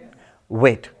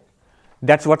 Wait.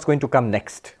 That's what's going to come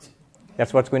next.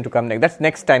 That's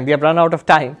next time. We have run out of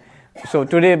time. So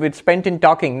today it's spent in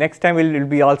talking. Next time we'll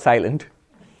be all silent.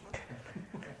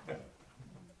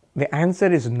 The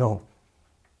answer is no.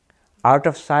 Out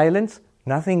of silence,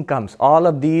 nothing comes. All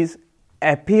of these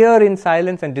appear in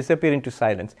silence and disappear into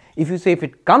silence. If you say if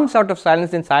it comes out of silence,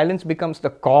 then silence becomes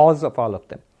the cause of all of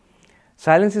them.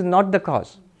 Silence is not the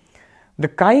cause. The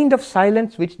kind of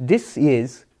silence which this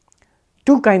is,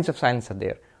 2 kinds of silence are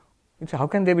there. So how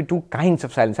can there be 2 kinds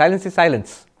of silence? Silence is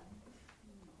silence.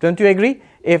 Don't you agree?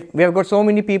 If we have got so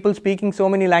many people speaking so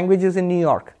many languages in New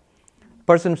York, a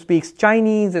person speaks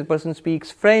Chinese, a person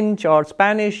speaks French or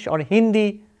Spanish or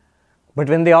Hindi, but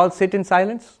when they all sit in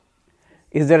silence,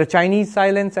 is there a Chinese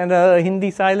silence and a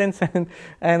Hindi silence and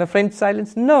a French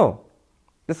silence? No.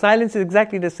 The silence is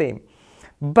exactly the same.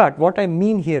 But what I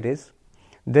mean here is,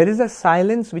 there is a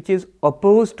silence which is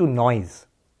opposed to noise.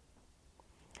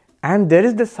 And there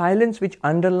is the silence which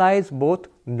underlies both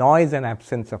noise and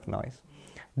absence of noise.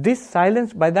 This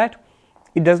silence, by that,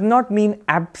 it does not mean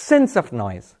absence of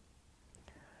noise.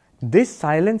 This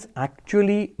silence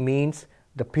actually means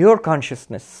the pure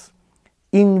consciousness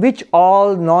in which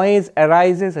all noise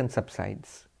arises and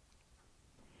subsides.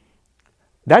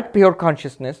 That pure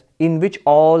consciousness in which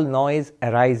all noise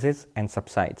arises and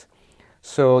subsides.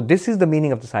 So this is the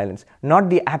meaning of the silence, not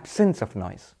the absence of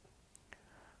noise.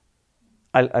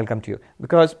 I'll come to you.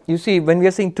 Because you see, when we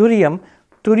are saying Turiam,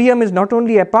 Turium is not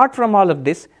only apart from all of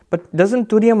this, but doesn't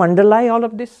Turium underlie all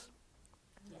of this?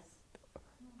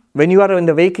 When you are in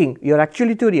the waking, you are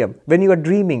actually Turium. When you are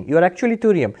dreaming, you are actually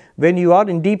Turium. When you are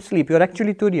in deep sleep, you are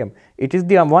actually Turium. It is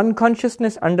the one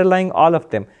consciousness underlying all of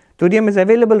them. Turium is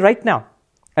available right now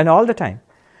and all the time.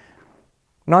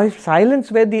 Now, if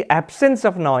silence were the absence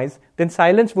of noise, then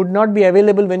silence would not be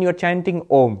available when you are chanting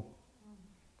Om.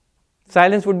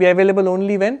 Silence would be available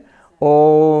only when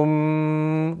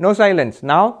Om. No silence.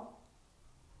 Now,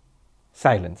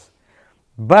 silence.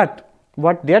 But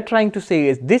what they are trying to say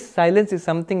is this silence is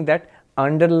something that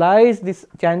underlies this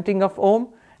chanting of Om,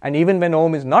 and even when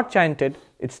Om is not chanted,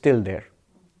 it's still there.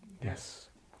 Yes.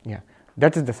 Yeah.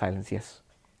 That is the silence, yes.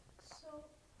 So,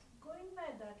 going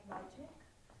by that logic,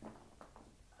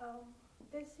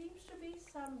 there seems to be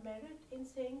some merit in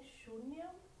saying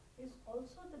Shunyam is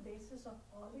also the basis of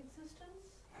all existence.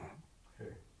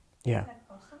 Yeah. Is that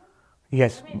possible?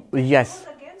 Yes. I mean, Yes.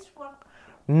 goes against what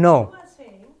No. you are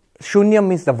saying. Shunyam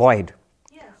means the void.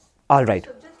 Yes. All right.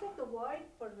 So just like the void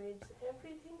pervades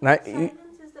everything, Now,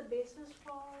 silence is the basis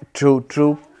for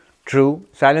True.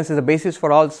 Silence is the basis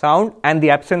for all sound and the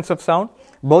absence of sound.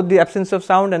 Both the absence of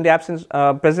sound and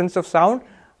the presence of sound,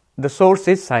 the source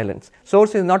is silence.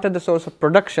 Source is not at the source of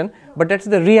production, but that's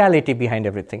the reality behind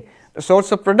everything. The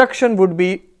source of production would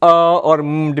be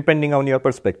depending on your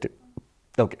perspective.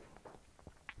 Okay.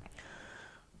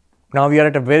 Now we are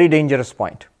at a very dangerous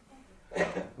point.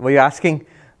 We are asking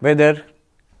whether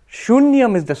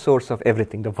Shunyam is the source of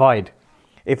everything, the void.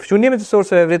 If Shunyam is the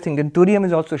source of everything, then Turiam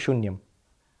is also Shunyam.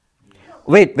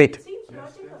 Wait.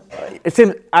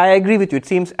 I agree with you. It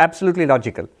seems absolutely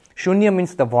logical. Shunyam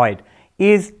means the void.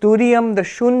 Is Turiam the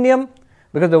Shunyam?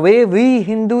 Because the way we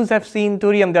Hindus have seen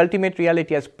Turiam, the ultimate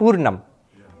reality, as Purnam,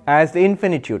 as the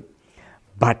infinitude.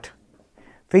 But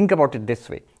think about it this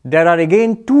way. There are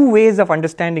again two ways of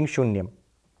understanding Shunyam.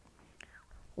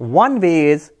 One way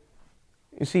is,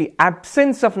 you see,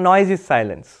 absence of noise is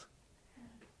silence.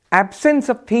 Absence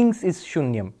of things is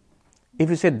Shunyam. If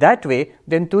you say that way,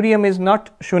 then Turiam is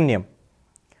not Shunyam.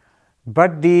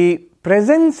 But the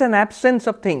presence and absence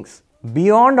of things,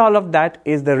 beyond all of that,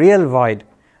 is the real void.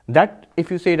 That, if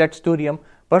you say that's Turiam,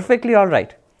 perfectly all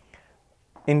right.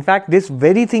 In fact, this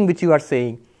very thing which you are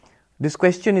saying, this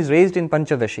question is raised in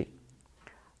Panchadashi.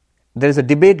 There is a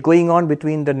debate going on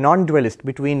between the non-dualist,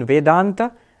 between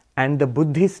Vedanta and the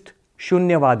Buddhist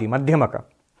Shunyavadi, Madhyamaka.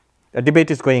 A debate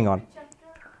is going on.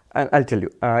 I'll tell you.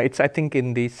 It's, I think,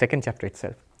 in the second chapter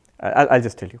itself. I'll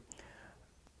just tell you.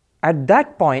 At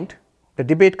that point, the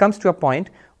debate comes to a point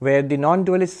where the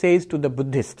non-dualist says to the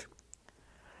Buddhist,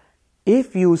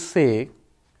 if you say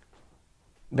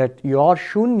that your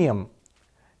Shunyam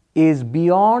is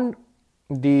beyond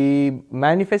the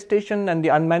manifestation and the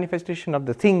unmanifestation of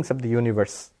the things of the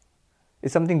universe,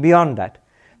 is something beyond that,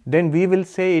 then we will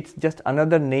say it's just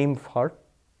another name for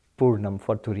Purnam,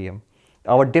 for Turiam.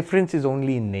 Our difference is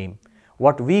only in name.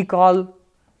 What we call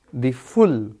the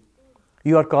full,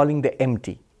 you are calling the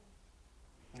empty.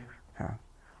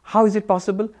 How is it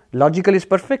possible? Logically, it's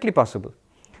perfectly possible.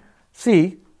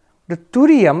 See, the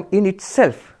Turiam in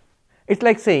itself, it's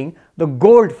like saying the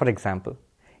gold, for example.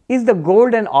 Is the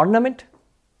gold an ornament?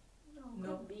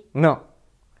 No.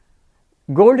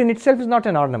 Gold in itself is not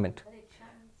an ornament.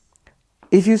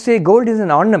 If you say gold is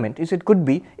an ornament, you say it could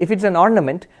be. If it's an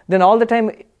ornament, then all the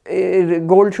time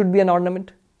gold should be an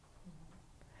ornament.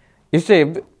 You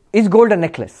say, is gold a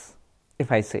necklace?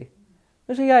 If I say,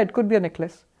 you say, yeah, it could be a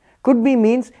necklace. Could be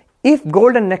means if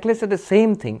gold and necklace are the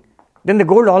same thing, then the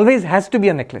gold always has to be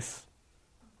a necklace.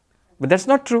 But that's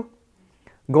not true.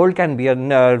 Gold can be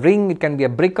a ring, it can be a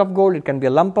brick of gold, it can be a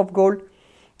lump of gold.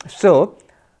 So,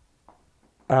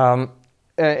 in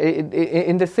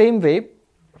the same way,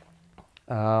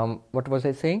 what was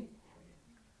I saying?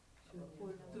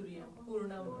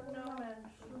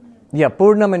 Yeah,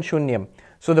 Purnam and Shunyam.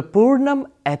 So the Purnam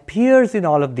appears in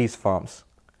all of these forms,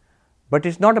 but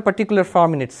it's not a particular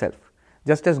form in itself.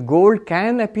 Just as gold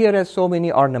can appear as so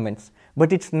many ornaments,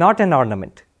 but it's not an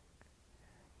ornament.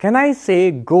 Can I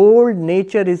say gold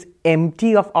nature is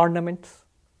empty of ornaments?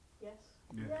 Yes.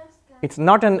 It's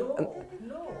not an...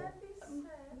 No.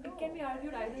 It can be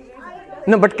argued either way.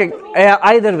 No, but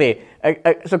either way.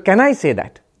 So can I say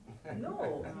that?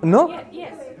 No?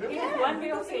 Yes. It is one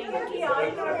way of saying it.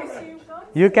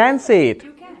 You can say it.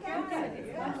 You can.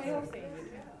 It's one way of saying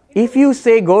it. If you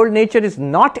say gold nature is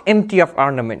not empty of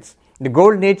ornaments, the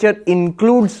gold nature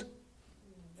includes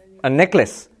a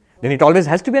necklace, then it always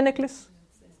has to be a necklace.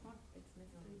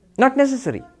 Not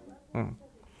necessary.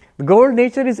 The gold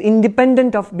nature is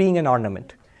independent of being an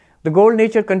ornament. The gold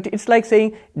nature, it's like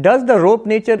saying, does the rope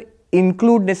nature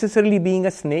include necessarily being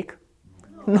a snake?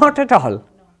 Not at all.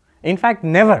 In fact,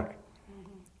 never.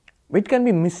 It can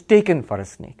be mistaken for a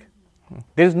snake.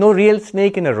 There is no real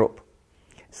snake in a rope.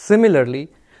 Similarly,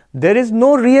 there is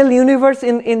no real universe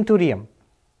in Turiya.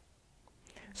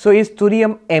 So is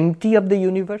Turiya empty of the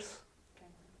universe?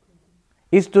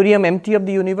 Is Turiya empty of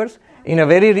the universe? In a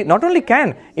very, not only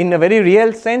can, in a very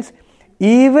real sense,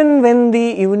 even when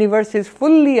the universe is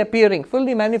fully appearing,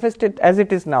 fully manifested as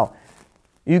it is now,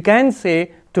 you can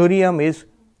say Turiya is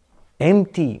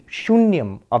empty,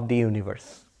 shunyam of the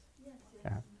universe.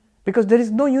 Because there is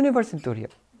no universe in Turiya.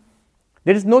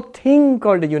 There is no thing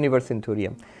called a universe in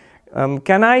Turiya.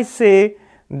 Can I say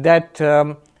that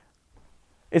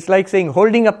it's like saying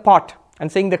holding a pot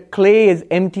and saying the clay is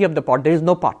empty of the pot. There is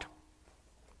no pot.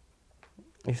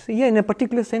 You see, yeah, in a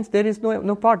particular sense there is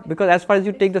no pot, because as far as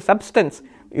you take the substance,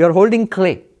 you are holding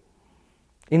clay.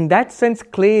 In that sense,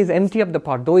 clay is empty of the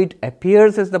pot, though it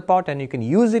appears as the pot and you can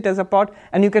use it as a pot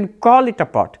and you can call it a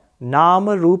pot.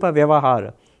 Nama, Rupa,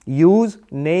 Vyavahara. Use,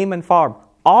 name and form.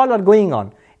 All are going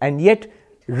on. And yet,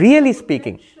 really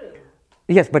speaking,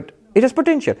 yes, but it has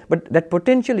potential. But that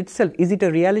potential itself, is it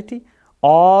a reality?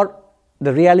 Or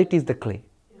the reality is the clay?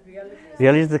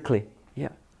 Reality is the clay. Yeah.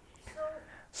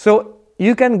 So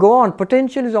you can go on.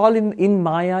 Potential is all in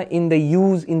Maya, in the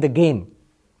use, in the game.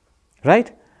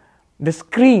 Right? The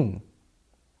screen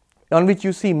on which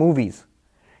you see movies,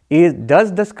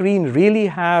 does the screen really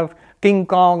have King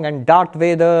Kong and Darth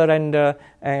Vader and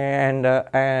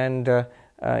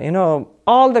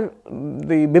all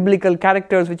the biblical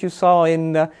characters which you saw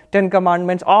in the Ten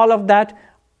Commandments? All of that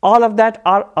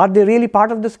are they really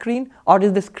part of the screen, or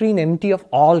is the screen empty of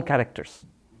all characters?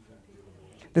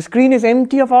 The screen is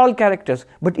empty of all characters,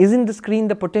 but isn't the screen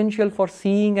the potential for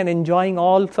seeing and enjoying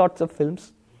all sorts of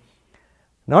films?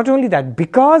 Not only that,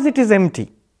 because it is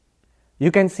empty,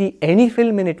 you can see any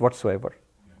film in it whatsoever,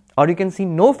 or you can see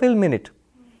no film in it.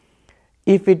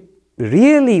 If it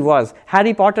really was,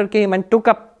 Harry Potter came and took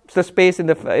up the space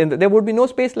there would be no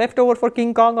space left over for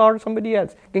King Kong or somebody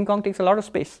else. King Kong takes a lot of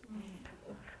space.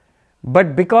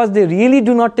 But because they really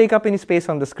do not take up any space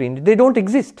on the screen, they don't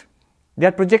exist. They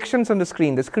are projections on the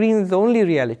screen. The screen is the only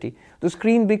reality. The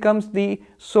screen becomes the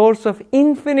source of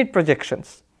infinite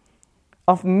projections,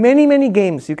 of many, many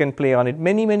games you can play on it,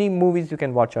 many, many movies you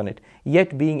can watch on it,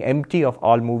 yet being empty of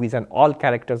all movies and all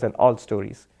characters and all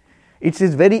stories. It's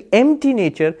this very empty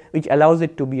nature which allows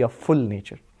it to be a full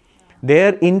nature.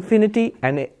 There infinity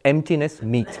and emptiness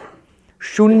meet.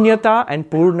 Shunyata and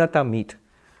Purnata meet.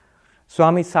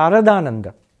 Swami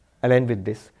Sarvapriyananda, I'll end with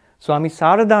this. Swami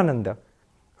Sarvapriyananda,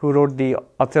 who wrote the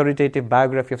authoritative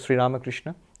biography of Sri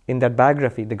Ramakrishna, in that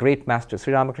biography, the great master,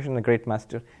 Sri Ramakrishna, the great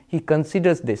master, he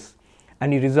considers this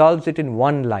and he resolves it in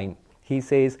one line. He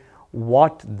says,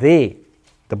 what they,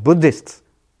 the Buddhists,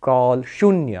 call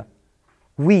Shunya,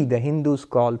 we, the Hindus,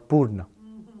 call Purna.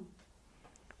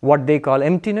 What they call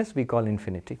emptiness, we call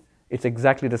infinity. It's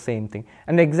exactly the same thing.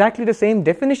 And exactly the same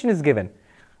definition is given.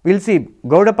 We'll see,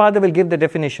 Gaudapada will give the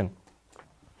definition.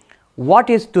 What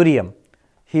is Turiya?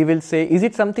 He will say, is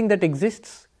it something that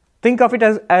exists? Think of it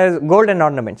as gold and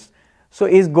ornaments. So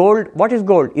is gold, what is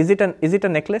gold? Is it a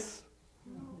necklace?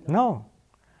 No.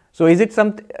 So is it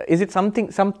something, is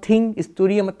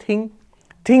Turiya a thing?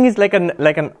 Thing is like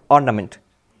an ornament.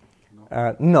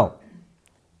 No.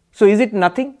 So is it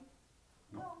nothing?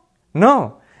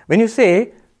 No. When you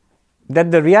say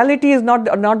that the reality is not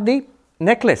the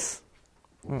necklace,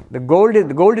 the gold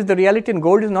is the reality and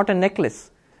gold is not a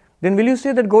necklace, then will you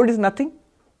say that gold is nothing?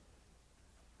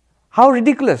 How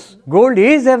ridiculous. Gold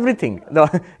is everything.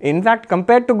 In fact,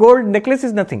 compared to gold, necklace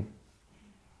is nothing.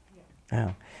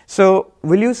 Yeah. So,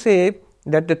 will you say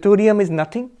that the Turiya is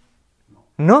nothing?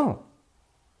 No.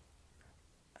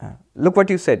 Look what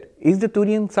you said. Is the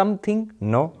Turiya something?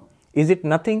 No. Is it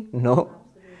nothing? No.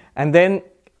 And then,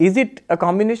 is it a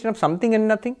combination of something and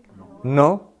nothing?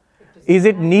 No. Is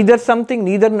it neither something,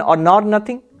 neither or nor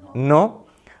nothing? No.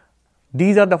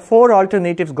 These are the four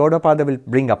alternatives Gaudapada will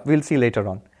bring up. We'll see later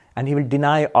on. And he will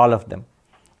deny all of them.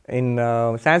 In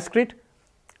Sanskrit,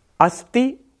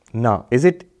 asti, no.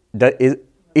 It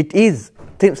is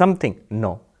something?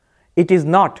 No. It is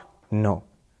not? No.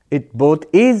 It both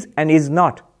is and is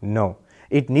not? No.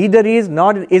 It neither is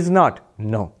nor is not?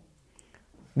 No.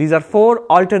 These are four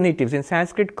alternatives in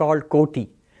Sanskrit called koti.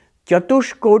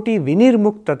 Chatush koti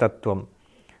vinirmukta tattvam.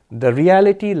 The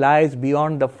reality lies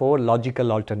beyond the four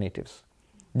logical alternatives.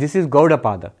 This is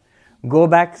Gaudapada. Go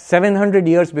back 700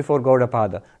 years before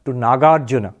Gaudapada to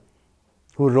Nagarjuna,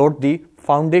 who wrote the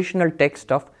foundational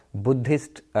text of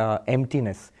Buddhist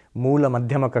emptiness, Mula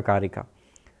Madhyamaka Karika.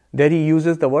 There he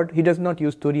uses the word, he does not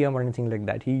use Turiyam or anything like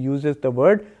that. He uses the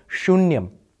word Shunyam.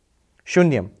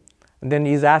 Shunyam. And then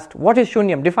he is asked, what is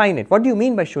shunyam? Define it. What do you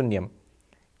mean by shunyam?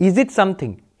 Is it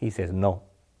something? He says, no.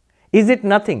 Is it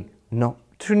nothing? No.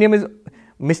 Shunyam is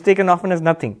mistaken often as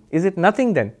nothing. Is it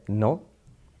nothing then? No.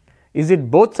 Is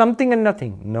it both something and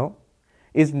nothing? No.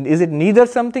 Is it neither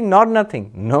something nor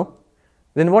nothing? No.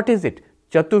 Then what is it?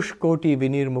 Chatushkoti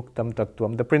vinirmuktam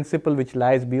tattvam, the principle which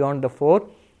lies beyond the four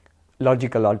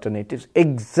logical alternatives.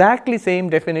 Exactly same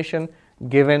definition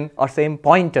given, or same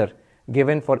pointer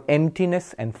given for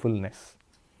emptiness and fullness.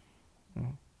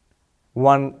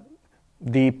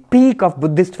 The peak of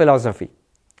Buddhist philosophy,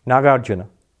 Nagarjuna.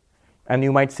 And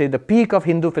you might say the peak of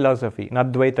Hindu philosophy, in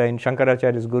Advaita, in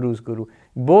Shankaracharya's Guru's Guru.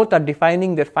 Both are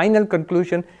defining their final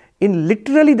conclusion in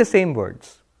literally the same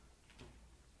words.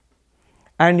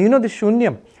 And you know the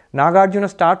Shunyam, Nagarjuna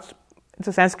starts, it's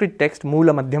a Sanskrit text,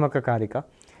 Moola Madhyamaka Karika.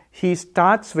 He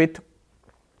starts with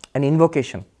an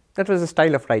invocation. That was the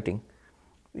style of writing.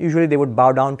 Usually they would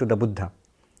bow down to the Buddha.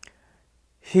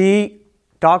 He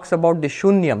talks about the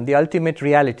Shunyam, the ultimate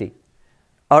reality,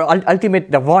 or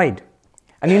ultimate, the void.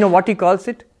 And you know what he calls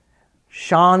it?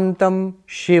 Shantam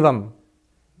Shivam.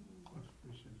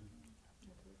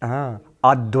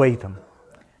 Advaitam.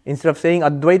 Instead of saying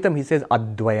Advaitam, he says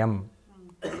Advayam.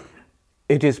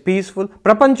 It is peaceful.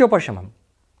 Prapanchopashamam.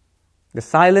 The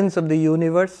silence of the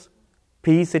universe,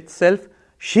 peace itself.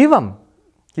 Shivam.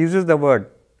 He uses the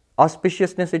word.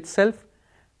 Auspiciousness itself.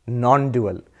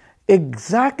 Non-dual.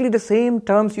 Exactly the same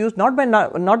terms used not by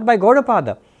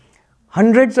Gaudapada.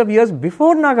 Hundreds of years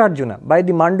before Nagarjuna, by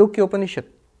the Mandukya Upanishad.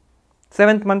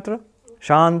 7th mantra.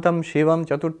 Shantam, Shivam,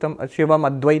 Chaturtham, Shivam,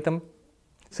 Advaitam.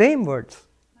 Same words.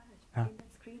 In the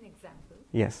screen example,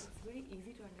 Yes. it's very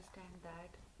easy to understand that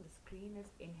the screen is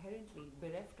inherently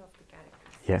bereft of the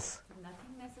characters. Yes.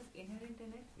 Nothingness is inherent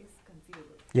in it is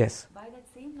conceivable. Yes. By that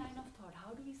same line of thought,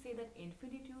 how do we say that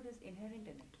infinitude is inherent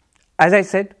in it? As I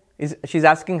said, she's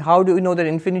asking how do we know that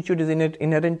infinitude is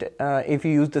inherent if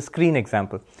you use the screen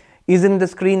example. Isn't the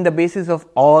screen the basis of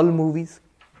all movies?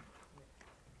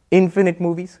 Infinite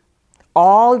movies?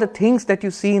 All the things that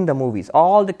you see in the movies,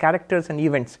 all the characters and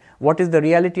events, what is the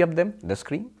reality of them? The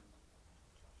screen.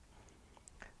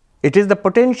 It is the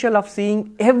potential of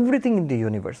seeing everything in the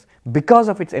universe because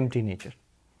of its empty nature.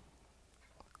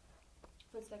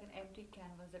 So it's like an empty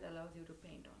canvas that allows you to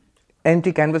paint on it.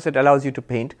 Empty canvas that allows you to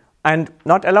paint, and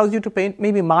not allows you to paint,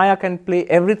 maybe Maya can play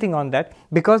everything on that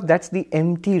because that's the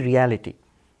empty reality.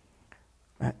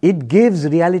 It gives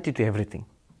reality to everything.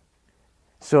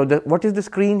 So what is the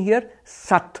screen here?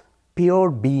 Sat,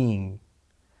 pure being.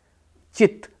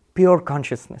 Chit, pure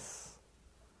consciousness.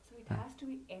 So it has to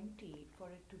be empty for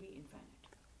it to be infinite.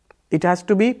 It has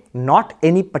to be not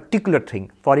any particular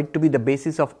thing for it to be the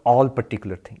basis of all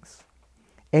particular things.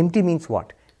 Empty means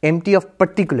what? Empty of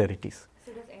particularities.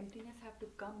 So does emptiness have to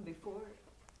come before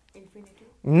infinitude?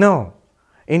 No.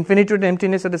 Infinitude and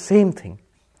emptiness are the same thing.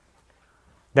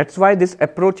 That's why this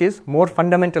approach is more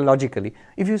fundamental logically.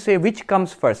 If you say which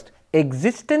comes first,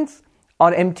 existence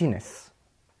or emptiness?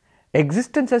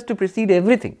 Existence has to precede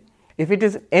everything. If it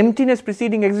is emptiness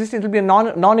preceding existence, it will be a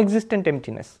non-existent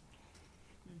emptiness.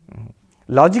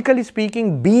 Logically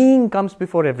speaking, being comes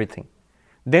before everything.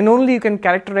 Then only you can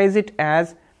characterize it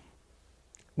as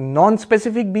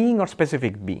non-specific being or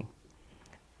specific being.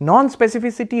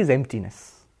 Non-specificity is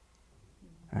emptiness.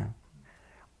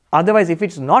 Otherwise, if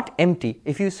it's not empty,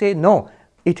 if you say no,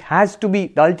 it has to be,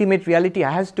 the ultimate reality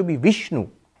has to be Vishnu.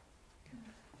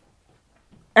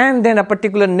 And then a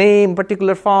particular name,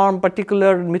 particular form,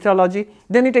 particular mythology,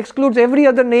 then it excludes every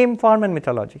other name, form and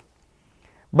mythology.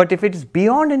 But if it is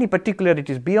beyond any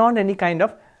particularities, beyond any kind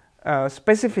of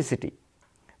specificity,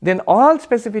 then all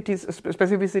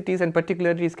specificities and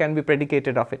particularities can be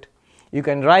predicated of it. You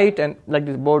can write, and like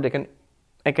this board,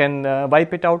 I can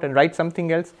wipe it out and write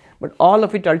something else, but all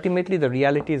of it ultimately the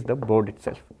reality is the board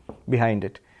itself behind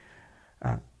it.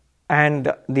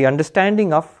 And the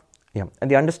understanding of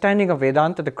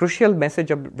Vedanta, the crucial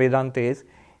message of Vedanta is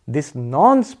this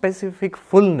non-specific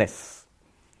fullness,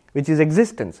 which is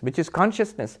existence, which is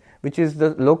consciousness, which is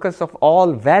the locus of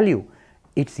all value.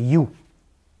 It's you.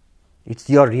 It's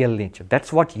your real nature.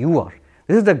 That's what you are.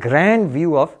 This is the grand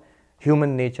view of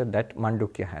human nature that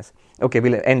Mandukya has. Okay,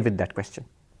 we'll end with that question.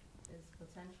 Is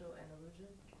potential an illusion?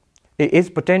 Is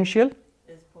potential?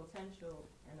 Is potential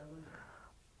an illusion?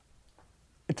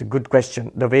 It's a good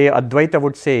question. The way Advaita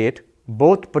would say it,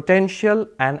 both potential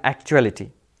and actuality.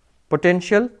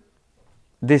 Potential,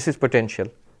 this is potential.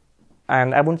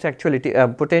 And I wouldn't say actuality,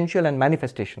 potential and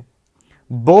manifestation.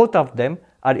 Both of them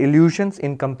are illusions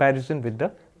in comparison with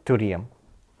the Turiya.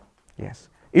 Yes.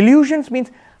 Illusions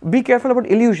means, be careful about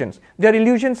illusions. They are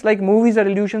illusions like movies are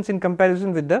illusions in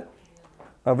comparison with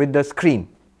the screen.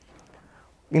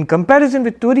 in comparison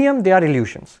with Turiya, they are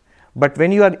illusions. But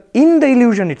when you are in the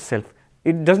illusion itself,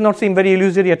 it does not seem very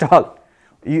illusory at all.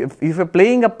 If you're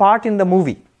playing a part in the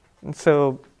movie,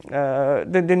 so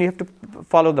then you have to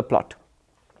follow the plot.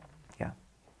 Yeah.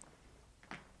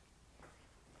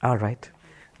 All right.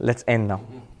 Let's end now.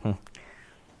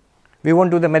 We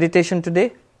won't do the meditation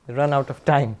today. We run out of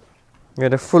time. We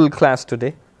had a full class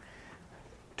today.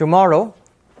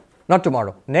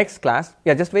 Next class.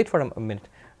 Yeah, just wait for a minute.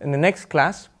 In the next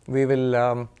class, we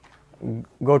will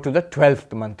go to the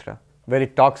 12th mantra, where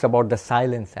it talks about the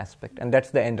silence aspect, and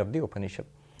that's the end of the Upanishad.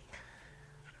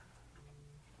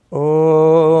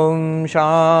 Om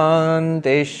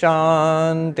Shanti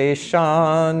Shanti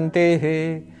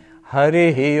Shanti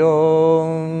Harihi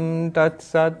Om Tat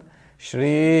Sat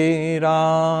Shri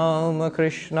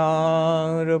Ramakrishna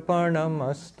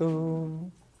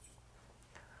Arpanamastu.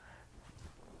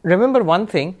 Remember one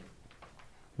thing,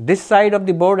 this side of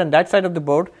the board and that side of the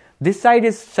board, this side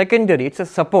is secondary, it's a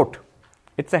support,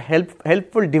 it's a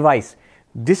helpful device.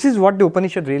 This is what the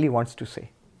Upanishad really wants to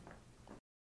say.